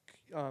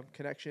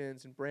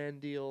connections and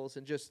brand deals,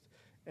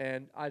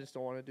 and I just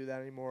don't want to do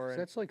that anymore. 'Cause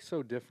And that's like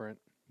so different.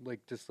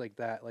 Like just like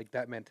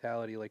that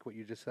mentality, like what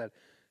you just said.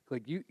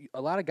 Like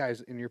a lot of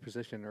guys in your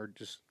position are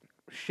just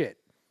shit,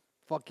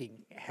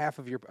 fucking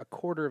a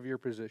quarter of your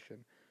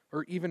position,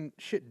 or even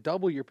shit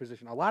double your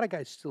position. A lot of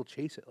guys still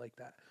chase it like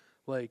that,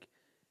 like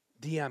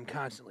DM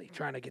constantly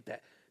trying to get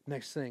that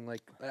next thing.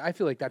 Like I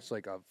feel like that's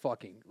like a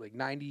fucking like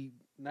 95%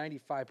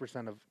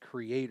 of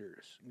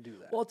creators do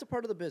that. well, it's a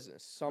part of the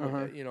business, some Uh-huh.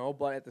 of it,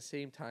 but at the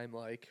same time,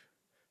 like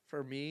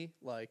for me,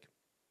 like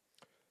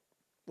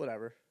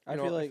whatever. I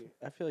feel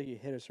like you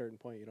hit a certain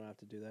point, you don't have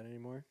to do that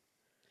anymore.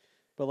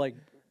 But like,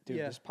 dude,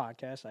 Yeah. this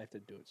podcast, I have to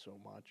do it so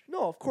much.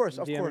 No, of course,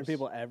 I'm DMing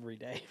people every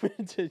day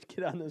to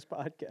get on this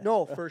podcast.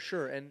 No, bro. for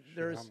sure. And Shit,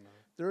 there's I'm not.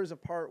 there is a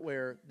part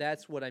where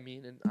that's what I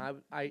mean,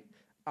 and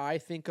I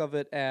think of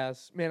it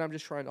as, man, I'm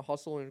just trying to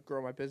hustle and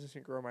grow my business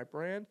and grow my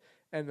brand,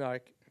 and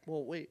like,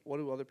 well, wait, what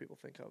do other people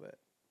think of it?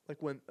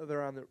 Like when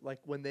they're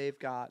when they've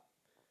got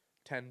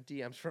 10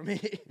 DMs from me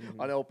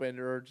unopened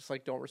or just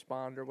like don't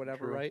respond or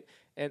whatever, True. right?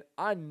 And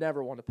I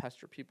never want to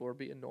pester people or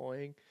be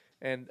annoying,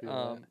 and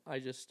Feel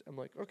that. I'm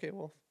like, okay,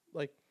 well,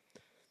 like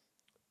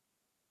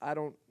I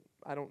don't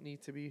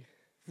need to be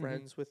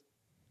friends with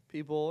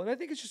people, and I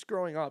think it's just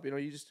growing up.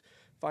 You just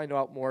find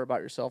out more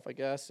about yourself, I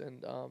guess,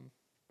 and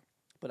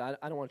but I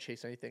don't want to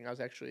chase anything. I was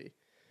actually,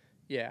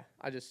 yeah,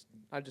 I just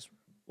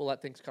will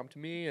let things come to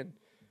me, and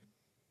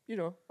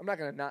I'm not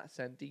gonna not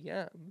send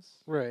DMs,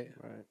 Right.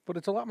 Right. But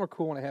it's a lot more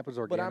cool when it happens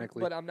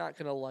organically. but I'm not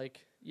gonna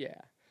like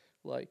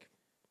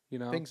you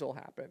know. things will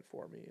happen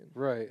for me, and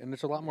Right, and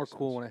it's a lot more Makes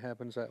cool sense. when it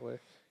happens that way.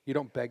 You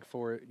don't beg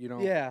for it. You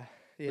don't. yeah,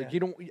 Like you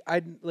don't.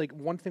 I like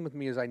one thing with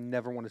me is I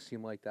never want to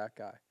seem like that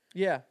guy.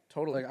 yeah,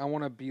 totally. Like I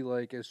want to be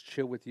like as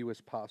chill with you as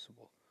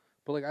possible.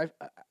 But like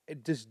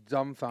it just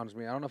dumbfounds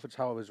me. I don't know if it's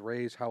how I was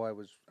raised, how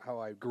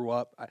I grew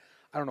up.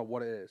 I don't know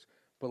what it is.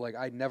 But like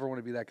I never want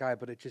to be that guy.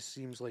 But it just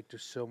seems like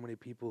there's so many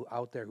people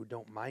out there who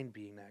don't mind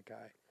being that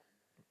guy.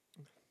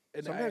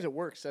 And Sometimes it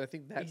works, and I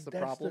think that's the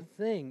problem.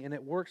 the thing, and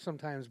it works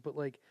sometimes. But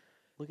like,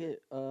 Look at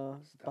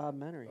Bob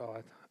Menery. oh,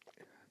 I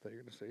thought you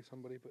were gonna say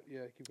somebody. But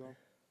yeah, keep going.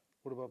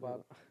 What about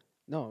Bob?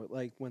 No,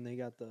 like when they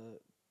got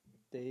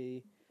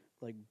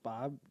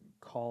Bob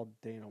called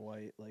Dana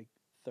White like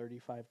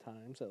 35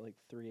 times at like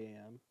 3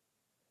 a.m.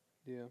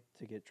 Yeah.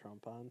 to get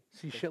Trump on.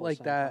 See the shit Full like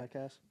Send that.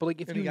 podcast. But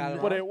like if And he you got it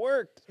know, But it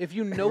worked. if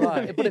you know,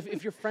 Right. but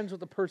if you're friends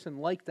with a person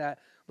like that,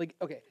 like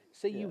okay,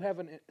 say you Yeah.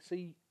 have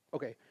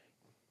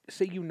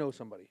say you know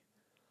somebody,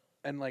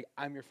 and like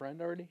I'm your friend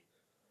already,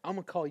 I'm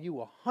gonna call you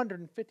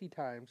 150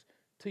 times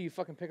till you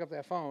fucking pick up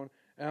that phone,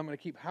 and I'm gonna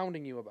keep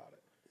hounding you about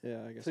it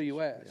Yeah, I guess. till you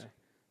it's- ask.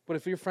 But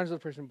if you're friends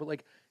with a person, but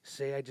like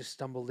say I just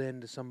stumbled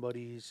into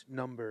somebody's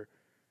number,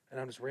 and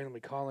I'm just randomly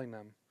calling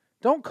them.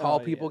 Don't call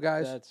Oh, people,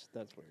 yeah, guys.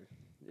 That's weird.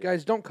 Yeah.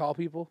 Guys, don't call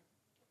people.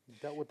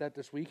 Dealt with that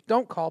this week.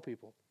 Don't call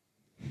people.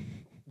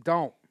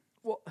 Don't.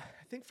 Well, I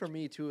think for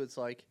me too, it's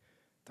like,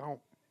 Don't.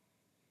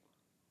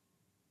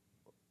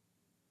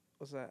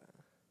 what's that?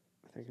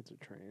 I think it's a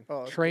train.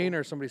 Oh, that's Train cool.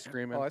 or somebody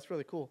screaming. Oh, that's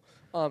really cool.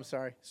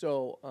 Sorry.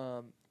 So,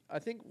 I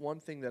think one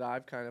thing that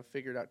I've kind of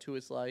figured out too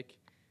is like,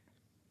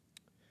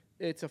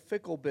 it's a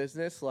fickle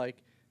business.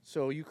 Like,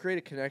 so you create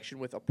a connection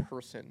with a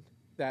person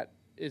that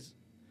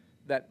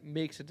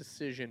makes a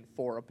decision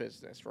for a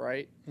business,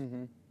 right?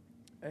 Mm-hmm.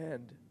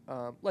 And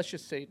let's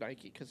just say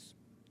Nike, because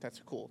that's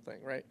a cool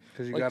thing, right?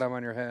 Because you Like- got them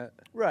on your hat.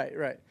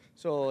 Right.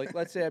 So, like,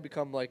 let's say I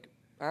become like,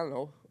 I don't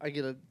know, I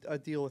get a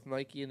deal with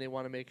Nike and they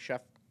want to make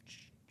chef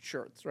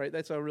shirts, right?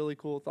 That's a really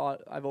cool thought.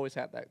 I've always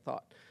had that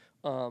thought.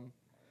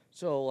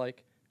 So,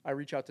 like, I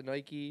reach out to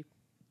Nike,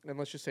 and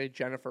let's just say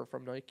Jennifer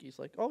from Nike's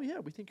like, oh, yeah,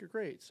 we think you're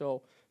great.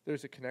 So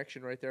there's a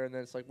connection right there. And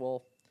then it's like,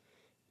 well,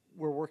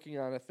 we're working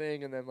on a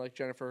thing. And then, like,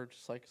 Jennifer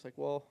just like, it's like,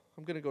 well,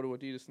 I'm going to go to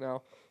Adidas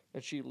now.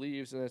 And she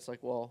leaves. And it's like,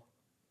 well,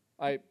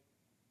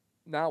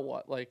 now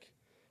what? Like,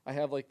 I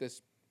have, like,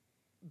 this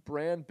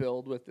brand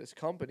build with this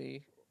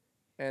company.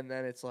 And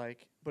then it's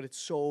like, but it's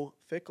so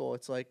fickle.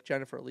 It's like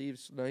Jennifer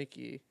leaves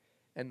Nike.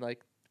 And,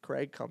 like,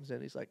 Craig comes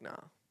in. He's like, nah,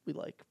 we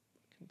like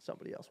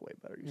somebody else way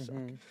better. You suck.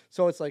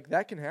 So it's like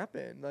that can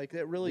happen. Like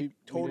that really We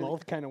totally.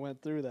 both kind of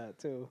went through that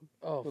too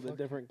Oh, with a fuck.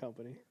 different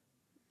company.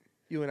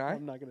 You and I.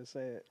 I'm not gonna say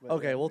it. But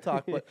Okay, yeah. we'll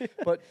talk.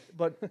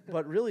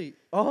 But really.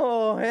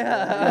 Oh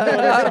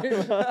yeah.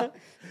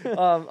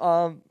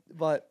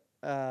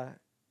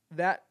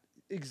 That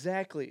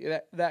exactly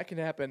that can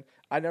happen.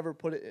 I never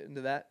put it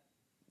into that.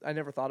 I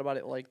never thought about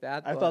it like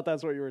that. I but thought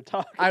that's what you were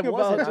talking I about.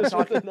 wasn't. I'm just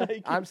with the talking.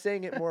 Nike. I'm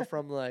saying it more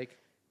from like.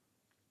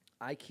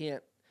 I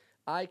can't.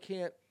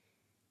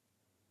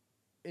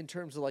 In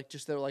terms of like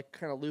just to like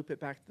kind of loop it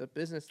back to the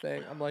business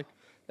thing, I'm like,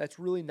 that's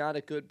really not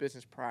a good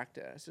business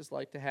practice. It's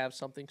like to have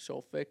something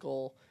so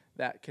fickle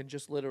that can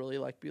just literally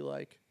like be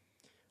like,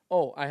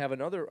 oh, I have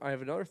another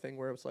thing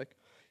where it's like,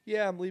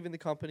 yeah, I'm leaving the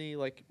company,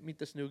 like meet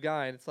this new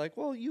guy, and it's like,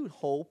 well, you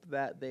hope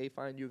that they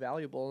find you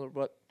valuable,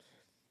 but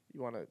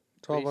you want to.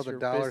 It's all about the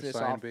dollar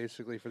sign,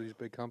 basically, for these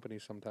big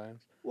companies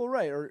sometimes. Well,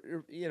 right,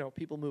 or you know,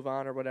 people move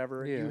on or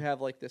whatever, and you Yeah. have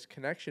like this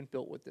connection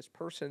built with this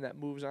person that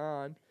moves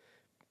on,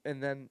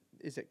 and then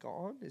is it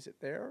gone? Is it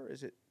there?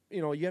 Is it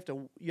you have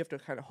to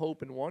kind of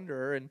hope and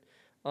wonder, and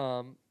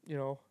I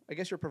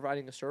guess you're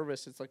providing a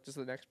service. It's like, does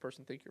the next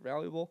person think you're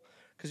valuable?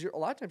 Because a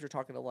lot of times you're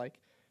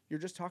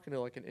just talking to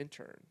like an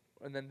intern,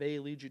 and then they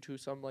lead you to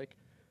some like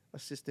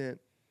assistant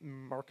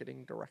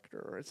marketing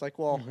director. It's like,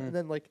 well, and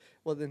then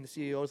then the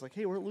CEO is like,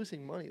 hey, we're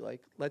losing money.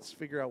 Like, let's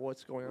figure out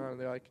what's going on. And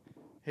they're like,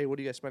 hey, what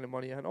are you guys spending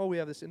money on? Oh, we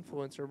have this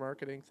influencer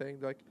marketing thing.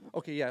 They're like,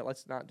 okay, yeah,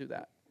 let's not do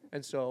that.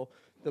 And so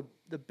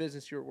the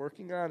business you're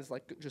working on is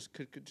like could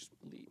just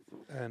leave.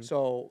 And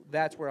So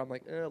that's where I'm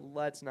like,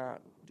 let's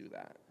not do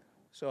that.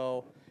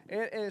 So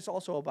and it's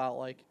also about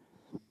like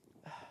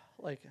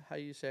how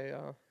you say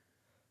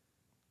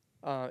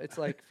it's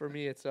like for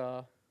me it's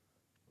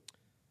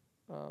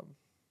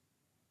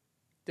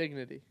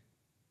dignity.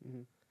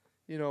 Mhm.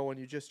 You know, when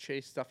you just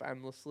chase stuff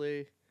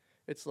endlessly,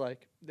 it's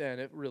like then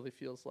it really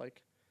feels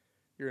like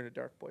you're in a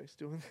dark place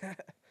doing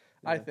that.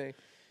 I Yeah. think.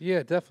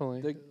 yeah,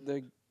 definitely.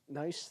 The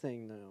nice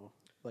thing though,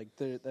 like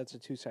that's a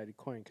two-sided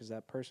coin because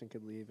that person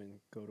could leave and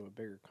go to a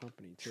bigger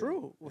company too.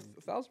 True, with And-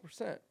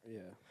 1,000%.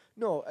 yeah,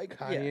 No,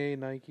 Kanye,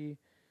 Nike,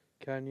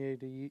 Kanye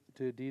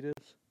to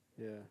Adidas.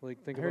 yeah.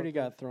 Like, think I about heard he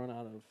that. got thrown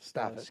out of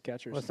Stop it.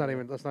 Skechers. Let's today.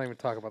 not even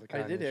talk about the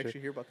Kanye I did shit.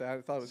 actually hear about that.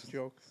 I thought it was a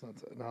joke.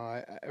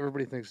 No,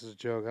 everybody thinks it's a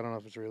joke. I don't know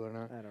if it's real or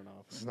not. I don't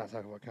know. Let's not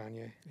talk about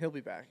Kanye. He'll be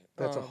back.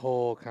 That's a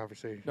whole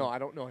conversation. No, I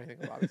don't know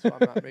anything about it, so I'm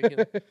not making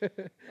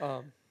it.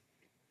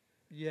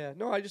 Yeah,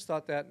 no, I just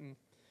thought that, and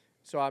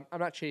so I'm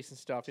not chasing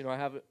stuff. You know, I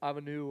have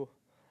a new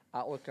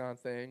outlook on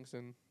things,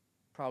 and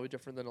probably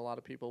different than a lot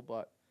of people,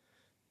 but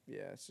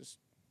yeah, it's just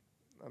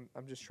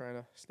I'm just trying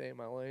to stay in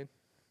my lane.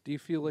 Do you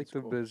feel like That's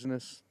the cool.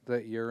 business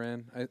that you're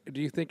in?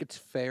 Do you think it's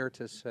fair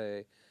to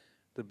say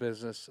the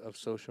business of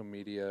social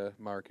media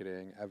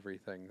marketing,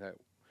 everything that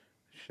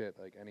shit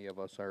like any of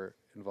us are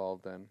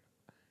involved in,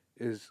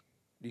 is?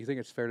 Do you think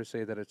it's fair to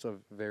say that it's a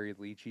very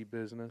leechy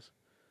business?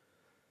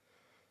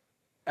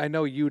 I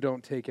know you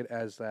don't take it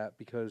as that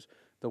because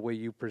the way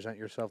you present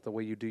yourself, the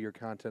way you do your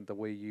content, the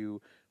way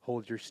you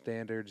hold your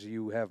standards,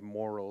 you have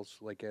morals,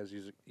 like as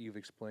you've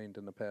explained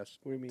in the past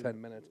What do you mean? 10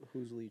 minutes.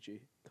 Who's leechy?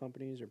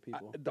 Companies or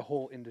people? The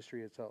whole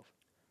industry itself.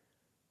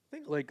 I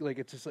think Like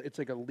it's just, it's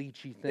like a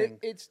leechy thing.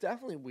 it's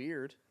definitely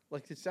weird.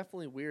 Like it's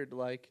definitely weird.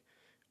 Like,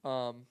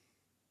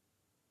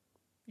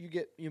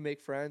 you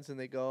make friends and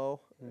they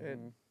go,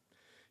 and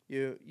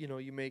you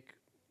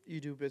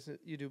do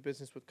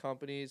business with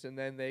companies and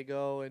then they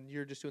go and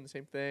you're just doing the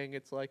same thing.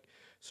 It's like,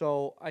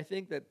 so I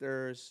think that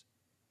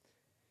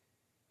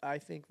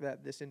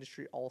this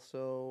industry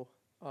also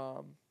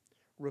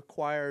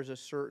requires a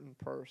certain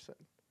person,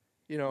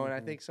 and I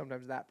think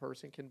sometimes that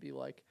person can be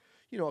like,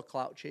 a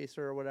clout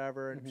chaser or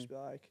whatever, and just be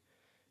like,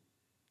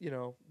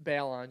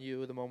 bail on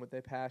you the moment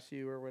they pass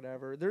you or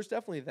whatever. There's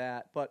definitely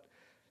that, but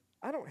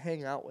I don't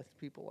hang out with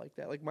people like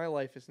that. Like, my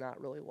life is not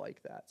really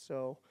like that.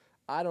 So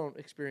I don't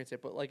experience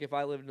it. But, like, if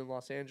I lived in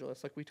Los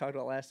Angeles, like we talked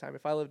about last time,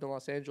 if I lived in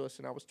Los Angeles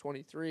and I was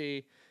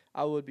 23,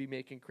 I would be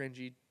making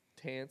cringy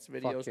dance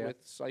videos yeah.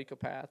 with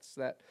psychopaths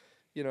that,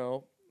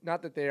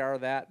 not that they are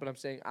that, but I'm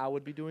saying I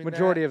would be doing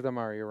Majority that. of them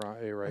are. You're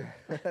right. You're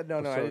right. No,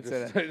 I So didn't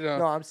say just- that. no.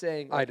 No, I'm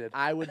saying I like, did.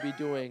 I would be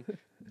doing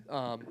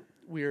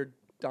weird,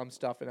 dumb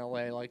stuff in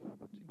LA, like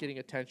getting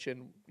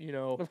attention,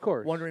 Of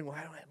course. wondering why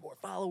I don't have more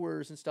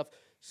followers and stuff.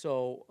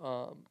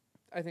 So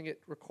I think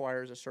it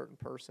requires a certain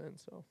person.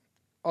 So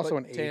Also but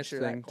an to age answer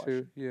that thing too.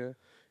 question. Yeah,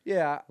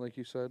 yeah, like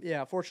you said.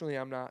 yeah. Fortunately,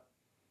 I'm not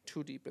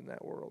too deep in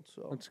that world.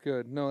 So That's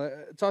good. No,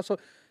 it's also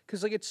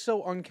because like it's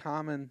so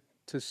uncommon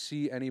to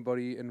see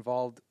anybody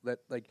involved that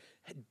like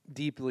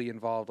deeply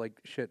involved. Like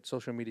shit,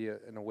 social media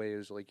in a way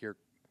is like you're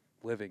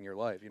living your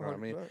life. You know what I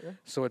mean? 100%, yeah.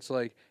 So it's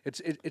like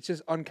it's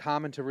just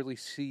uncommon to really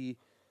see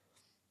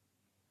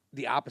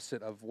the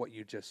opposite of what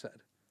you just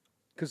said.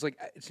 Because like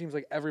it seems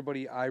like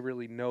everybody I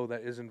really know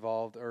that is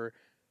involved, or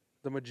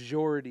the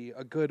majority,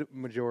 a good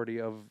majority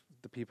of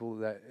the people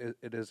that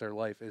it is their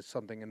life is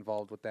something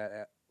involved with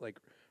that like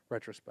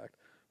retrospect.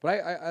 But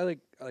I like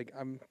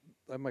I'm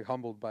like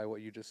humbled by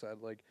what you just said.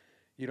 Like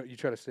you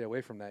try to stay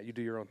away from that. You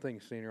do your own thing,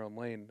 stay in your own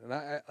lane, and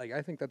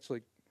I think that's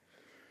like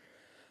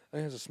I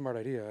think that's a smart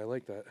idea. I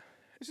like that.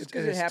 It's just It's,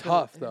 'cause it's it happened.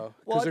 tough though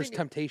Well, because I there's think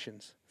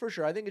temptations. For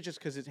sure. I think it's just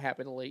because it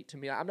happened late to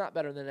me. I'm not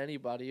better than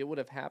anybody. It would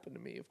have happened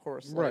to me, of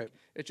course. Right. Like,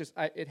 it just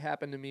it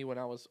happened to me when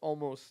I was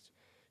almost,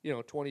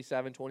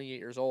 27, 28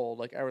 years old.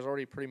 Like, I was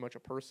already pretty much a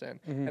person.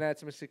 Mhm. And I had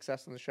some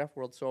success in the chef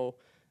world. So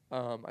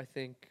I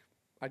think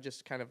I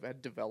just kind of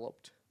had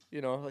developed.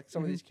 Like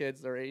some of these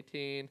kids, they're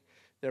 18.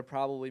 They're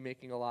probably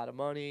making a lot of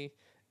money.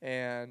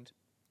 And,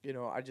 I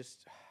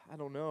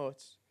don't know.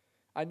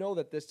 I know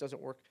that this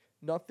doesn't work.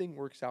 Nothing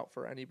works out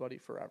for anybody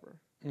forever.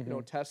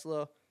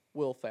 Tesla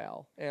will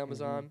fail.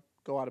 Amazon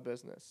go out of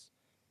business.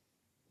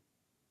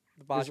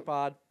 The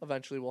BotchPod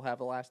eventually will have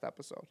the last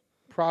episode.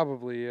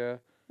 Probably, yeah.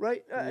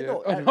 Right? Yeah.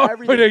 No, Oh, no,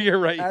 everything, no, you're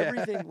right. Yeah.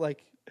 everything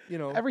like,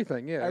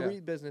 Everything, yeah. every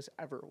business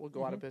ever will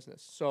go out of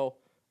business. So,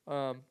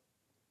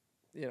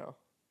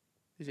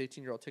 these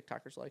 18-year-old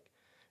TikTokers, like,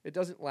 it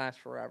doesn't last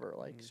forever.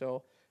 Like,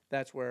 so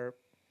that's where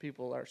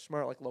people are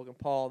smart, like Logan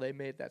Paul. They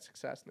made that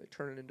success and they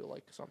turn it into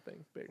like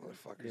something bigger.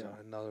 Motherfucker's on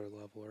another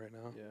level right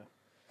now. Yeah.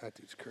 That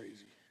dude's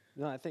crazy.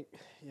 No, I think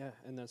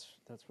and that's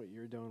what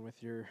you're doing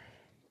with your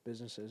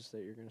businesses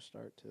that you're going to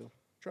start too.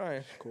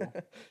 Trying. Cool.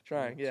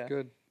 Trying, yeah. It's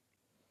good.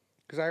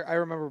 Because I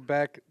remember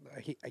back,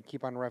 I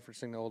keep on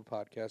referencing the old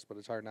podcast, but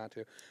it's hard not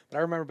to. But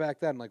I remember back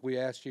then, like we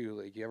asked you,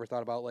 like you ever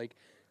thought about like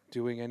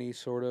doing any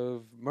sort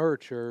of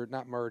merch or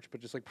not merch,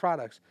 but just like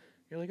products.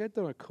 You're like, I've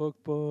done a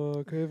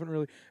cookbook. I haven't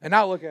really. And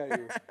now look at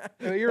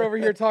you. You're over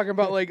here talking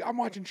about like I'm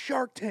watching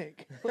Shark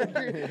Tank. Like,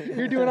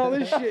 you're doing all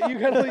this shit. You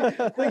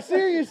gotta like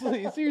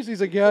seriously. He's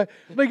like, yeah.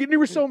 Like and you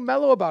were so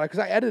mellow about it because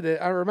I edited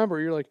it. I remember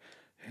you're like,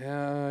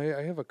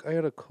 yeah, I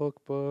had a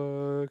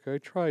cookbook. I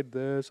tried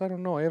this. I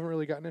don't know. I haven't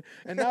really gotten it.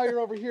 And now you're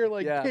over here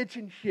like Yeah.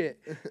 pitching shit.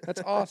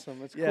 That's awesome.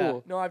 That's Yeah.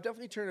 cool. No, I've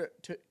definitely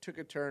took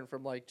a turn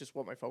from like just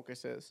what my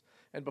focus is.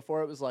 And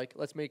before it was like,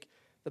 let's make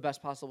the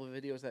best possible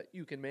videos that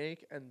you can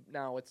make. And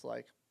now it's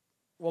like,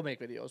 we'll make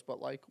videos,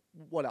 but like,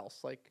 what else?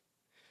 Like,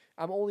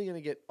 I'm only going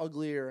to get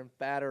uglier and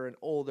fatter and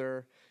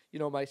older.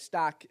 My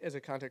stock as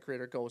a content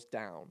creator goes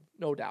down.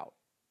 No doubt.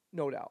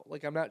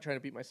 Like, I'm not trying to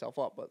beat myself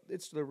up, but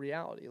it's the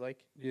reality.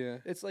 Like, Yeah.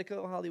 it's like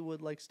a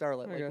Hollywood like starlet, I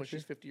like when got you.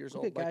 she's 50 years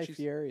Look old. at Guy Like she's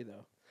Fieri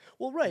though.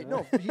 well, right.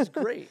 No, he's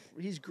great.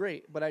 He's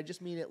great. But I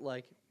just mean it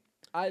like,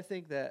 I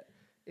think that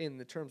in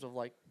the terms of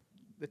like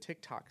the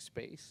TikTok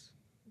space,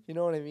 you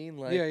know what I mean?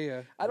 Like,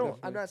 Yeah. I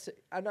don't. Definitely.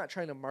 I'm not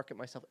trying to market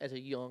myself as a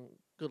young,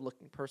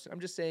 good-looking person. I'm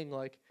just saying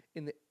like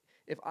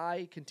if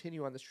I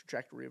continue on this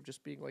trajectory of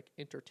just being like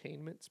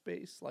entertainment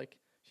space, like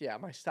yeah,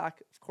 my stock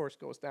of course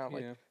goes down.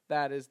 Like Yeah.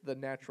 that is the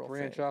natural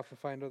Branch thing. off and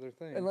find other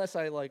things. Unless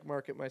I like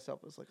market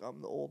myself as like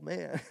I'm the old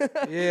man.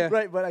 Yeah.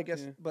 Right. But I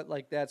guess, Yeah. but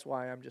like that's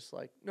why I'm just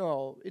like,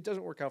 no, it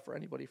doesn't work out for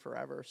anybody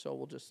forever. So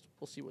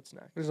we'll see what's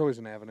next. There's always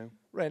an avenue.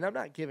 Right. And I'm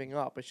not giving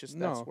up. It's just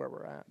that's No. where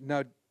we're at.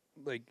 Now,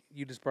 like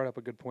you just brought up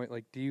a good point.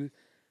 Like,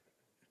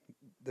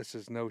 this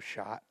is no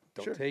shot.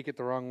 Don't Sure. take it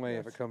the wrong way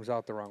if it comes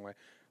out the wrong way.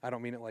 I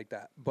don't mean it like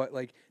that. But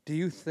like, do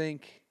you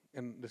think?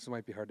 And this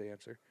might be hard to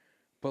answer,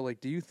 but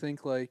like, do you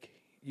think like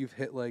you've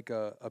hit like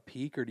a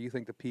peak, or do you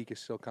think the peak is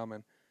still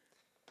coming?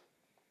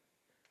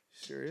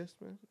 Serious,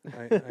 man?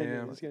 I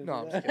am. He's gonna No,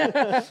 I'm do just that.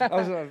 kidding. I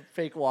was gonna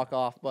fake walk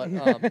off, but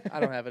I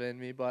don't have it in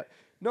me. But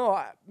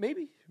no,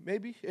 maybe,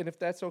 and if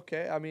that's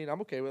okay, I mean,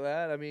 I'm okay with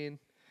that. I mean,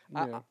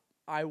 Yeah.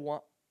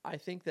 I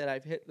think that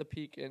I've hit the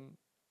peak in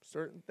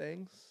certain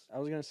things. I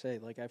was gonna say,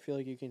 like, I feel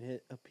like you can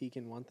hit a peak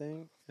in one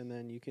thing, and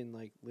then you can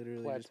like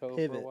literally Plateau just for a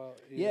pivot while.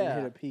 Yeah.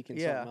 and hit a peak in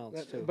Yeah. something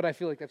else too. But I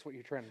feel like that's what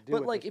you're trying to do.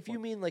 But at like, this if you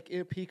point. mean like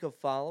a peak of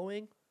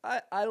following,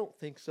 I don't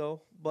think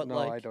so. But no,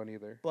 like, I don't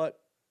either. But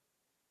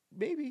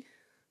maybe.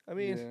 I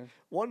mean, Yeah.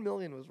 1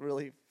 million was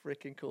really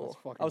freaking cool. That's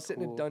fucking I was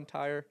sitting cool. in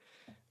Duntire.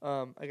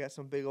 I got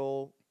some big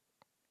old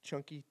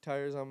chunky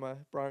tires on my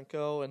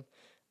Bronco, and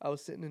I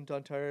was sitting in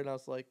done tire, and I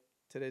was like,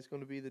 today's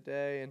going to be the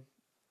day, and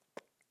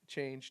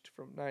changed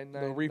from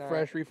 999. The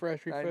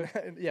refresh.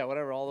 99, yeah,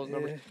 whatever, all those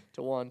numbers Yeah.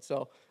 to 1.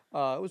 So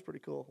it was pretty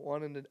cool.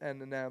 1 and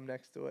an M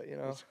next to it, you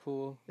know. That's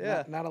cool.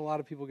 Yeah. Not a lot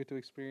of people get to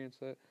experience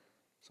that.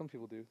 Some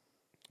people do.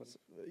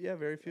 Yeah,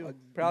 very few.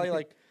 Probably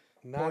like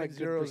Not a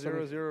good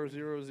percentage.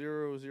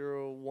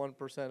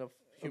 0.000001% of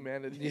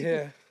humanity.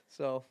 Yeah.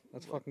 So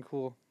That's fucking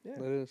cool. Yeah.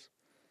 That is.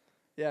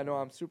 yeah, no,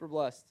 I'm super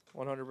blessed.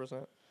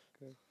 100%.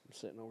 I'm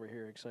sitting over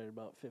here excited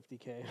about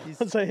 50K. He's-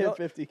 Once I hit no,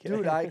 50K,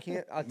 Dude, I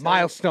can't. I'll tell you,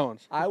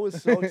 Milestones. I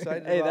was so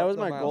excited. Hey, that about was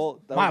the my miles- goal.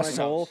 That was my Milestones.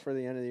 goal for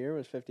the end of the year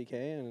was 50K,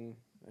 and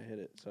I hit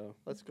it. So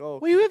Let's go.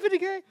 Well, you hit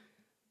 50K?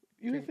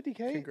 You hit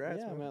 50K? Congrats,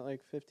 yeah, I'm man. at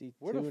like 52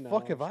 Where the now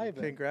fuck or have I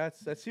something. been? Congrats.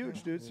 That's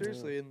huge, dude. Yeah,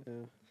 Seriously. And yeah.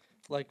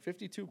 like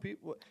 52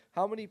 people.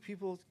 How many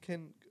people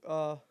can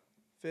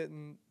fit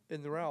in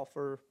the Ralph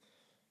or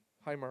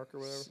Highmark or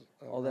whatever?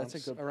 Oh, that's a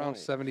good Around point.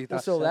 70,000.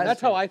 Well, so that's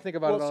how I think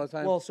about it well, all the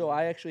time. Well, so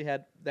I actually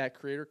had that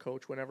creator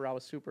coach whenever I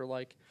was super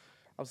like,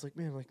 I was like,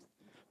 man, like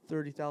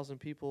 30,000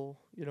 people,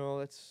 you know,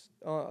 that's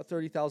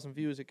 30,000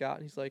 views it got.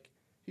 And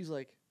he's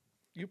like,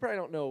 you probably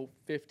don't know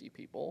 50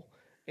 people,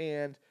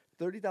 and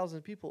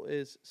 30,000 people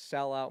is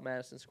sell out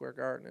Madison Square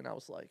Garden. And I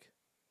was like,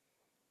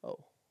 oh,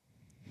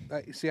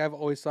 See, I've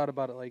always thought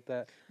about it like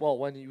that. well,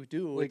 when you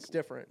do, Like- it's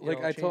different. You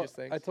Like know, it changes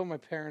I things. told my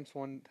parents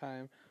one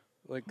time,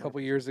 like a couple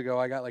years ago,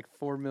 I got like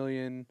 4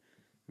 million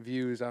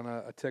views on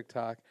a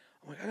TikTok.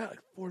 I'm like, I got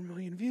like 4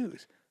 million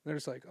views. And they're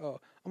just like, oh.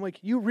 I'm like,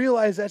 you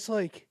realize that's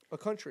like, A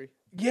country.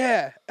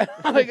 yeah.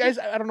 Like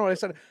I don't know what I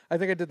said. I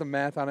think I did the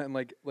math on it and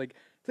like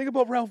think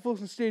about Ralph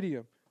Wilson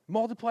Stadium.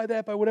 Multiply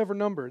that by whatever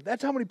number.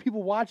 That's how many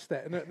people watch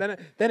that. And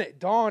then it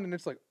dawned and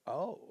it's like,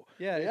 oh.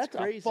 Yeah, it's that's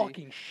crazy. a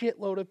fucking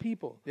shitload of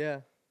people.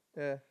 Yeah,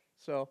 yeah.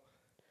 So,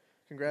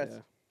 congrats.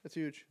 Yeah. That's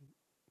huge.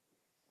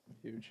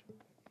 Huge.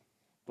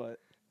 But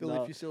Billy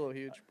no, Fusillo,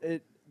 huge.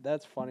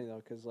 that's funny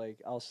though, because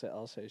like I'll say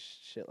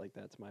shit like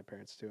that to my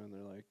parents too, and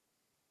they're like,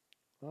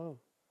 oh.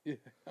 Yeah.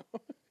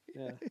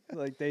 Yeah,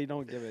 like they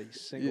don't give a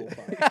single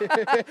Yeah.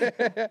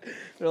 fuck.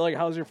 They're like,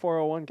 "How's your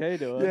 401k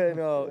doing?" Yeah,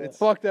 no, Yeah. it's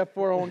Fuck that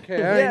 401k. I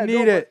yeah, don't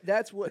need no, it.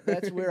 but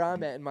that's where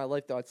I'm at in my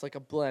life though. It's like a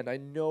blend. I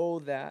know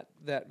that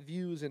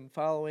views and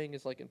following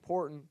is like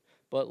important,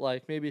 but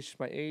like maybe it's just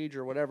my age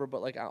or whatever.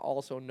 But like I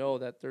also know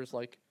that there's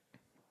like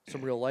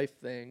some real life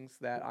things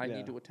that I Yeah.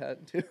 need to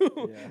attend to.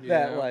 Yeah.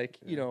 That Yeah. like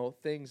you Yeah. know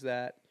things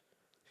that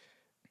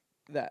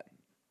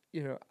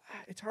you know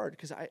it's hard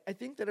because I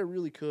think that I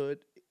really could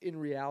in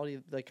reality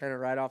like kind of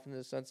ride off into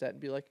the sunset and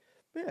be like,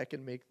 man, I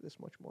can make this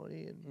much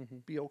money and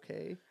Mhm. be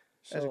okay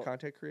as a So,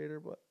 content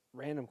creator. But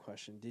random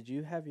question: did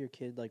you have your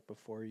kid like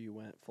before you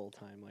went full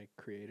time like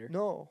creator?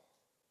 no,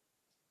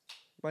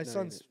 my No, you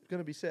son's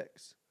gonna be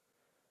 6.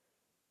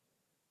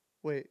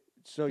 Wait.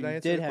 So Did I you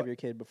answer did the have que- your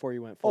kid before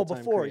you went Oh, full time.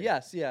 before.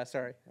 Yes. Yeah.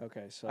 Sorry.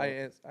 Okay, so I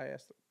asked. I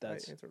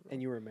that's answered. and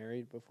you were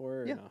married before?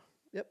 Or Yeah. No?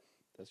 Yep.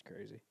 That's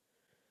crazy.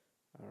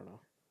 I don't know.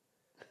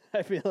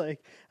 I feel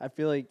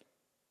like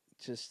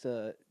just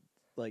to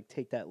like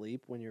take that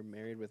leap when you're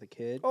married with a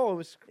kid Oh, it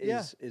was.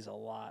 Yeah. is a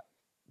lot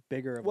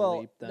bigger of a Well,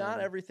 leap than not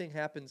everything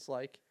happens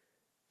like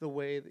the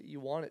way that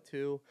you want it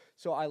to.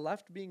 So I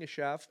left being a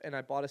chef and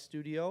I bought a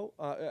studio.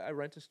 I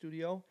rent a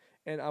studio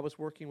and I was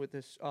working with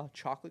this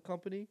chocolate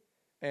company,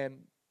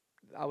 and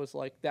I was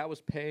like, that was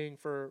paying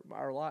for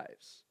our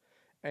lives.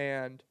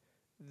 And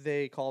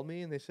they called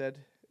me and they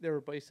said they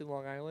were based in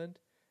Long Island,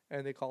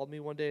 and they called me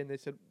one day and they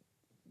said,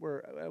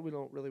 we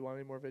don't really want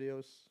any more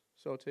videos,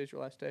 so today's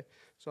your last day.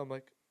 So I'm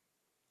like,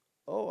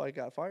 oh, I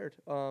got fired.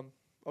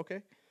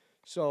 Okay,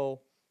 so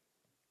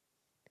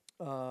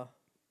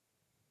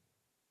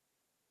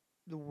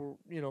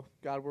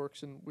God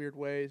works in weird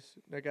ways.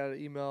 I got an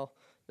email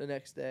the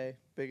next day,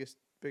 biggest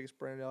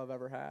brand deal I've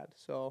ever had.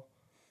 So,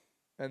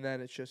 and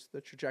then it's just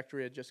the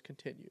trajectory had just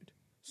continued.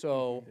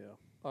 So,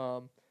 Yeah.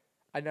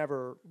 I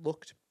never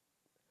looked.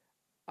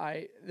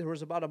 There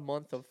was about a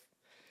month of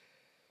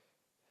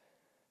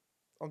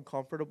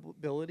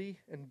uncomfortability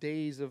and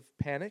days of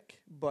panic,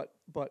 but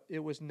it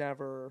was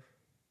never.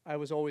 I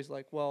was always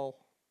like, well,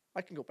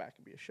 I can go back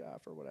and be a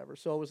chef or whatever.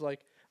 So it was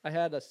like I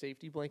had a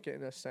safety blanket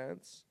in a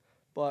sense,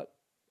 but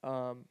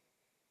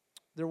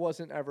there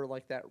wasn't ever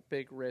like that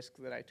big risk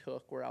that I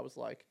took where I was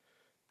like,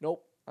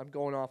 nope, I'm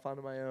going off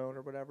onto my own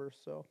or whatever.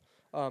 So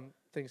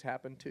things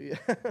happen to you.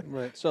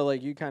 Right. So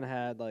like you kind of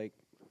had like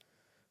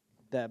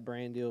that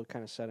brand deal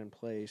kind of set in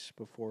place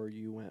before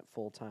you went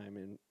full time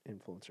in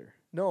influencer.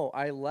 No,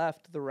 I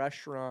left the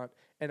restaurant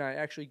and I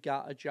actually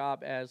got a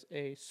job as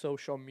a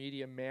social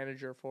media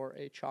manager for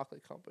a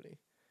chocolate company.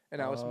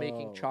 And I was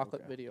making Oh,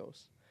 chocolate okay.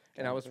 videos.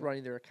 And I was Gotcha.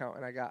 running their account,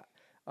 and I got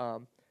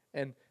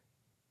and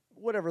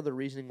whatever the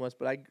reasoning was,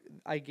 but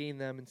I gained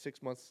them in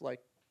 6 months like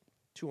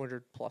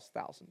 200,000+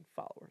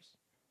 followers.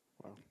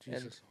 Wow. And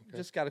Jesus. Okay.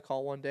 just got a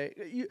call one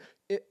day.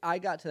 I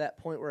got to that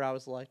point where I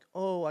was like,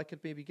 oh, I could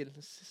maybe get an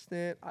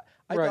assistant.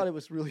 I Right. thought it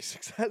was really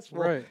successful.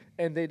 Right.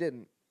 And they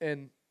didn't.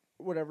 And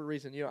whatever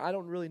reason, I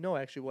don't really know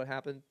actually what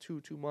happened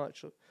too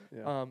much.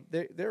 Yeah.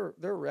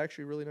 They're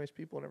actually really nice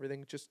people and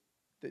everything. Just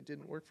that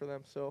didn't work for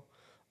them. So,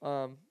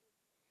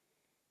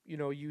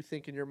 you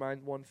think in your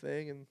mind one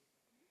thing, and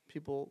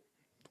people,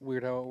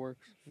 Weird how it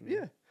works.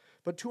 yeah.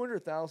 But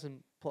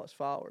 200,000 plus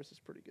followers is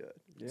pretty good.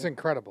 It's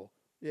incredible.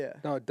 Yeah.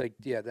 No,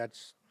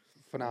 that's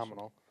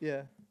phenomenal.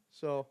 Yeah.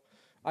 So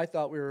I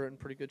thought we were in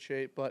pretty good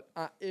shape, but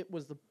it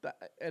was the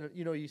and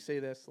you say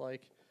this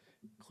like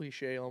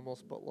cliche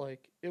almost, but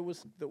like it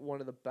was one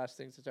of the best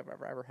things that's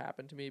ever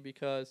happened to me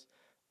because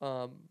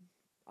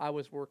I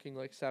was working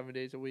like 7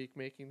 days a week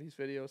making these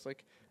videos.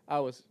 Like I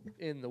was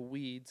in the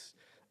weeds,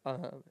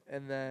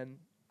 and then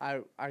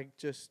I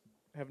just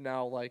have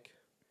now like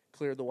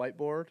cleared the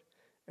whiteboard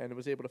and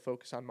was able to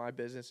focus on my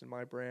business and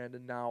my brand.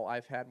 And now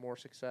I've had more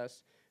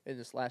success in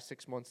this last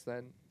 6 months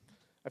than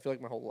I feel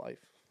like my whole life.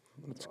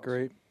 That's awesome.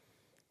 great.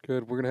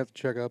 Good. We're gonna have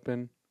to check up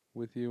in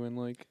with you in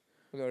like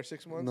Another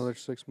 6 months. another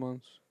 6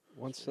 months.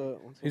 Once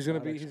He's gonna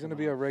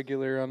be a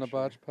regular on the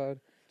Sure. BotchPod.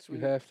 Sweet.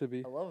 You have to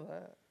be. I love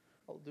that.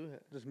 I'll do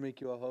it. Just make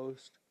you a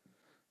host.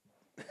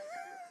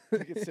 I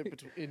can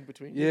sit in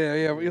between. you.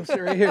 Yeah. You'll sit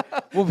right here.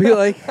 We'll be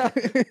like.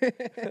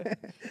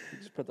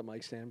 Just put the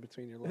mic stand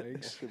between your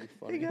legs. Should be Hey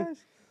funny.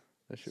 guys.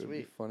 That shit would be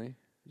Sweet. funny.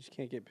 You just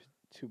can't get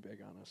too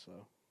big on us,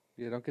 though.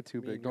 Yeah, don't get too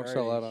I mean, big. Don't you're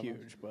sell out already on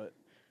us. huge, but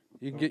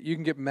You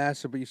can get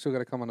massive, but you still got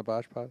to come on the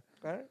BotchPod. All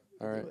right.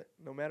 All I'll right. do it,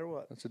 no matter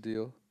what. That's a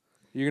deal.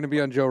 You're gonna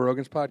be on Joe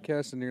Rogan's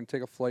podcast, and you're gonna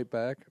take a flight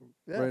back.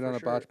 Yeah, Right for on a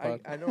sure.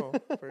 BotchPod. I know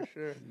for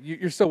sure.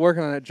 You're still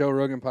working on that Joe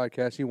Rogan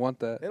podcast. You want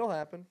that? It'll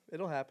happen.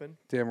 It'll happen.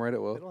 Damn right it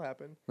will. It'll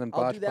happen. Then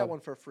I'll do that BotchPod. one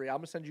for free. I'm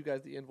gonna send you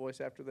guys the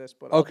invoice after this,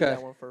 but I'll do Okay.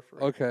 that one for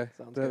free. Okay,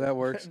 Sounds good. that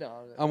works.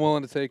 No, I'm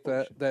willing to take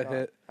bullshit. that No,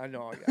 hit. I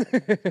know. I got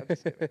it. I'm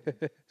just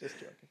kidding. Just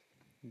joking.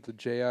 The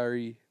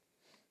JRE.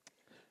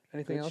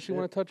 Anything Good else you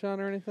want to touch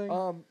on or anything?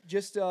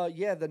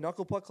 The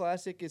Knuckle Puck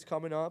Classic is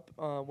coming up.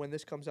 When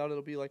this comes out,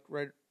 it'll be like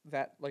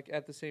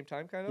at the same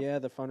time, kind of. yeah,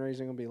 the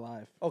fundraising will be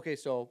live. Okay,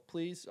 so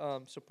please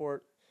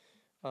support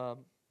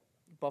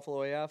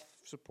Buffalo AF,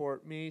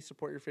 support me,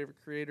 support your favorite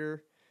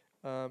creator.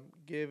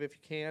 Give if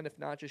you can. If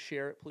not, just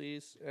share it,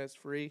 please. It's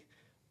free.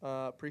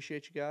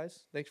 Appreciate you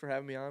guys. Thanks for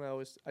having me on.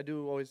 I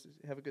do always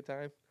have a good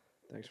time.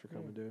 Thanks for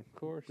coming, dude. of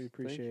course. We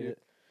appreciate it.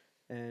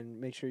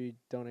 And make sure you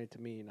donate to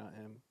me, not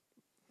him.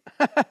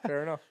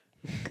 Fair enough.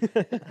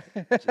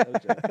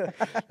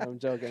 I'm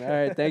joking. All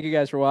right, thank you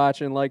guys for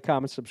watching. Like,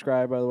 comment,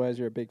 subscribe. Otherwise,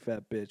 you're a big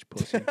fat bitch,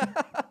 pussy.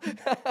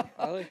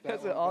 I like that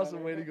That's an one awesome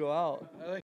better. way to go out. I like